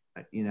static,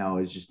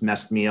 it just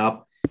messed me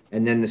up.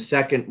 And then the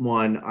second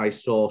one I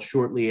saw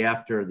shortly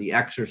after The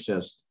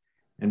Exorcist,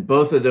 and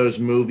both of those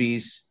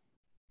movies,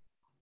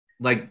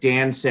 like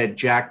Dan said,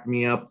 jacked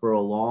me up for a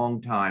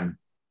long time.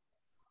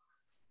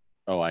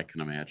 Oh, I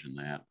can imagine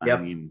that. Yep.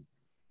 I mean,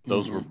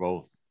 those were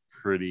both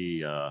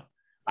pretty,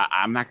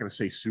 I'm not going to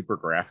say super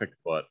graphic,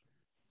 but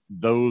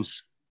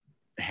those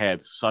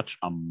had such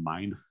a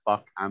mind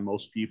fuck on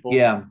most people.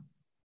 Yeah,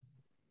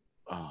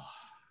 Oh,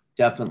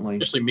 definitely.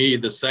 Especially me,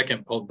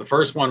 the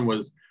first one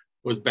was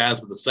bad,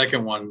 but the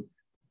second one,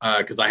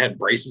 because I had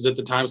braces at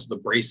the time, so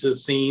the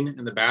braces scene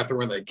in the bathroom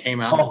where they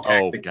came out and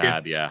attacked the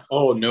God, kid. yeah.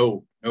 Oh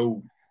no,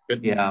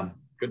 couldn't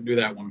do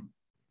that one.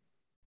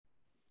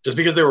 Just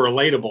because they were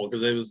relatable,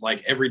 because it was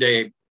like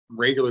everyday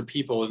regular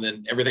people, and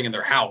then everything in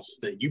their house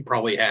that you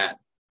probably had.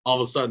 All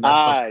of a sudden,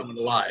 that stuff's coming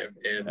alive.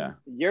 And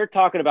You're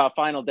talking about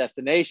Final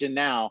Destination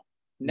now.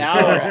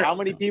 Now, how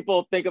many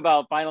people think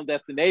about Final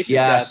Destination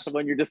Yes. deaths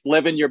when you're just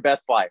living your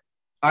best life?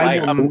 I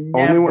Like, will only when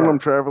never- I'm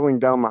traveling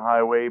down the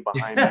highway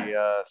behind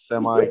a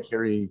semi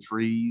carrying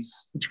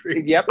trees.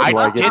 Yep. Do I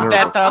I get did that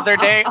nervous? the other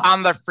day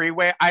on the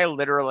freeway. I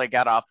literally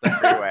got off the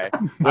freeway.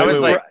 I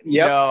was wait, like,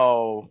 Yep.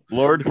 no.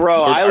 Lord, Bro,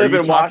 Lord, I are live you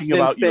in talking Washington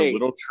about your State.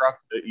 little truck,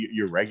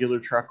 your regular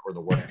truck, or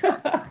the work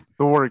truck?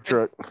 The work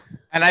truck.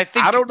 And I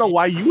think I don't know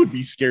why you would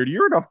be scared.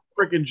 You're in a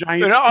freaking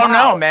giant. Oh no,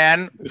 cloud.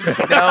 man.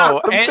 No.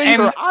 Them things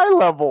are eye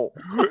level.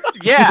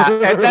 Yeah,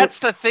 and that's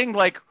the thing.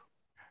 Like,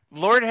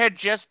 Lord had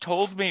just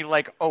told me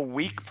like a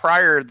week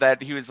prior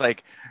that he was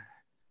like,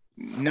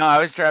 no, I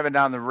was driving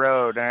down the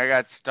road and I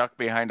got stuck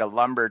behind a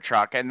lumber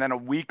truck. And then a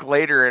week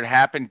later, it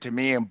happened to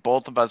me, and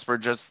both of us were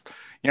just,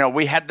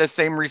 we had the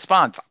same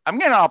response. I'm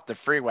getting off the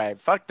freeway.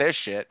 Fuck this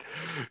shit.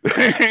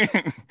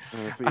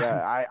 See,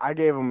 I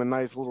gave him a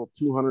nice little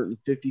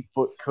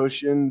 250-foot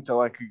cushion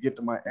till I could get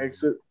to my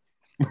exit.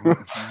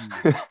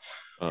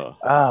 No,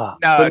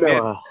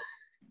 But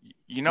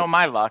no,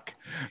 my luck.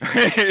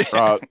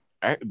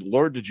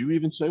 Lord, did you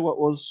even say what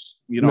was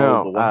the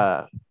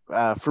no.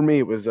 one? For me,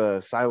 it was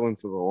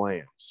Silence of the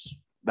Lambs.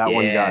 That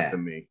one Yeah. got to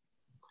me,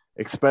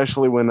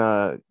 especially when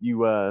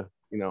you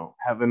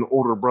have an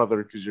older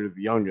brother because you're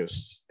the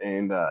youngest,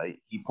 and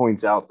he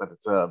points out that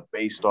it's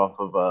based off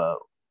of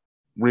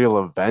real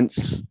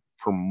events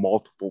from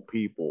multiple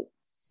people.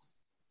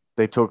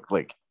 They took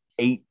like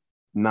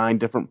 8-9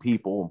 different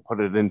people and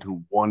put it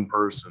into one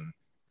person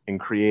and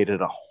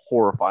created a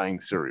horrifying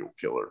serial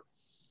killer.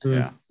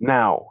 Yeah.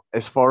 Now,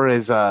 as far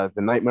as the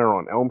Nightmare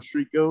on Elm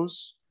Street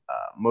goes,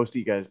 most of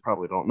you guys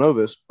probably don't know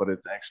this, but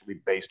it's actually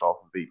based off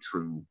of a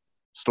true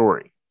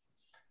story.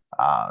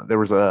 There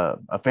was a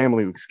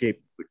family who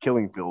escaped the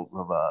killing fields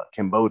of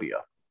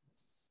Cambodia,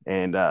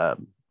 and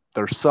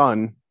their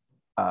son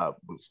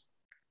was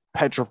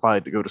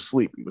petrified to go to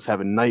sleep. He was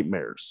having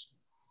nightmares.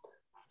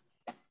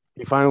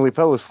 He finally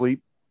fell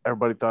asleep.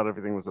 Everybody thought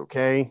everything was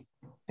okay,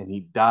 and he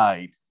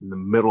died in the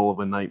middle of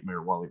a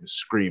nightmare while he was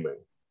screaming.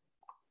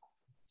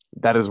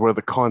 That is where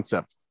the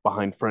concept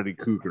behind Freddy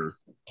Krueger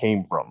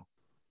came from.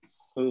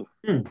 Oof.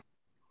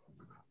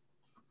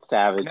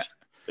 Savage.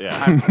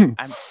 Yeah.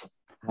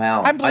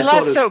 Wow. I'm I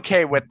thought less it-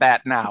 okay with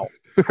that now.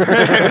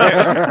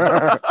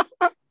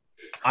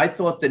 I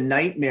thought the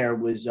nightmare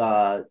was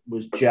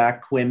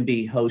Jack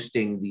Quimby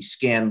hosting the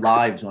Scanned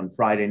Lives on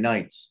Friday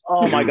nights.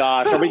 Oh my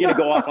gosh, are we going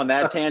to go off on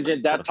that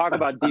tangent? That talk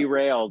about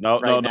derailed. No,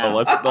 right no. now.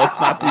 Let's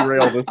not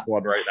derail this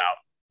one right now.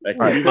 That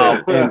could be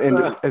Right.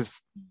 later. And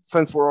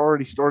since we're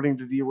already starting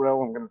to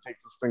derail, I'm going to take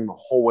this thing the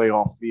whole way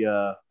off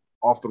the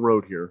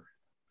road here.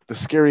 The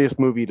scariest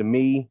movie to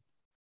me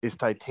is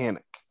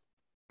Titanic,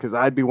 because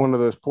I'd be one of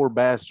those poor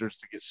bastards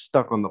to get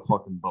stuck on the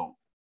fucking boat.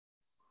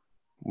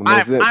 When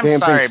I'm damn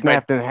sorry, thing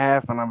snapped in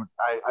half, and I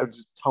would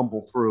just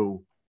tumble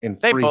through and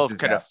They freeze both to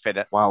could have death fit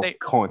it. while They-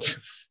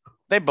 conscious.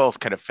 They both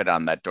could have fit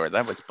on that door.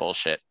 That was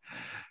bullshit.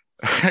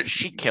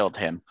 She killed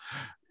him.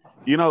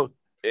 You know,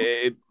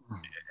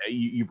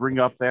 you bring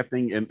up that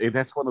thing, and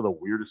that's one of the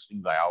weirdest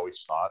things I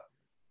always thought.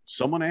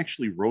 Someone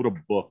actually wrote a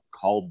book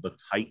called The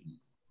Titan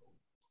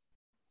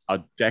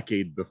a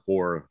decade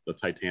before the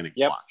Titanic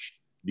launched.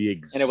 The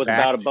exact and it was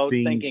about a boat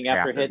things sinking after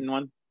happened. hitting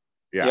one.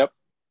 Yeah. Yep.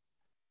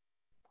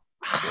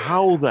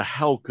 How the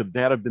hell could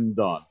that have been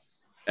done?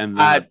 And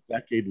then a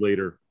decade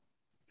later,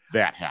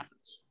 that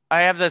happens.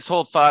 I have this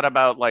whole thought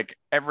about like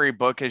every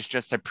book is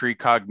just a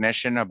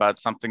precognition about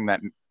something that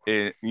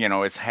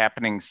is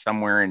happening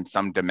somewhere in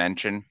some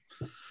dimension.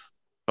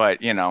 But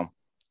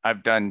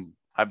I've done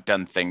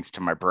things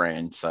to my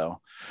brain, so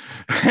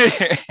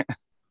a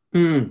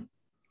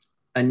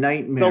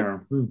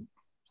nightmare.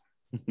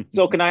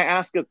 So can I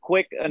ask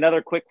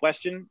another quick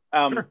question?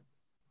 Sure.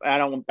 I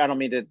don't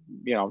mean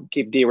to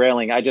keep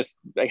derailing. I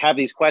have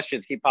these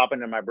questions keep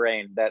popping in my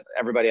brain that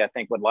everybody I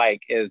think would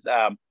like is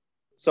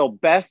so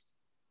best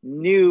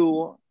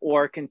new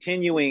or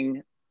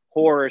continuing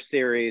horror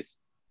series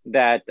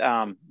that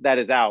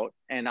is out,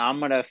 and I'm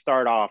gonna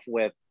start off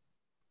with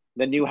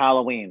the new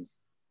Halloweens.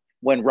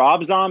 When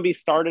Rob Zombie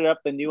started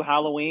up the new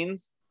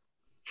Halloweens,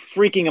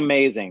 freaking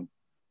amazing.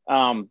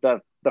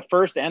 The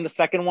first and the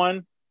second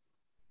one,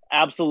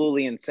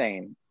 absolutely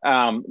insane.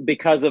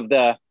 Because of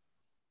the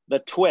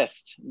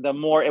twist,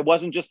 it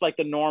wasn't just like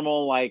the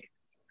normal like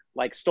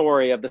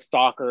story of the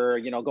stalker,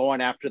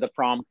 going after the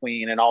prom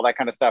queen and all that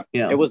kind of stuff.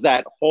 Yeah. It was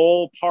that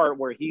whole part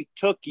where he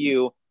took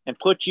you and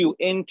put you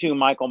into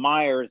Michael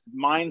Myers'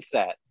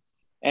 mindset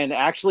and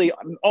actually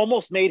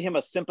almost made him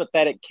a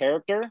sympathetic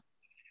character.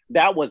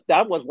 That was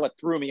what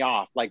threw me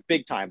off, like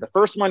big time. The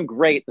first one,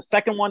 great. The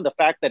second one, the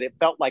fact that it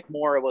felt like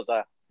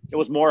it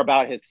was more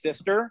about his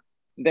sister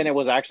than it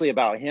was actually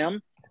about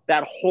him.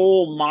 That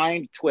whole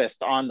mind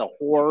twist on the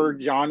horror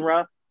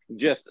genre,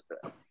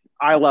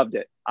 I loved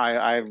it.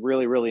 I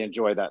really, really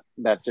enjoyed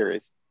that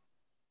series.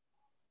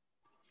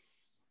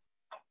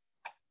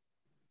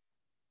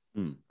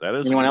 That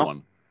is Anyone a good else?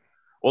 one.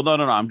 Well,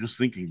 no. I'm just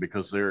thinking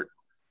because there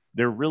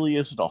really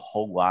isn't a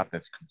whole lot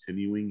that's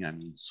continuing. I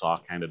mean, Saw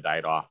kind of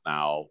died off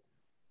now.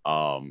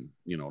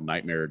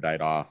 Nightmare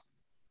died off.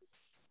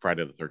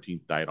 Friday the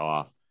 13th died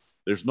off.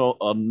 There's not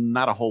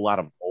a whole lot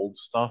of old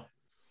stuff.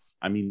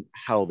 I mean,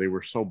 hell, they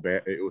were so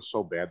bad. It was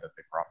so bad that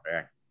they brought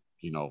back,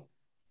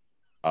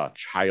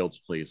 Child's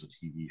Play as a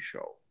TV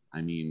show.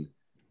 I mean,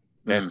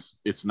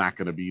 it's not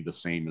going to be the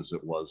same as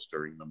it was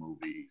during the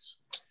movies.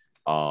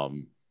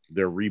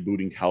 They're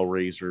rebooting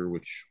Hellraiser,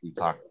 which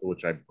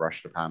I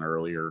brushed upon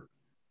earlier.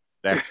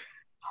 That's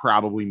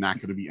probably not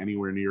going to be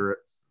anywhere near it.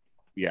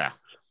 Yeah.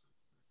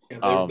 They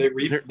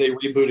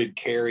rebooted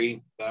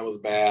Carrie. That was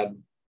bad.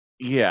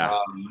 Yeah.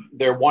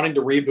 They're wanting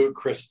to reboot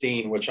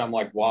Christine, which I'm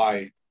like,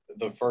 why?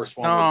 The first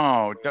one was...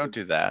 No, don't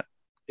do that.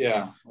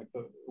 Yeah, like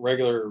the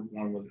regular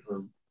one was...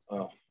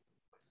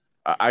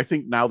 I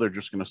think now they're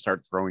just going to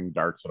start throwing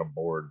darts at a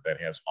board that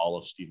has all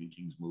of Stephen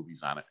King's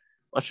movies on it.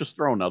 Let's just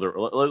throw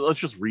let's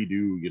just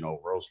redo,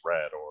 Rose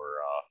Red or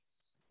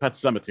Pet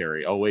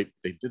Sematary. Oh, wait,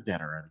 they did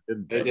that already,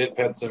 didn't they? They did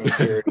Pet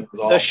Sematary.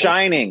 The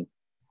Shining.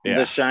 Yeah.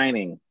 The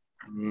Shining.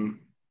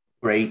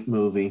 Great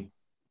movie.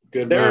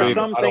 Good There movie, are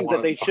some things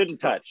that they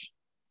shouldn't touch.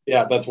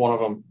 Yeah, that's one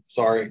of them.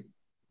 Sorry.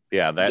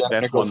 Yeah, that's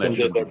Nicholson one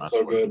that did that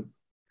so good.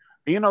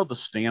 The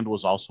Stand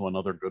was also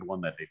another good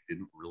one that they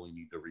didn't really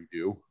need to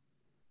redo.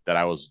 That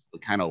I was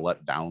kind of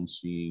let down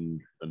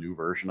seeing the new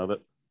version of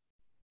it.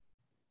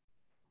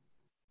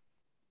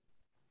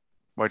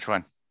 Which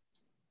one?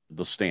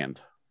 The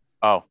Stand.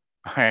 Oh,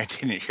 I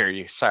didn't hear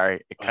you.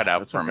 Sorry, it cut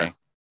out for me.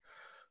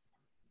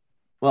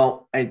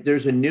 Well,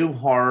 there's a new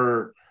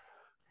horror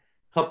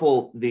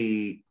couple.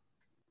 The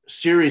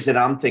series that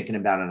I'm thinking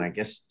about, and I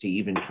guess to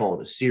even call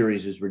it a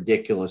series is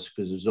ridiculous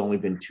because there's only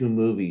been 2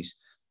 movies.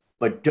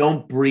 But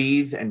Don't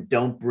Breathe and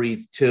Don't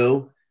Breathe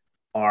 2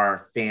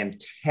 are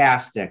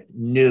fantastic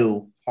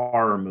new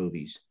horror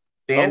movies.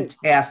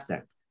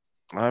 Fantastic.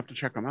 I'll have to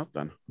check them out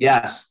then.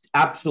 Yes,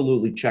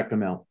 absolutely check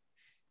them out.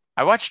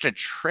 I watched a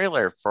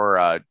trailer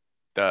for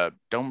the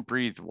Don't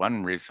Breathe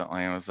one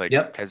recently. I was like,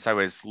 because I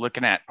was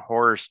looking at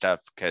horror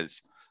stuff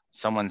because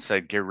someone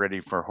said get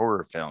ready for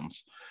horror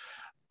films.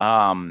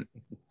 And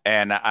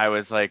I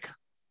was like,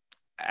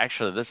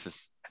 actually, this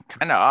is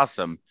kind of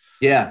awesome.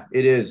 Yeah,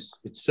 it is.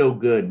 It's so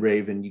good,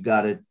 Raven. You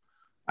got it.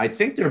 I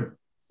think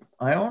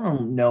I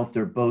don't know if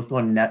they're both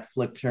on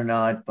Netflix or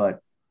not,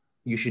 but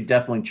you should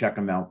definitely check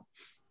them out.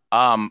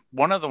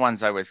 One of the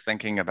ones I was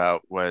thinking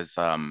about was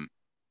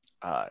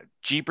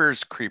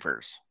Jeepers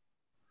Creepers.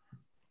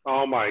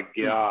 Oh my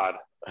god.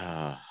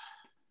 That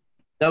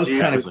was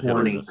kind of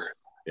corny.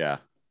 Yeah.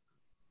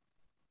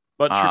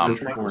 But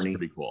Jeepers was corny.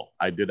 pretty cool.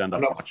 I did end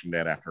up watching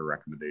that after a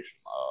recommendation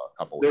a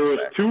couple There weeks was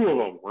back. 2 of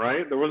them,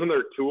 right? Wasn't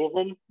there 2 of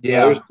them?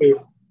 Yeah, there's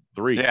 2.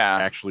 3, Yeah.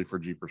 actually, for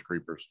Jeepers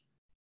Creepers.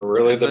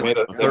 Really? They made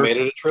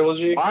it a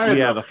trilogy?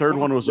 Yeah, the third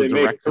one was a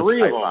direct to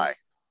sci-fi.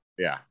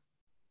 Yeah.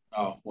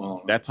 Oh,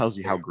 well. That tells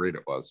you how great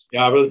it was.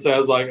 Yeah, but it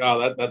says like,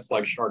 that's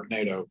like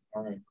Sharknado.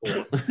 All right,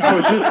 cool. I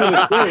was just going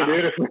to say,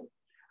 dude.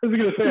 I was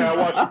going to say, I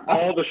watched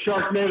all the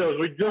Sharknadoes.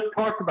 We just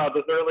talked about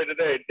this early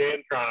today.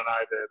 Dantron and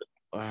I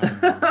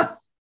did.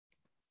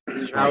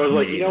 I was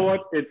like, you know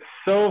what? It's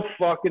so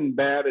fucking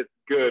bad, it's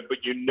good, but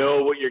you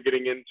know what you're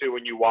getting into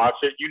when you watch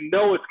it. You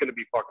know it's going to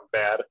be fucking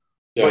bad,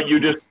 but you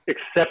just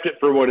accept it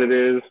for what it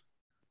is,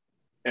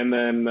 and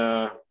then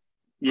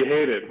you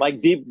hate it.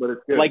 Like Deep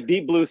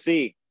Blue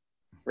Sea,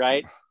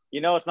 right?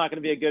 You know it's not going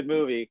to be a good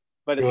movie,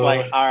 but it's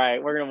like, all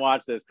right, we're going to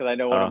watch this because I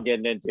know what I'm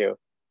getting into.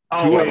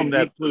 Oh, wait,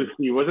 Deep Blue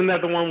Sea. Wasn't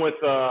that the one with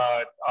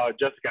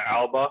Jessica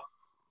Alba?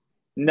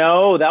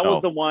 No, that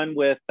was the one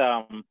with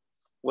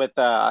what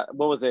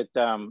was it?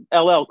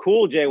 LL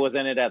Cool J was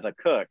in it as a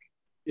cook.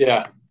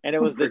 Yeah. And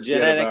it was the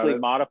genetically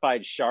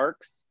modified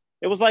sharks.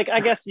 It was like, I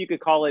guess you could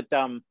call it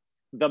the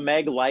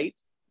Meg Light,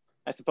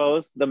 I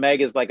suppose. The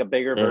Meg is like a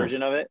bigger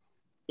version of it.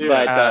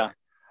 Yeah. But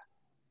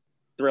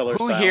thriller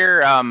Who style.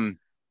 here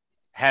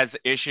has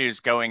issues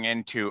going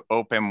into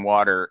open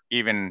water,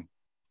 even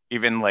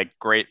like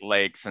Great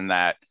Lakes and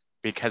that,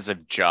 because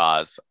of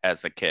Jaws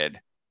as a kid?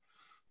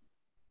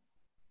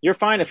 You're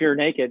fine if you're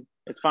naked.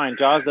 It's fine.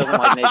 Jaws doesn't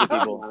like naked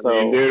people. So,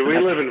 I mean, dude, we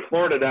live in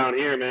Florida down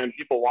here, man.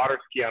 People water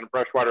ski on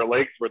freshwater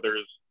lakes where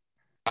there's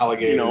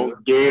alligators,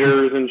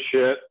 gators and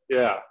shit.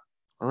 Yeah.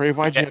 Ray,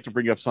 why'd you have to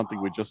bring up something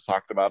we just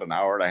talked about an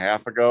hour and a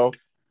half ago?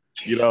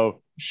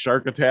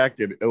 Shark attack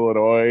in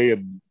Illinois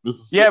and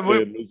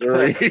Mississippi and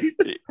Missouri.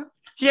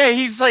 Yeah,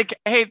 he's like,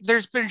 hey,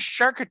 there's been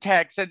shark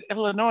attacks in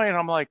Illinois, and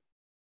I'm like,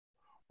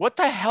 what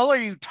the hell are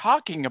you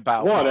talking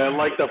about? What, at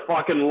like the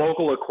fucking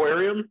local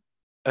aquarium?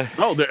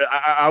 No,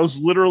 I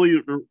was literally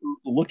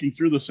looking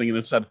through this thing, and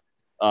it said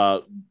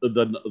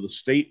the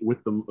state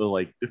with the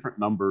like different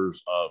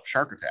numbers of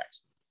shark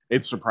attacks.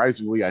 It's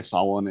surprisingly, I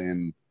saw one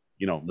in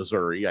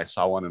Missouri. I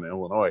saw one in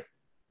Illinois. I'm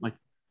like,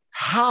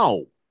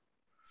 how?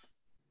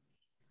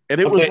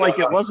 And it was like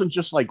it wasn't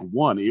just like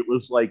one. It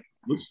was like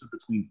listed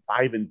between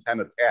 5 and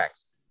 10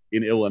 attacks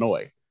in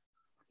Illinois.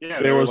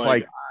 Yeah, there was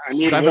like I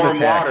need 7 warm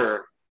attacks.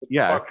 water.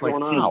 Yeah, it's like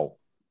how?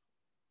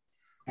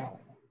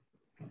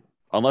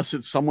 Unless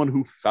it's someone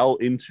who fell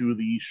into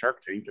the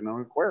shark tank in an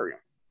aquarium.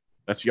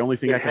 That's the only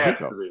thing I can think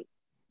of.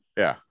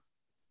 Yeah.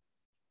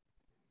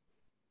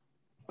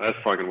 That's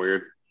fucking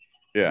weird.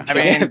 Yeah. I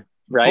mean,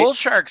 right? Bull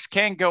sharks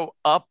can go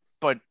up,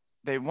 but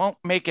they won't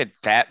make it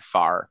that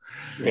far.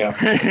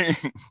 Yeah.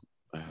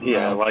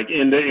 Yeah, like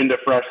into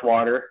fresh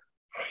water.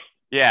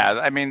 Yeah,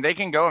 I mean, they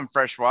can go in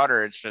fresh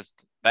water. It's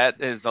just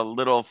that is a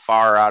little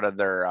far out of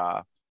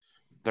their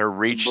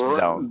reach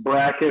zone.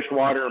 Brackish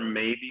water,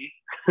 maybe,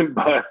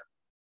 but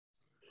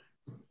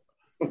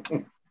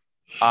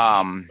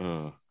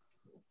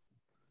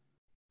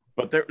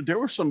but there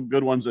were some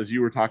good ones, as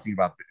you were talking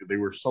about. They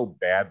were so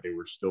bad they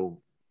were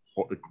still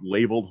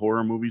labeled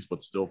horror movies,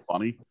 but still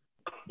funny.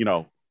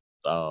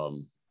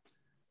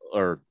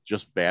 Or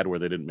just bad where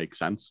they didn't make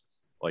sense,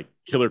 like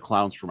Killer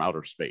Clowns from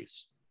Outer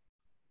Space.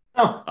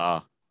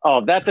 Oh,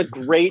 that's a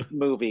great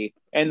movie.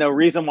 And the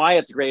reason why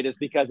it's great is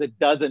because it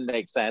doesn't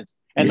make sense.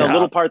 And the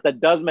little part that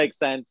does make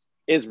sense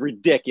is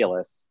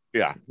ridiculous.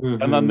 Yeah.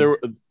 Mm-hmm. And then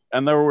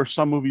there were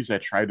some movies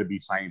that tried to be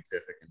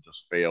scientific and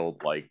just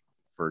failed, like,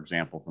 for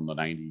example, from the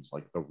 90s,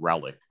 like The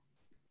Relic.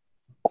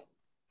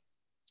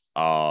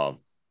 There are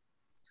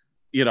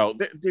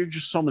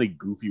just so many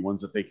goofy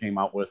ones that they came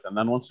out with. And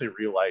then once they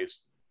realized,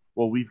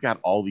 well, we've got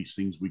all these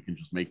things we can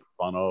just make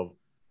fun of.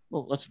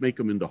 Well, let's make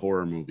them into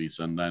horror movies.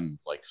 And then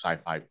like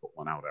Sci-Fi put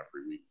one out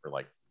every week for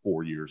like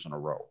 4 years in a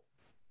row.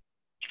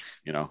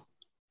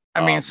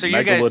 I mean, so you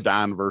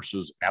Megalodon guys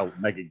versus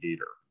Megagator.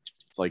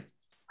 It's like,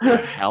 the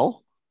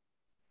hell?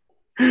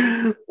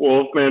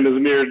 Wolfman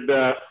is near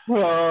death.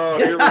 Oh,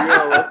 here we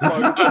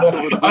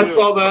go. I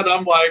saw that.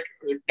 I'm like,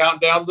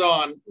 countdown's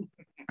on.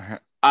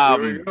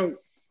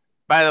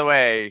 By the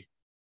way,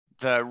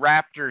 the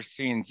raptor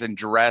scenes in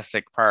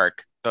Jurassic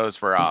Park,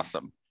 those were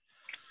awesome.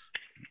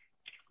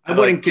 I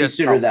wouldn't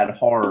consider that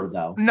horror,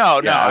 though. No,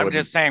 I'm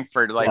just saying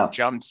for like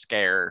jump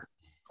scare.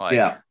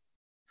 Like,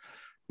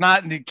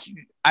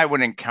 I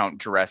wouldn't count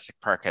Jurassic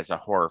Park as a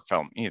horror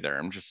film either.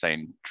 I'm just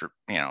saying,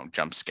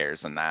 jump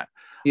scares and that.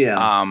 Yeah.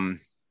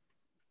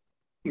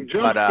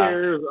 Jump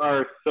scares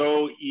are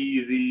so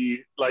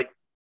easy. Like,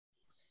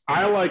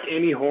 I like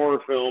any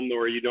horror film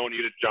where you don't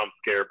need a jump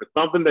scare, but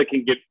something that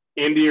can get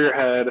into your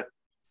head,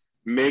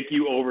 make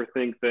you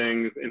overthink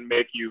things, and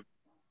make you,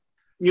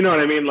 you know what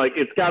I mean? Like,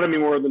 it's got to be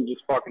more than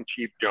just fucking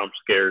cheap jump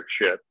scare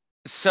shit.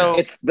 So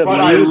it's the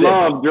but music.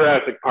 I love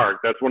Jurassic Park.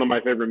 That's one of my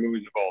favorite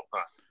movies of all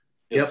time.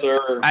 Yes,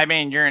 sir. I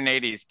mean, you're an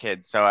 80s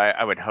kid, so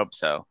I would hope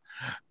so.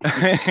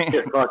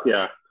 Yeah, fuck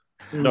yeah.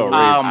 No, Ray,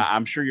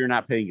 I'm sure you're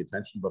not paying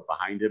attention, but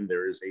behind him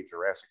there is a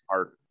Jurassic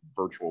Park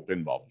virtual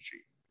pinball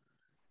machine.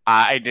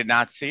 I did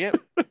not see it.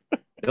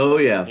 Oh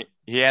yeah.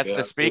 He has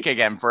to speak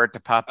again for it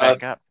to pop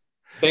back up.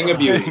 Thing of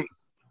beauty.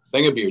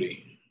 Thing of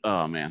beauty.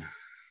 Oh man.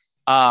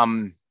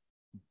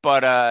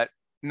 But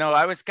no,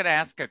 I was gonna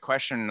ask a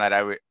question that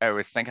I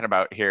was thinking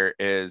about here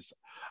is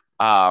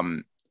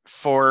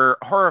for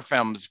horror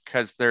films,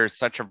 because there's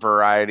such a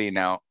variety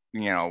now,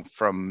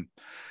 from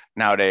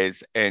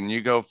nowadays, and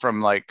you go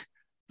from like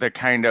the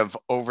kind of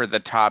over the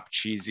top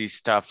cheesy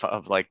stuff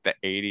of like the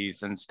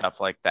 80s and stuff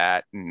like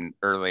that and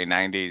early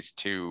 90s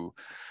to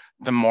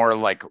the more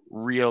like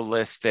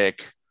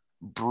realistic,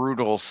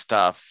 brutal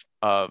stuff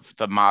of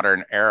the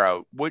modern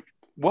era, what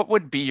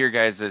would be your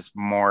guys'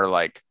 more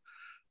like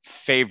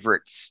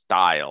favorite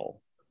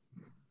style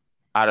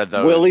out of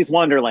those? Willy's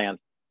Wonderland.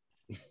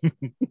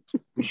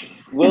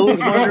 Willy's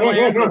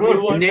Wonderland. The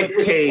new one Nick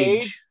with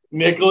Cage.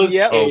 Nicholas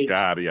Yep. Oh Cage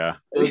God, yeah.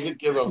 doesn't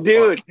give a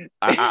Dude,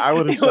 I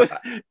would have it said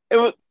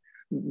was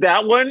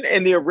that one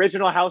and the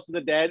original House of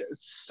the Dead.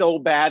 So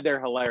bad, they're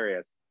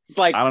hilarious. It's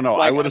like I don't know.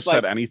 like- I would have it's like-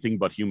 said anything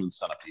but Human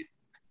Centipede.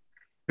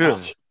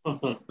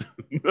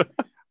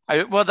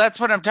 Well, that's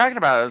what I'm talking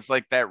about. It's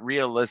like that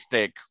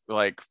realistic,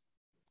 like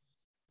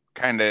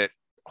kind of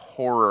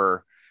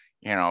horror,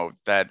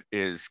 that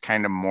is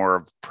kind of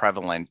more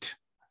prevalent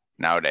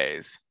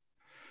nowadays.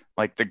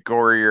 Like the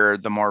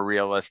gorier, the more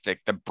realistic,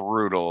 the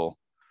brutal,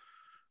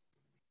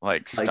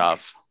 like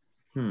stuff.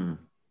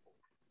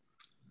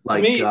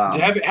 Like to me,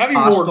 having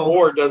Hostel. more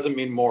gore doesn't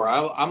mean more.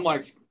 I'm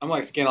like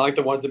Skin. I like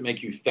the ones that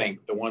make you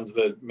think, the ones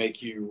that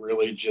make you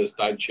really just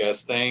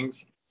digest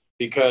things,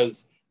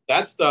 because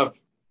that stuff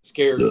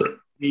scares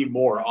me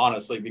more,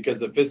 honestly.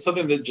 Because if it's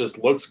something that just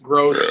looks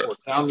gross or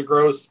sounds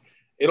gross,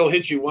 it'll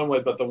hit you one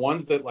way. But the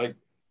ones that like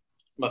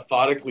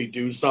methodically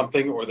do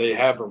something, or they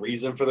have a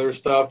reason for their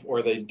stuff,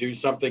 or they do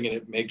something and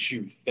it makes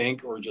you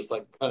think, or just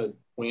like kind of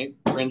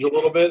cringe a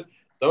little bit,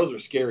 those are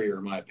scarier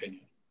in my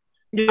opinion.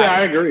 Yeah,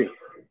 I agree.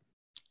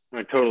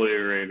 I totally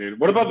agree, dude.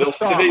 What about the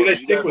Saw? They movies?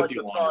 stick guys with like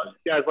you the longer. Saw,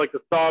 you guys like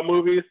the Saw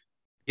movies?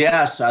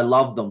 Yes, I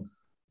love them.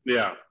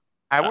 Yeah.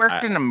 I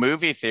worked in a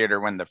movie theater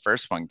when the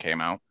first one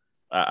came out.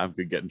 I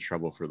could get in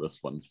trouble for this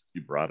one since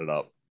you brought it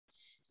up.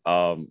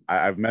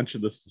 I've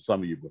mentioned this to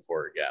some of you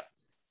before again.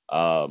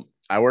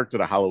 I worked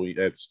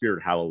at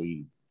Spirit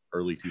Halloween,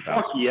 early 2000s.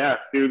 Fuck yeah,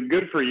 dude.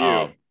 Good for you.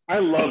 I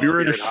love We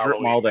were in a Spirit strip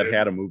Halloween, mall that dude.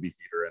 had a movie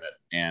theater in it,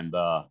 and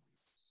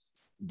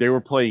they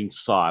were playing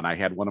Saw, and I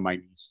had one of my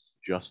nieces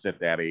just at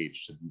that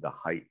age to be the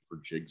height for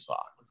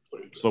Jigsaw.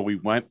 So we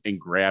went and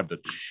grabbed a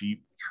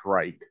cheap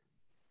trike,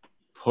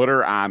 put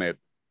her on it,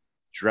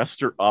 dressed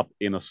her up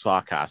in a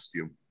Saw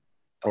costume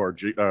or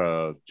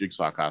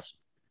Jigsaw costume,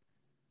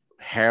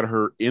 had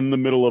her in the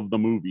middle of the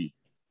movie,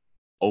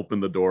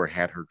 opened the door,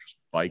 had her just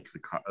bike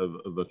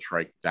the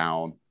trike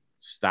down,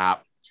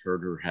 stop,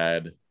 turn her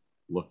head,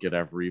 look at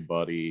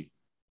everybody,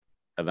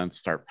 and then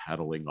start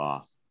pedaling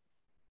off.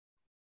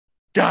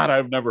 God,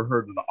 I've never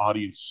heard an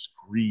audience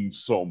scream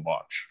so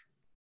much.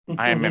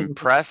 I'm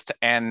impressed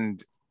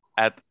and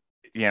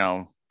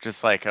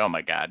just like, oh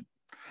my God.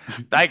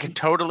 I could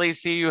totally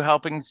see you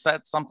helping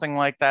set something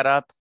like that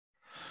up.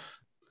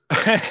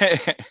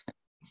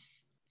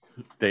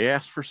 They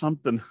asked for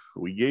something.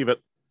 We gave it.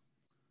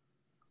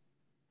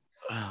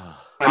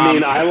 I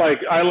mean, I like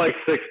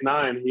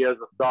 6ix9ine. He has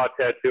a Saw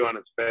tattoo on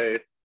his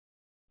face.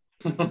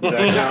 Does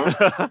that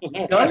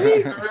count? Does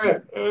he?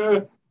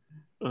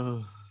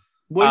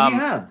 What does he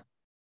have?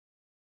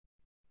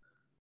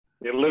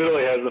 It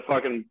literally has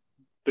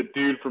the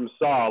dude from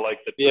Saw, like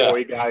the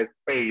toy guy's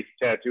face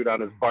tattooed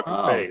on his fucking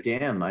Oh, face.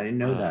 damn. I didn't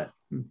know that.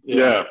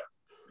 Yeah.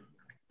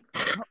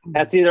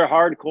 That's either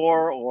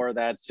hardcore or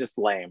that's just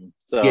lame.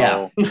 So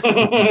Yeah.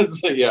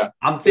 So, yeah.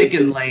 I'm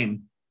thinking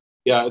lame.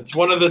 Yeah, it's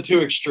one of the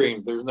two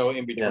extremes. There's no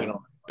in between. Yeah.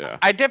 Yeah.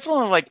 I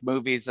definitely like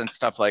movies and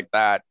stuff like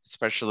that,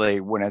 especially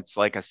when it's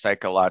like a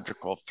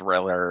psychological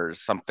thriller or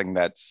something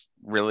that's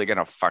really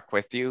gonna fuck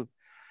with you,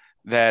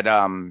 that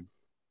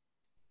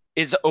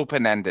is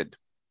open-ended,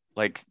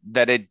 like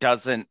that it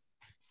doesn't,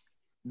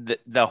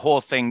 the whole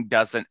thing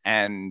doesn't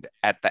end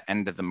at the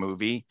end of the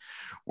movie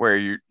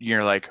where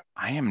you're like,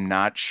 I am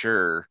not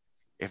sure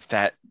if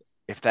that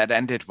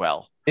ended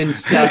well.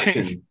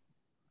 Inception.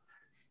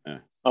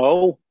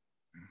 Oh.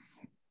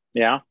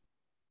 Yeah.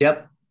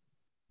 Yep.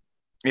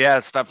 Yeah,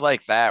 stuff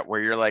like that where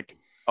you're like,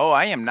 oh,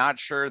 I am not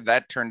sure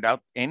that turned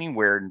out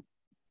anywhere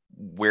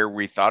where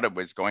we thought it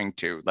was going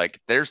to. Like,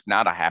 there's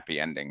not a happy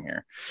ending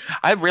here.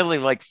 I really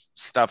like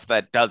stuff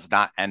that does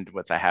not end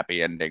with a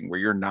happy ending, where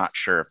you're not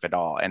sure if it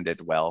all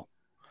ended well.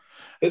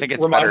 I think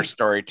it's better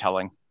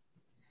storytelling.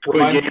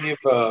 Reminds me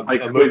of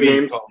a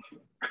movie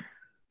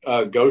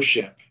called Ghost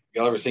Ship.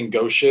 Y'all ever seen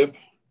Ghost Ship?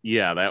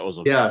 Yeah, that was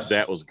good.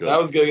 That was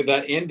good.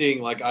 That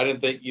ending, like, you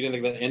didn't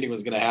think that ending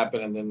was going to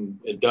happen, and then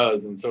it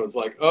does, and so it's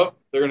like, oh,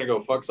 they're going to go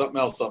fuck something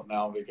else up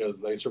now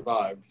because they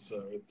survived.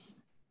 So it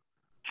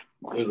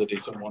was a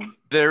decent one.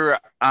 There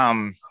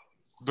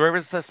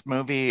was this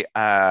movie.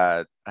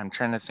 I'm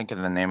trying to think of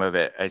the name of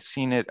it. I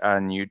seen it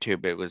on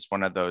YouTube. It was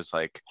one of those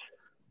like,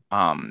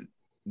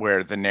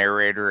 where the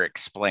narrator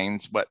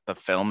explains what the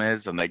film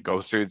is, and they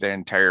go through the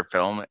entire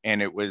film,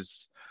 and it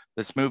was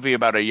this movie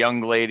about a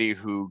young lady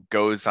who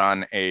goes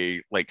on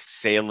a like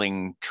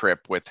sailing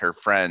trip with her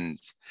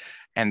friends,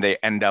 and they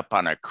end up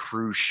on a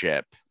cruise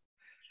ship,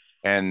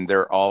 and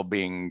they're all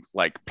being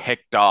like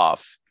picked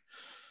off,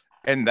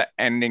 and the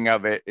ending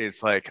of it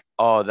is like,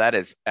 oh, that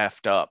is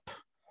effed up.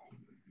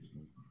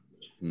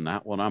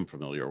 Not one I'm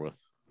familiar with.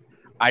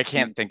 I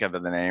can't think of the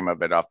name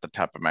of it off the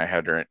top of my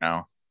head right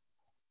now.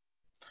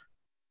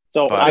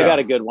 So But, I got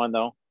a good one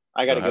though.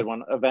 I got Go a good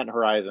one. Event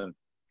Horizon.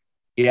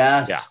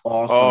 Yes. Yeah.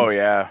 Awesome. Oh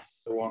yeah.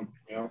 The one,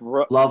 yeah.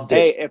 Loved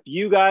Hey, it. if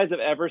you guys have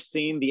ever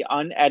seen the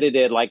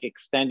unedited, like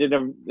extended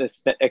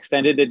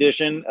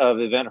edition of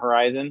Event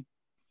Horizon,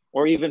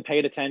 or even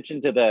paid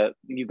attention to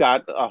you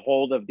got a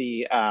hold of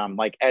the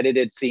like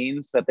edited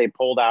scenes that they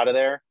pulled out of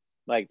there,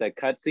 like the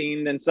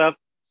cutscene and stuff.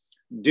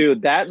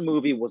 Dude, that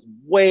movie was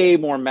way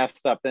more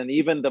messed up than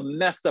even the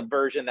messed up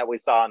version that we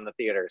saw in the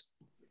theaters.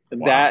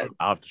 Wow.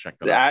 I'll have to check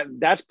that out.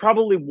 That's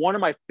probably one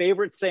of my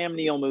favorite Sam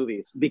Neill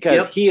movies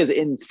because he is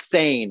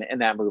insane in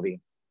that movie.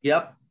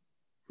 Yep.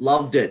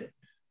 Loved it.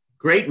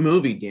 Great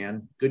movie,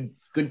 Dan. Good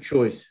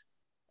choice.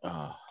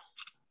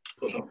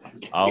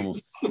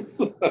 Almost.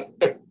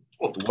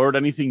 Lord,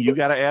 anything you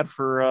got to add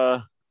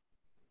for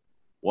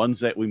ones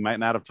that we might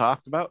not have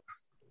talked about?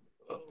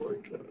 Oh my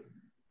God.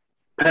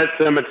 Pet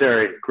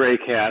Cemetery, Gray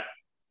Cat.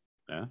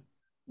 Yeah.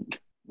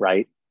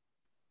 Right.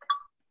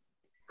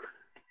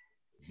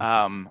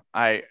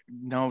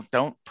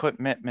 Don't put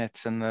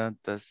Mitts in the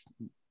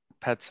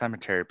Pet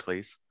Cemetery,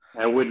 please.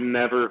 I would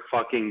never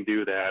fucking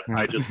do that.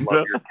 I just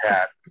love your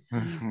cat.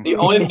 The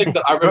only thing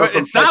that I remember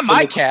from It's not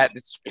my Cemetery- cat,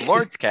 it's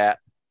Lord's cat.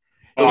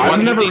 Oh, I've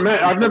one never scene met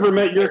from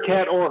your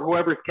cat or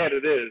whoever's cat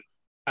it is.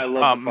 I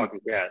love the fucking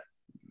cat.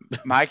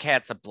 My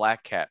cat's a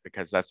black cat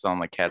because that's the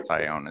only cats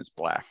I own is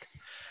black.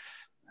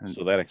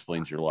 So that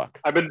explains your luck.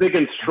 I've been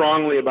thinking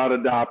strongly about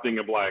adopting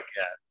a black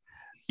cat.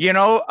 You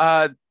know,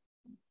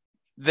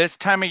 this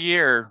time of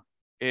year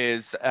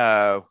is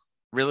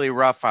really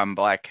rough on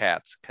black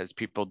cats because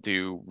people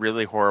do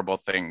really horrible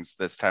things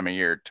this time of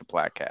year to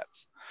black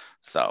cats.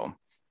 So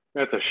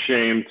That's a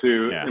shame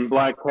too. Yeah. And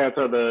black cats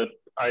are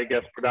I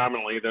guess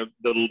predominantly the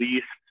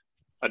least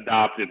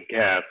adopted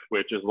cats,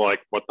 which is like,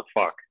 what the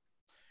fuck?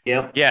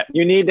 Yep. yeah,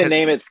 You need to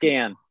name it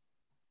Scan.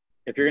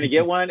 If you're gonna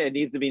get one, it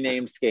needs to be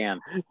named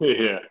Scan.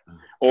 Yeah.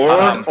 Or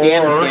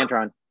Scan and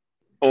Scantron.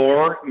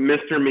 or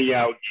Mr.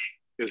 Miyagi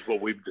is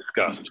what we've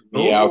discussed.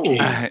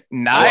 Meowky.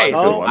 nice.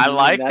 Oh, I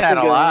like that's that a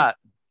a good one. lot.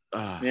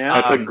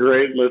 Yeah. That's a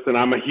great listen.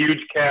 I'm a huge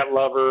cat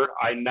lover.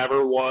 I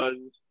never was.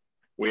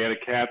 We had a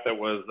cat that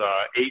was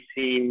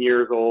 18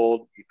 years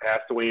old. He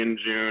passed away in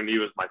June. He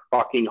was my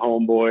fucking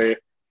homeboy.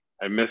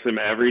 I miss him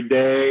every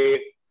day.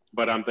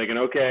 But I'm thinking,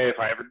 okay, if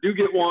I ever do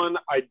get one,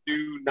 I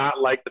do not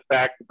like the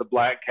fact that the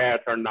black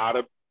cats are not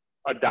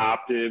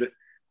adopted.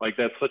 Like,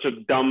 that's such a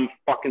dumb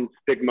fucking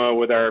stigma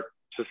with our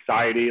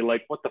society.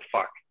 Like, what the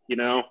fuck, you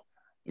know?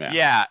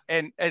 Yeah,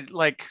 and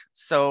like,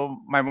 so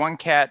my one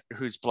cat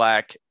who's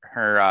black,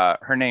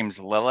 her name's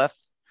Lilith.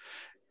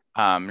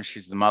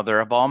 She's the mother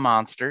of all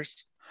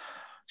monsters.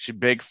 She's a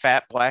big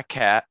fat black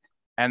cat.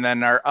 And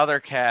then our other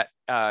cat,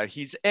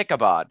 he's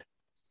Ichabod.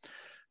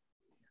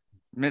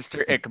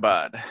 Mr.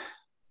 Ichabod.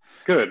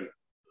 Good.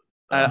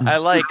 I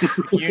like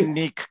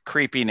unique,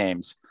 creepy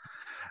names.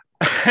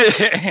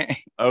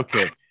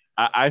 Okay.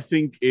 I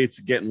think it's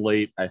getting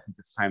late. I think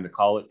it's time to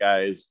call it,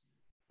 guys.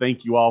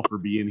 Thank you all for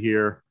being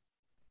here.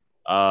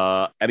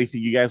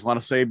 Anything you guys want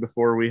to say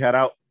before we head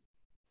out?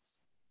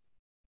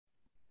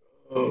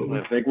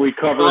 I think we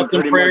covered Thoughts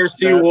and pretty prayers much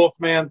to you, that.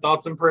 Wolfman.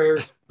 Thoughts and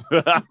prayers.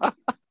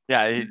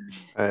 Yeah.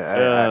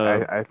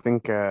 I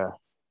think Whoa,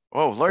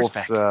 Lord's Wolf's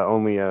back.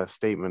 only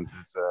statement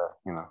is,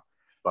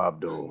 Bob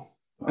Dole.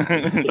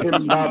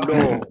 Bob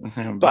Dole.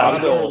 Bob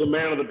Bob Dole, the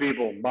man of the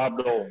people. Bob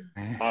Dole.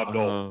 Bob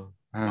Dole.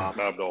 Uh,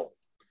 Bob Dole.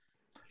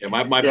 Yeah,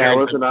 my Yeah,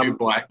 parents listen, have two I'm-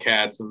 black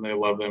cats and they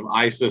love them.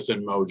 Isis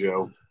and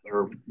Mojo.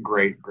 They're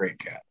great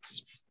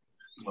cats.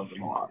 Love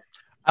them a lot.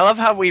 I love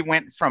how we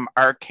went from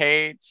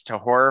arcades to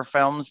horror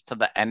films to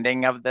the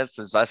ending of this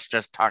is us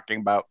just talking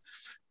about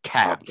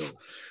cats.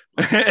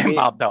 And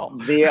Bob Dole.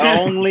 The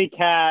only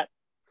cat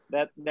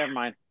that never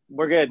mind.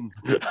 We're good.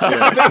 It's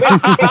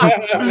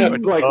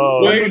like,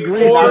 Oh. Wait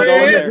green for dog,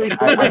 it. green I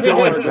feel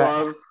like dog, that-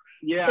 dog.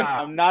 Yeah.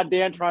 I'm not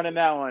Dantron in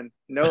that one.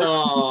 Nope.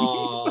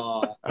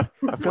 Oh, I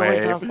feel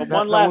Wait. like But that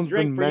one last one's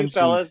drink been for you mentioned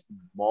fellas. Yeah,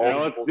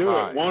 multiple let's do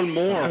it. One times.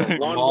 more. I'm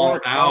One all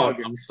more out.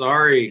 dog. I'm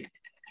sorry.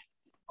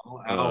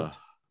 All out.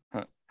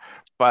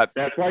 But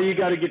That's why you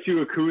got to get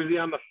you a koozie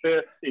on the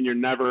fifth, and you're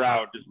never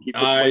out. Just keep.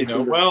 I replacing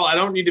know. the- Well, I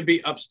don't need to be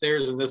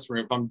upstairs in this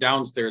room. If I'm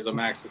downstairs, I'm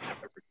accessing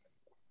everything.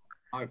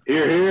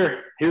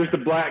 Here's the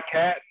black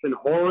cats and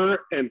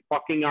horror and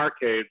fucking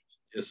arcades.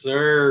 Yes,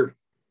 sir.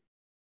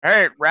 all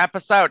right, wrap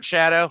us out,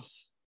 Shadow.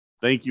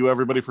 Thank you,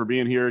 everybody, for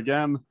being here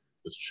again.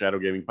 This is Shadow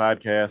Gaming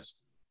Podcast.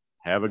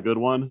 Have a good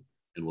one,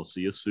 and we'll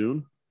see you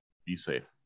soon. Be safe.